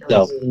survived.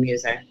 So,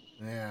 music.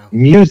 Yeah.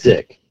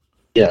 Music.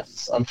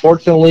 Yes,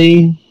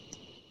 unfortunately,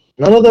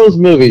 none of those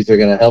movies are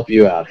going to help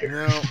you out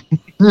here. No.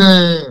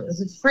 I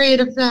was afraid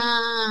of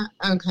that.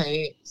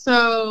 Okay,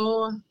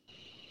 so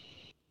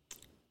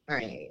all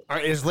right. All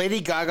right, is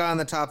Lady Gaga in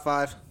the top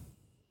 5?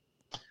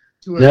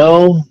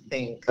 No,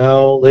 Think.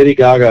 no, Lady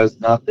Gaga is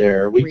not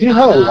there. We do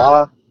have a Rihanna?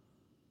 lot.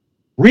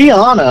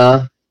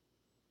 Rihanna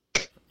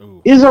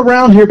Ooh. is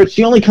around here, but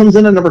she only comes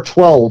in at number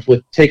 12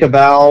 with Take a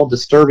Bow,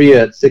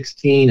 Disturbia at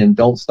 16, and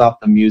Don't Stop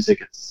the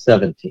Music at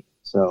 17.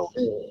 So,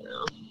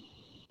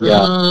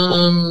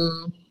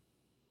 yeah.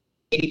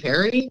 Katy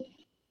Perry.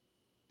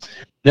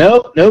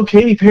 No,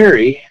 Katy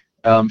Perry.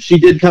 She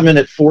did come in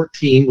at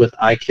 14 with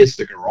I Kissed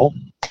a Girl.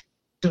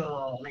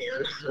 Oh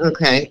man.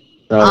 Okay.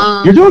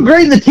 So you're doing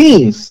great in the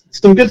teens.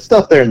 Some good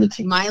stuff there in the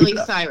teens. Miley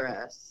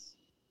Cyrus.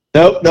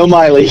 Nope, no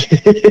Miley.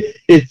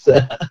 It's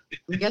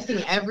I'm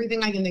guessing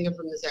everything I can think of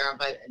from this era,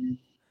 but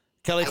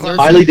Kelly Clarkson.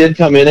 Miley did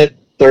come in at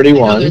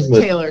 31. there's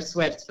with- Taylor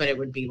Swift, but it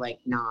would be like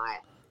not.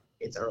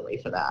 It's early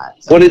for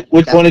that. So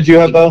which one did you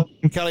have, Bo?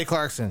 Kelly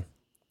Clarkson.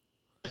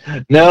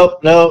 No,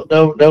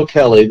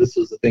 Kelly. This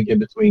was, I think, in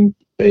between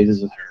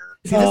phases with her.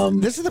 See,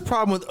 this is the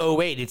problem with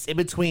 08. It's in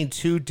between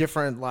two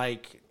different,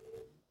 like,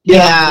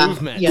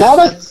 movements. Yeah, lot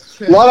that's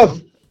true.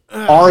 of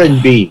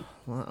R&B.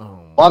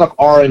 Uh-oh. A lot of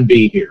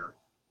R&B here.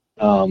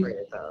 Great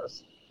at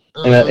those.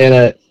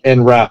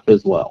 And rap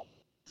as well.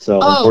 So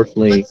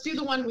unfortunately, let's do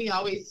the one we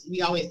always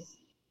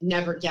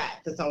never get.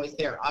 That's always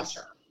there.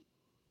 Usher.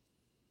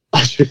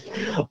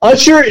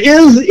 Usher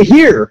is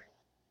here.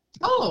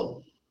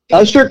 Oh.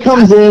 Usher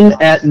comes in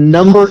at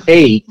number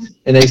 8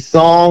 in a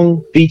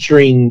song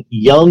featuring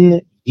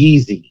Young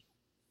Yeezy.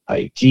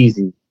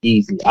 Jeezy,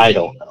 I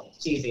don't know.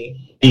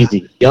 Jeezy.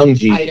 Yeezy, Young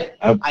Jeezy.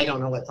 I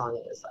don't know what song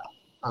it is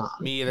though.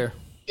 Me either.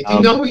 If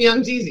you know who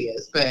Young Jeezy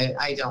is, but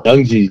I don't.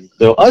 Young Jeezy.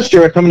 So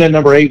Usher coming in at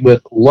number 8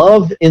 with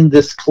Love in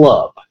This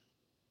Club.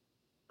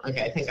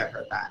 Okay, I think I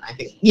heard that. I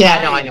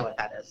know what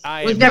that is.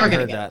 I was have never not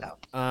gonna heard get it that.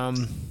 though.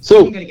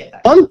 So I'm gonna get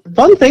that.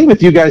 fun thing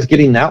with you guys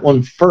getting that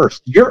one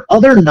first. Your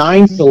other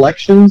 9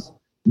 selections,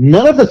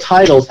 none of the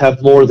titles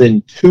have more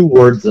than 2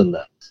 words in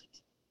them.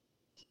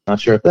 Not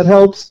sure if that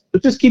helps,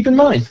 but just keep in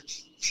mind.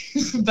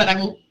 But I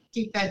will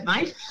keep that in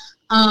mind.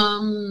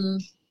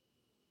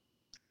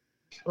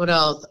 What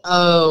else?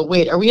 Oh,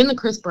 wait. Are we in the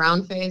Chris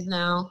Brown phase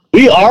now?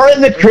 We are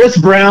in the Chris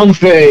Brown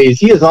phase.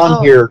 He is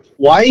on here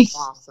twice,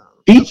 Awesome.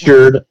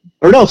 featured,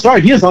 or no,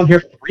 sorry, he is on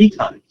here 3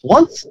 times.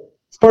 Once,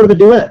 it's part of a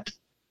duet.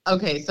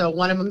 Okay, so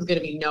one of them is going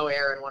to be No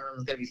Air and one of them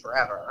is going to be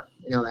Forever.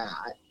 You know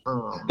that.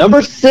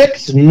 Number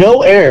 6,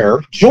 No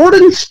Air,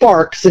 Jordan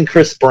Sparks and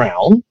Chris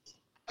Brown.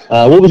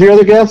 What was your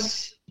other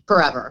guess?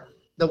 Forever.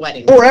 The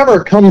Wedding.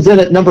 Forever comes in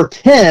at number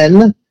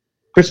 10.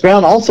 Chris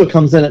Brown also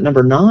comes in at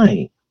number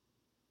 9.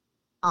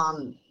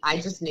 I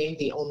just named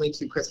the only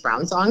 2 Chris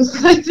Brown songs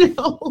that I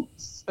know.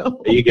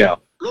 So. There you go.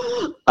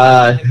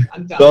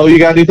 I'm done. So you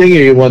got anything, or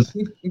you want?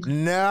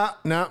 No,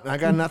 I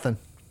got nothing.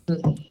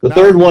 The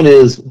third one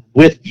is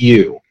With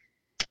You.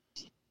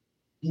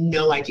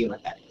 No idea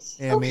what that is.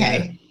 Yeah, me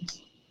okay.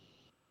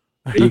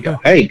 There you go.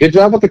 Hey, good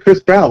job with the Chris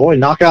Brown. Boy,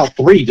 knock out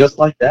 3 just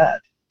like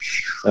that.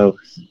 So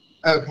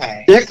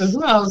Okay. 6, So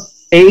who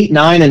else? 8,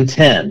 9, and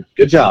 10.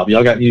 Good job.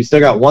 You still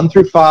got 1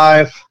 through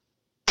 5,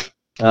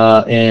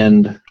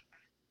 and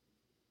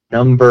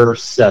number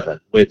 7,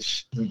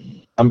 which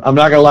I'm not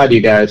gonna lie to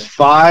you guys.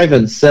 5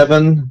 and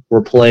 7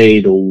 were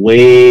played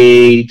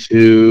way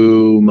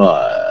too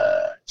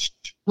much.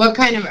 What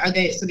kind of are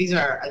they? So these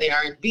are they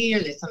R&B? Are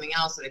they something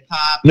else? Are they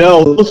pop?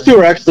 No, those 2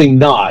 are actually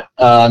not.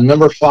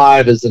 Number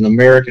 5 is an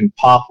American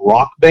pop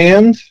rock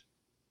band.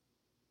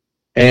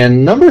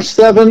 And number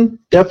 7,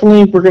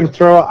 definitely we're going to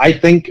throw out, I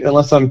think,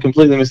 unless I'm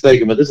completely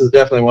mistaken, but this is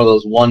definitely one of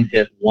those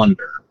one-hit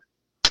wonder.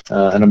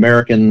 An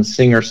American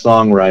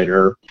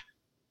singer-songwriter.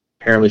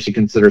 Apparently she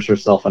considers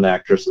herself an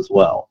actress as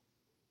well.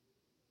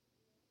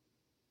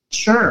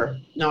 Sure.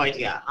 No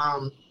idea.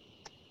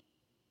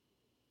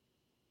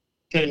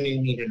 Gonna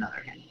need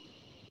another hint.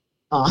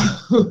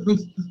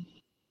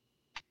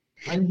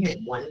 One hit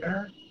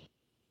wonder.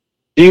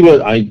 She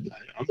was, I'm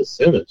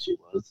assuming she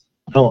was.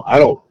 I don't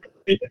know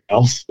anything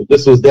else, but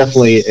this was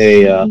definitely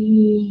a...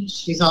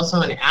 She's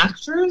also an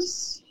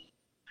actress?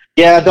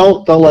 Yeah,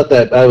 don't let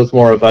that... That was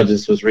more of I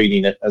just was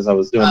reading it as I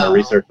was doing my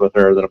research with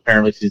her, that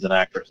apparently she's an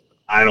actress.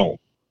 I don't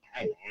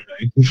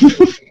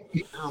know.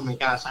 Oh my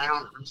gosh, I'm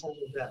trying to think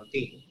who that would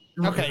be.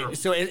 Okay,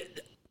 so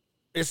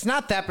it's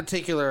not that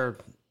particular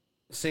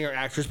singer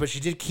actress, but she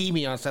did key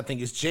me on something.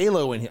 Is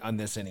J-Lo on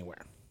this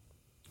anywhere?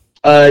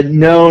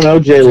 No,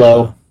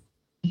 J-Lo.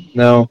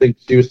 No, I think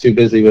she was too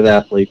busy with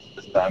athletes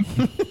this time.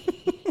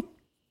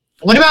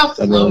 What about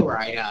Flo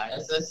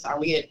Rida? Are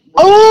we at...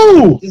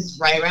 Oh! Is this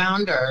right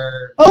round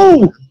or...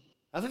 Oh!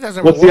 I think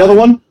that's What's the other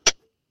one?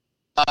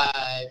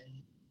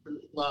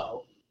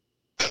 Low.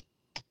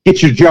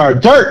 Get your jar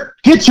of dirt!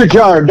 Get your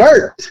jar of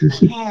dirt!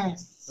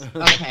 Yes.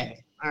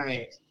 Okay. All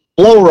right.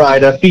 Flo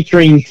Rida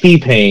featuring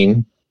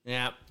T-Pain.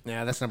 Yeah,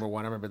 that's number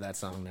 1. I remember that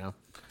song now.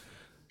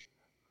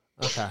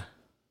 Okay.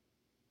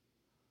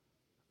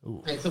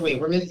 All right, so wait,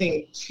 we're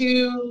missing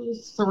 2,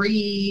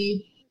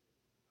 3,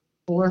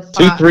 4, 5.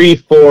 2, 3,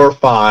 4,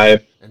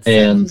 5,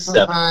 and 4,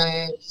 7.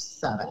 5,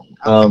 7.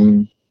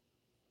 Okay.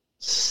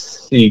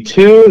 See,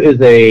 2 is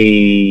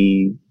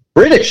a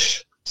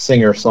British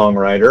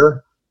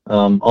singer-songwriter,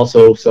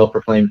 also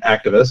self-proclaimed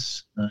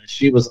activist.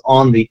 She was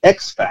on the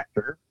X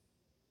Factor.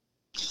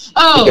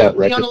 Oh,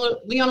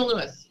 Leona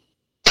Lewis.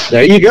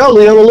 There you go,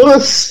 Leona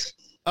Lewis.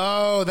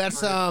 Oh,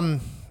 that's I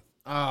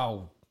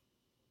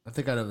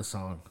think I know the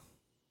song.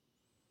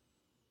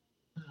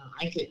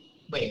 I could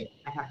wait.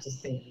 I have to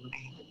sing it in my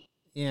head.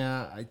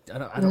 Yeah, I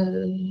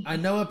don't. I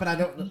know it, but I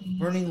don't.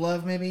 Burning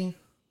Love, maybe.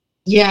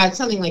 Yeah, it's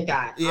something like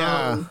that.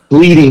 Yeah.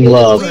 Bleeding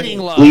Love.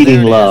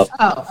 Bleeding Love.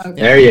 Oh,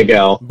 okay. There you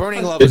go.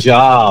 Burning Love. Good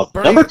job.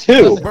 Number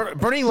 2.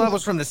 Burning Love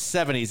was from the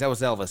 70s. That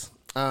was Elvis.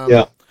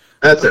 Yeah,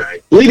 that's all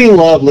right. Bleeding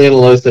Love, Leona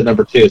Lewis at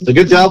number 2. So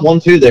good job,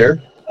 1, 2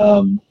 there.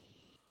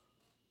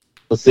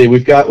 Let's see.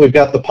 We've got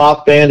the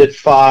pop band at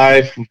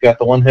 5. We've got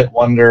the one-hit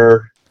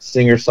wonder,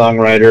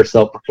 singer-songwriter,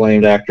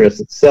 self-proclaimed actress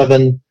at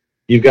 7.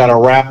 You've got a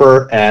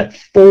rapper at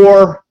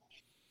 4.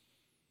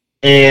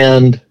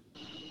 And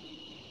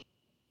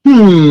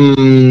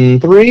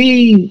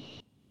 3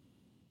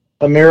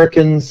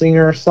 American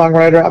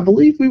singer-songwriter. I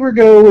believe we were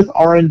go with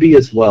R&B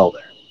as well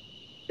there.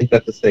 I think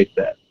that's a safe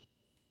bet.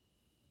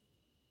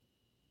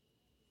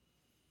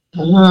 I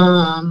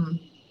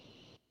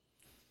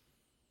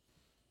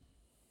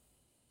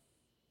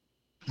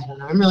don't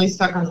know. I'm really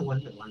stuck on the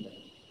one-hit wonder.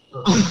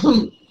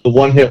 The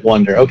one-hit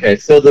wonder. Okay,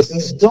 so the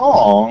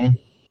song.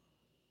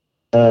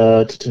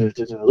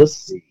 Let's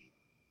see.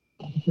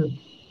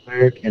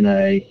 Where can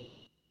I?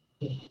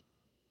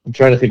 I'm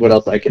trying to think what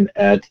else I can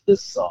add to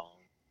this song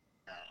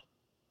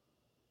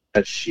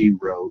that she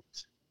wrote.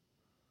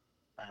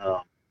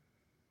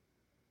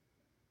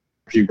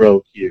 She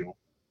wrote you.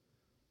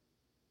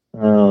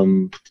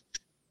 Oh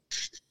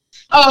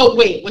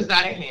wait, was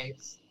that a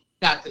hint?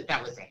 That was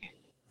a hint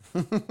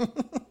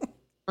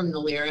from the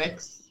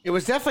lyrics. It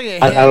was definitely a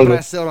hint, but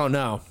I still don't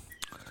know.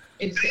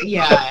 It's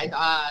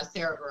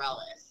Sarah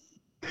Bareilles.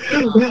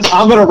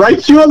 I'm gonna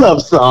write you a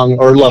love song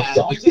or love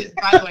song. Which is,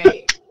 by the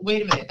way,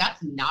 wait a minute,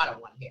 that's not a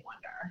one-hit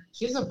wonder.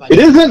 She's a bunch. It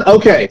isn't?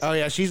 Okay. Oh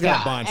yeah, she's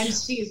got a bunch. And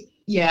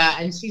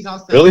she's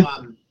also really?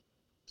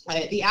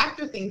 The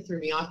actor thing threw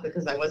me off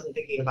because I wasn't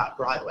thinking about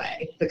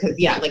Broadway. Because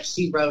like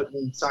she wrote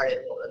and started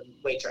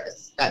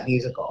Waitress, that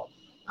musical.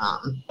 I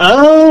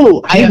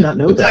did not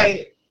know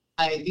that.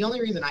 The only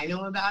reason I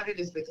know about it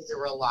is because there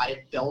were a lot of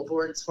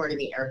billboards for it in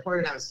the airport,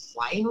 and I was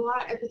flying a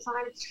lot at the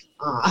time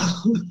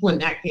when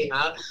that came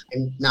out.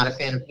 I'm not a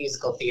fan of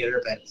musical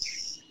theater, but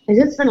I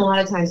did spend a lot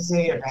of time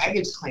seeing a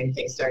baggage claim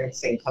thing starting the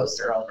same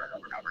poster over and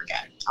over and over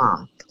again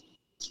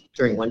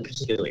during one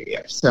particular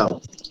year.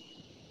 So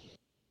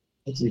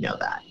I do know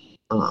that.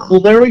 Well,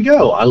 there we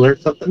go. I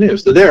learned something new.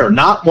 So there,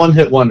 not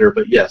one-hit wonder,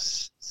 but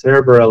yes,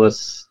 Sarah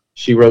Bareilles,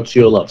 she wrote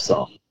you a love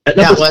song. That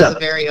was 7. A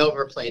very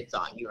overplayed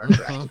song. You are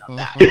correct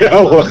about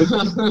that.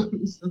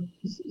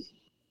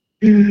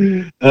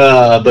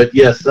 But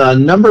yes,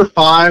 number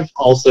 5,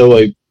 also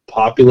a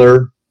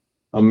popular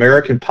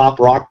American pop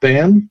rock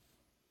band,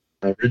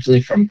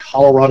 originally from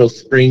Colorado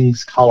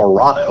Springs,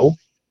 Colorado.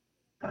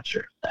 Not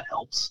sure if that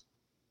helps.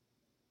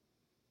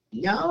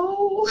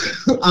 No.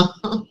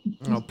 Oh,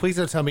 please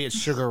don't tell me it's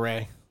Sugar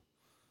Ray.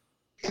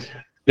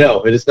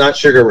 No, it is not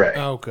Sugar Ray.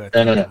 Oh, good.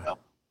 No.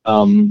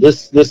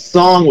 This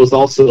song was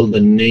also the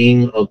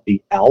name of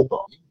the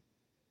album.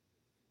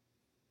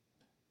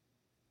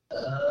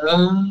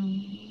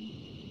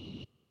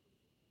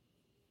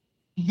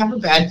 I have a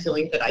bad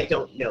feeling that I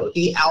don't know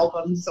the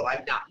album, so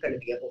I'm not going to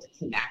be able to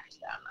connect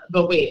them.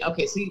 But wait,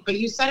 okay, but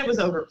you said it was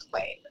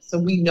overplayed, so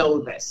we know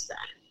this then.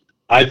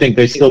 I think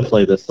they still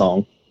play this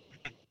song.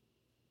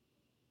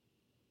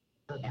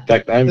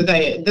 Okay. In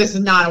fact, this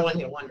is not a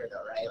one-hit wonder,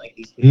 though, right? Like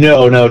these.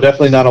 No,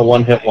 definitely not a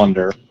one-hit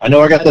wonder. I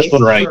know I got this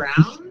one right.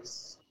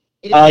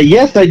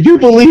 Yes, I do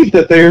believe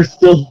that they're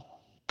still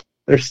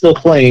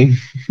playing.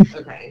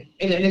 Okay,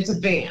 and it's a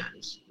band,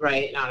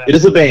 right? It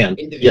is a band.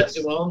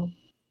 Individual. Yes.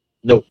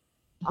 Nope.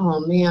 Oh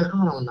man,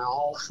 I don't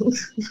know.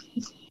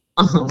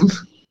 I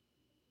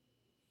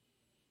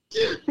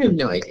have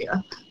no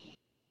idea.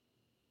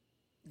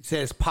 It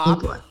says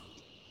pop.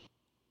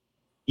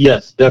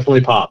 Yes,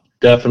 definitely pop.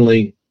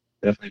 Definitely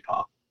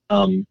pop.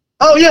 Oh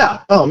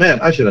yeah. Oh man,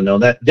 I should have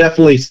known that.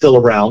 Definitely still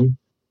around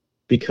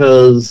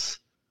because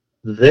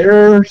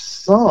their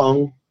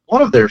song,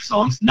 one of their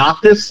songs,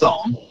 not this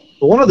song,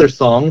 but one of their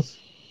songs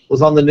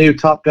was on the new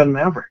Top Gun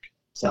Maverick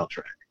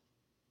soundtrack.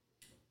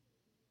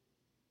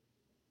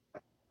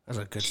 That was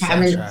a good soundtrack.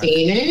 Haven't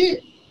seen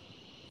it.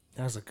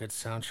 That was a good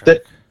soundtrack. Say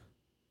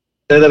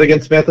that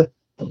again, Samantha.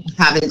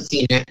 Haven't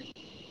seen it.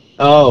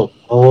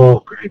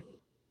 Oh, great.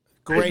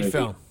 Great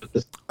film.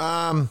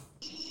 I'm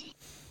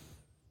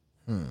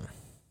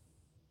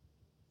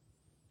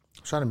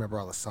trying to remember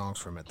all the songs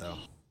from it, though.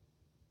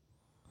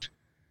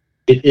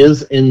 It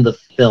is in the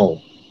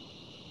film,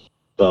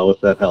 so if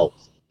that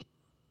helps.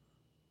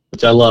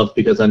 Which I love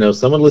because I know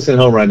someone listening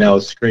home right now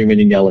is screaming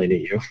and yelling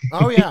at you.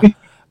 Oh yeah.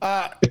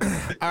 All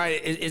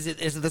right. Is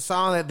it the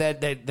song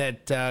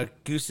that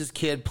Goose's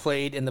kid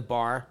played in the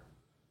bar?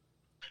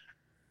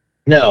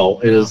 No,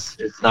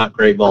 it's not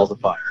Great Balls of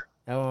Fire.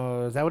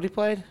 Oh, is that what he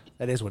played?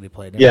 That is what he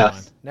played.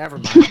 Yes. Never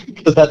mind.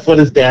 Because that's what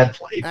his dad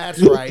played.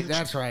 That's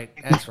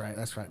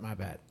right. My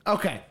bad.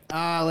 Okay.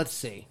 Let's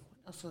see.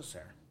 What else was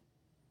there?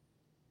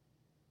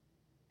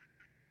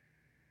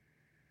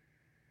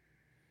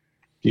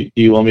 Do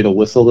you want me to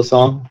whistle the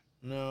song?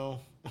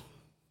 No.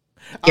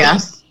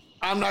 Yes.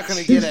 I'm not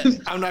gonna get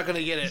it.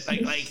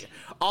 Like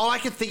all I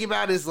can think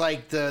about is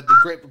like the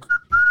great.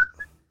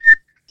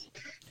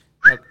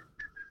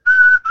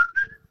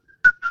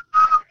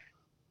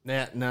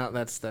 Yeah, no,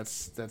 that's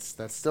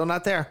still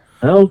not there.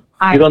 No,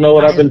 you don't know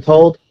what I've been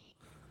told.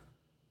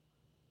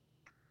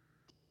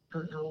 I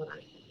don't know what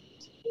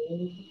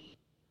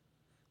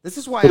This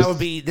is why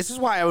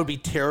I would be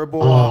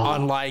terrible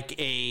on like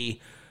a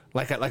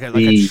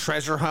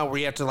treasure hunt where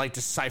you have to like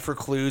decipher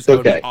clues. I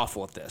would be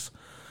awful at this.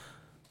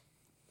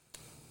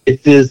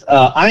 It is.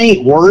 I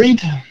ain't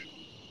worried.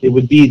 It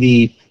would be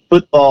the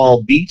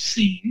football beach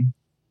scene.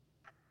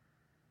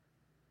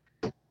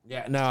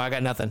 Yeah, no, I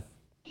got nothing.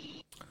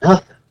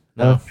 Nothing.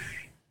 No.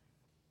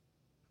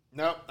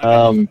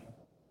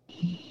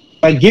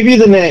 I give you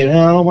the name. I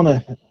don't want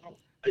to.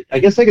 I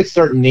guess I could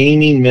start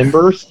naming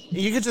members.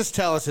 You could just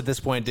tell us at this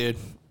point, dude.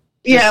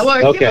 Yeah,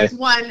 well, Okay. give us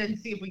one and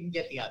see if we can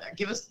get the other.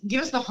 Give us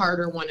the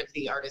harder one of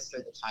the artist or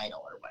the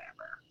title or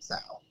whatever. So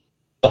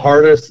The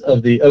hardest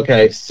of the.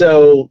 Okay,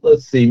 so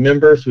let's see.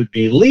 Members would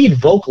be lead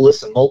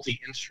vocalist and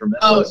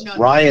multi-instrumentalist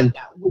Ryan.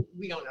 No,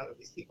 we don't know who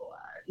these people are.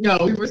 No,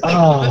 we were saying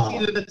give us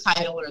either the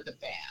title or the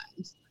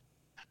band.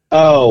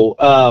 Oh,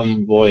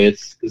 boy,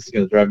 this is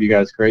going to drive you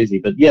guys crazy.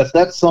 But yes,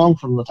 that song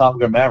from the Top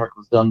Gun Maverick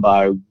was done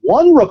by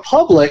One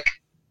Republic.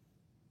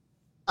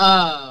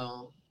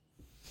 Oh.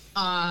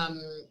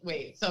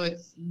 Wait, so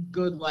it's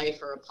Good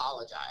Life or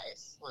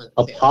Apologize?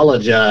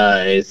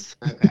 Apologize.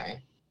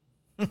 Okay.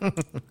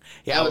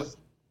 Yeah,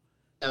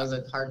 that was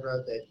a hard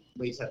road that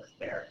we took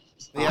there.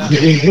 Yeah.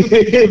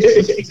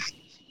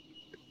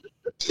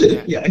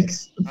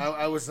 Yikes.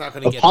 I was not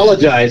going to get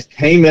Apologize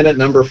came in at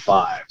number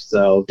 5.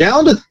 So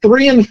down to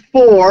 3 and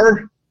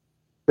 4.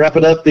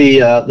 Wrapping up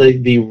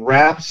the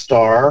rap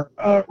star,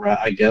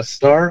 I guess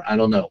star. I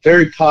don't know.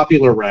 Very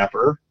popular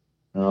rapper.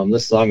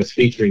 This song is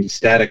featuring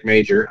Static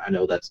Major. I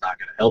know that's not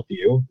going to help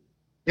you.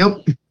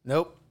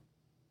 Nope.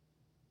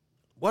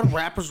 What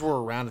rappers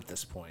were around at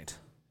this point?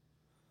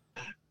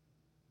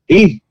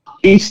 He's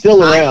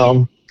still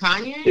around.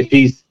 Kanye? If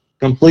he's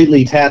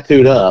completely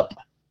tattooed up,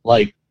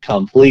 like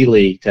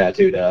completely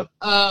tattooed up.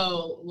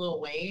 Oh, Lil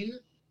Wayne?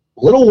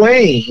 Lil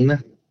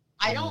Wayne.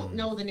 I don't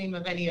know the name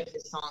of any of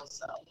his songs,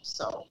 though,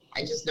 so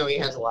I just know he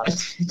has a lot of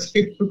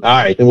tattoos. All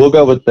right, then we'll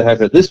go with the heck.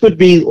 This would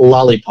be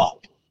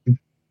Lollipop.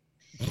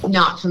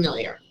 Not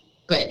familiar,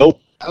 but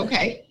Nope.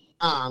 Okay.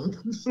 And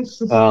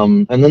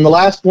then the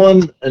last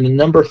one, and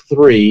number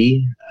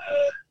 3,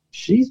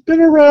 she's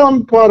been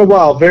around quite a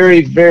while.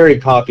 Very, very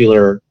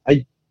popular.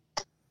 I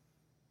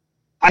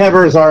have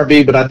her as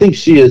R&B, but I think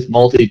she is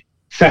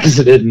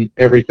multifaceted in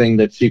everything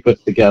that she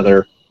puts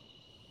together.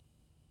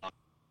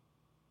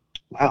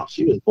 Wow,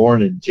 she was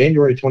born in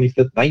January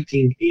 25th,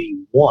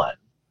 1981.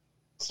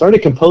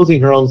 Started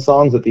composing her own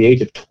songs at the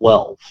age of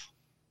 12.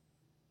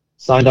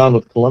 Signed on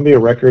with Columbia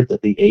Records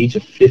at the age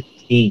of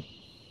 15.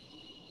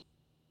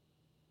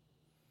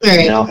 All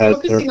right, Now has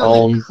focusing her on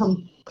own the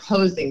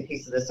composing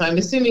piece of this. So I'm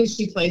assuming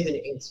she plays an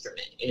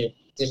instrument in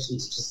addition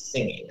to just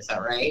singing. Is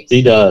that right?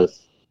 She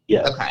does.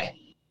 Yes. Okay.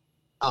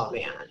 Oh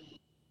man.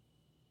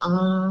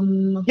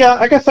 Yeah,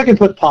 I guess I can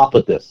put pop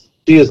with this.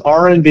 She is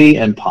R&B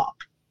and pop.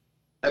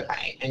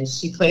 Okay, and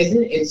she plays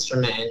an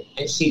instrument,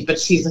 but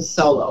she's a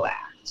solo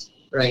act,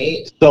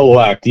 right? Solo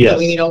act, yes. So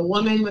we need a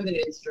woman with an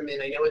instrument.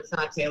 I know it's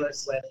not Taylor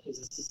Swift because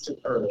it's just too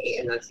early,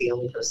 and that's the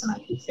only person I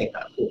can think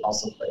of who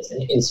also plays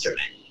an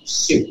instrument.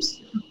 Shoot.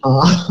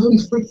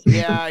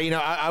 Yeah,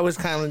 I was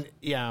kind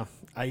of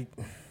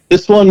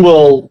This one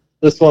will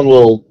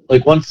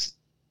like once.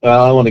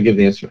 I want to give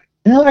the instrument.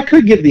 Yeah, I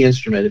could give the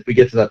instrument if we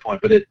get to that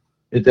point, but it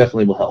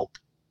definitely will help.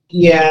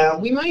 Yeah,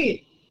 we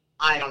might.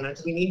 I don't know.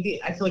 Do we need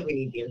I feel like we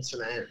need the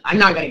instrument. I'm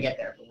not gonna get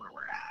there from where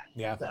we're at.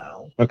 Yeah.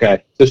 So.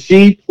 Okay, so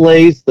she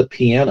plays the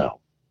piano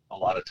a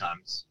lot of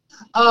times.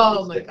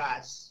 Oh my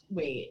gosh!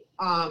 Wait.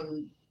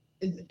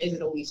 Is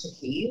it Alicia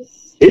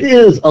Keys? It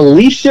is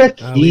Alicia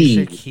Keys.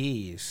 Alicia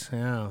Keys.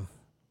 Yeah.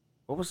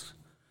 What was?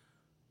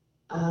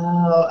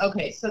 Oh,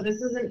 okay. So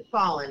this isn't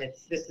Fallen.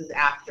 This is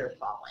after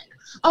Fallen.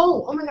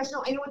 Oh my gosh!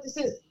 No, I know what this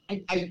is.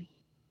 I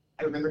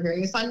remember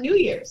hearing this on New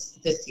Year's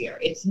this year.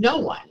 It's No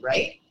One,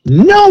 right?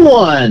 No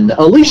One.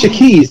 Alicia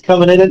Keys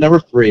coming in at number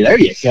 3. There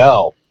you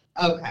go.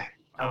 Okay.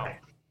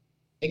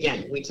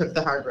 Again, we took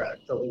the hard road,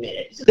 but we made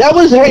it. But that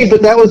was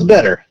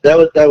better.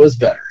 That was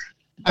better.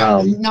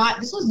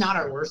 This was not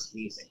our worst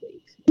music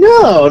week.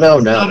 No.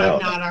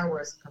 Not our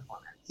worst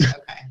performance.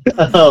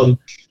 Okay.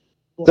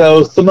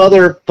 So some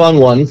other fun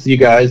ones, you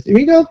guys.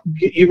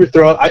 You were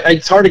throwing.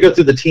 It's hard to go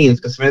through the teens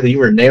because Samantha, you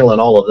were nailing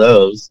all of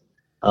those.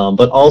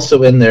 But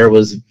also in there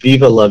was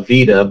 "Viva La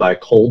Vida" by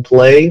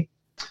Coldplay.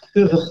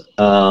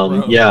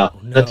 No.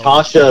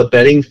 Natasha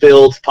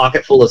Bedingfield's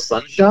 "Pocket Full of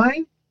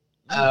Sunshine."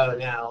 Oh,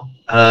 no.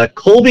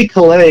 Colby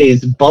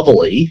Clay's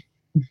Bubbly.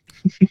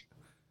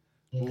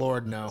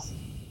 Lord, no.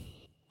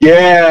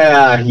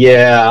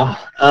 Yeah.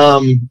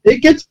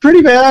 It gets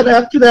pretty bad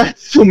after that,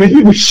 so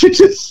maybe we should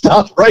just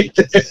stop right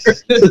there.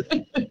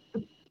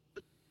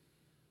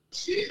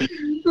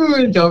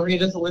 Don't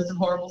read us a list of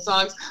horrible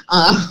songs.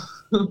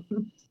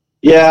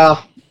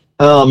 Yeah,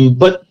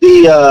 but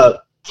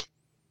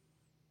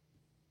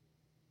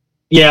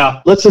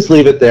let's just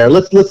leave it there.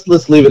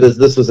 Let's leave it as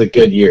this was a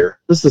good year.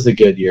 This is a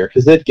good year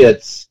because it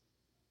gets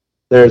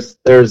there's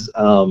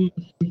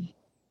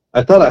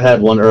I thought I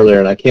had one earlier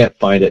and I can't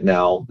find it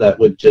now. That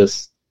would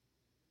just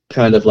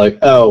kind of like,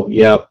 oh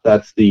yeah,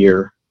 that's the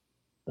year.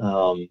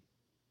 Sorry,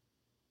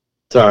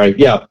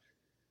 yeah.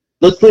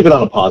 Let's leave it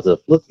on a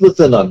positive. Let's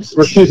end on.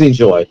 We're choosing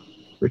joy.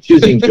 We're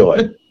choosing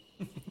joy,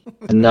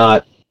 and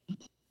not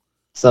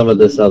some of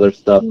this other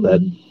stuff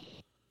that.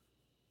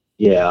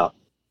 Yeah.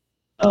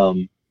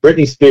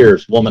 Britney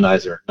Spears,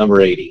 Womanizer, number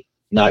 80.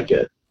 Not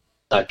good.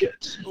 Not good.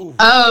 Ooh.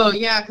 Oh,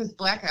 yeah, because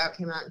Blackout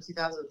came out in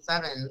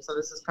 2007, so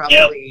this is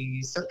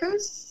probably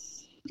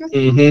Circus?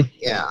 Mm-hmm.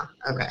 Yeah,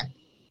 okay.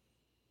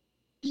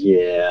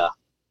 Yeah.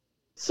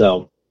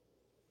 So,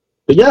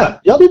 but yeah,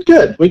 y'all did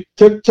good. We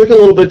took a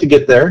little bit to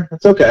get there.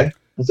 That's okay.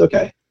 That's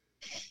okay.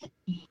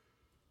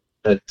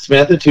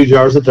 Samantha, 2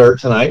 jars of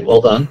dirt tonight.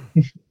 Well done.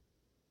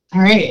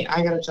 All right,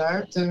 I got a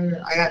jar of dirt.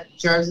 I got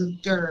jars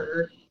of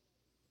dirt.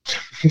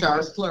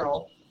 Jars,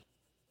 plural.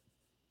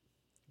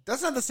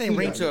 That's not the same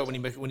ring to it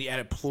when you add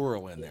a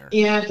plural in there.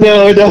 Yeah.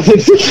 No, it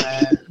doesn't.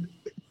 I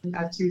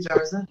got 2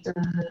 jars of dirt.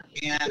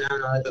 Yeah, no,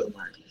 it doesn't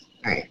work.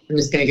 All right, I'm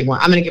just gonna give one.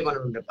 I'm gonna give one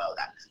of them to Bo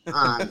then.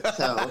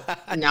 So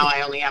now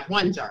I only have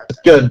 1 jar.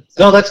 Good.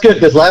 So, No, that's good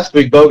because last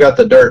week Bo got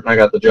the dirt and I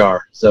got the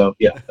jar. So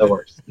yeah, that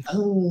works.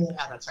 Oh,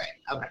 yeah, that's right.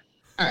 Okay.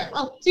 All right.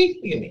 Well, see,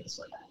 we can make this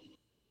work.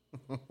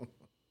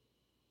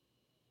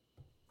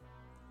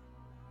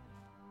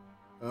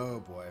 Oh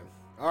boy.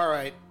 All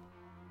right.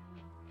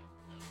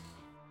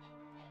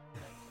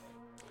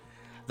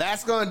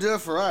 That's going to do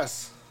it for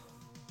us.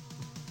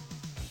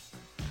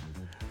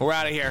 We're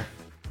out of here.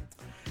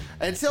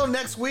 Until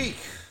next week,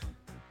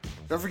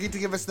 don't forget to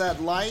give us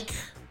that like,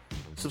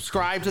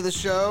 subscribe to the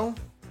show,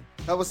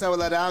 help us out with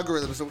that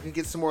algorithm so we can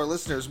get some more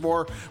listeners,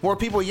 more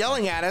people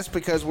yelling at us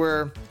because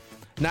we're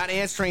not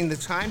answering the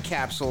time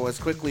capsule as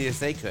quickly as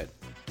they could.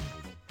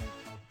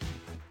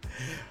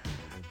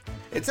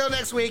 Until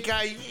next week,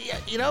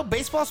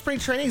 baseball spring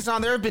training is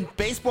on. There have been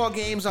baseball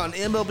games on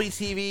MLB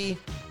TV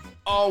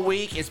all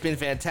week. It's been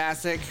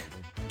fantastic.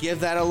 Give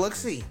that a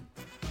look-see.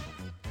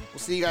 We'll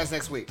see you guys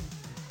next week.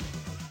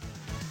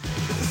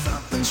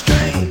 Something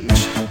strange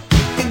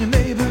in your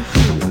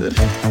neighborhood.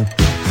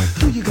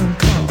 Who you gonna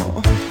call?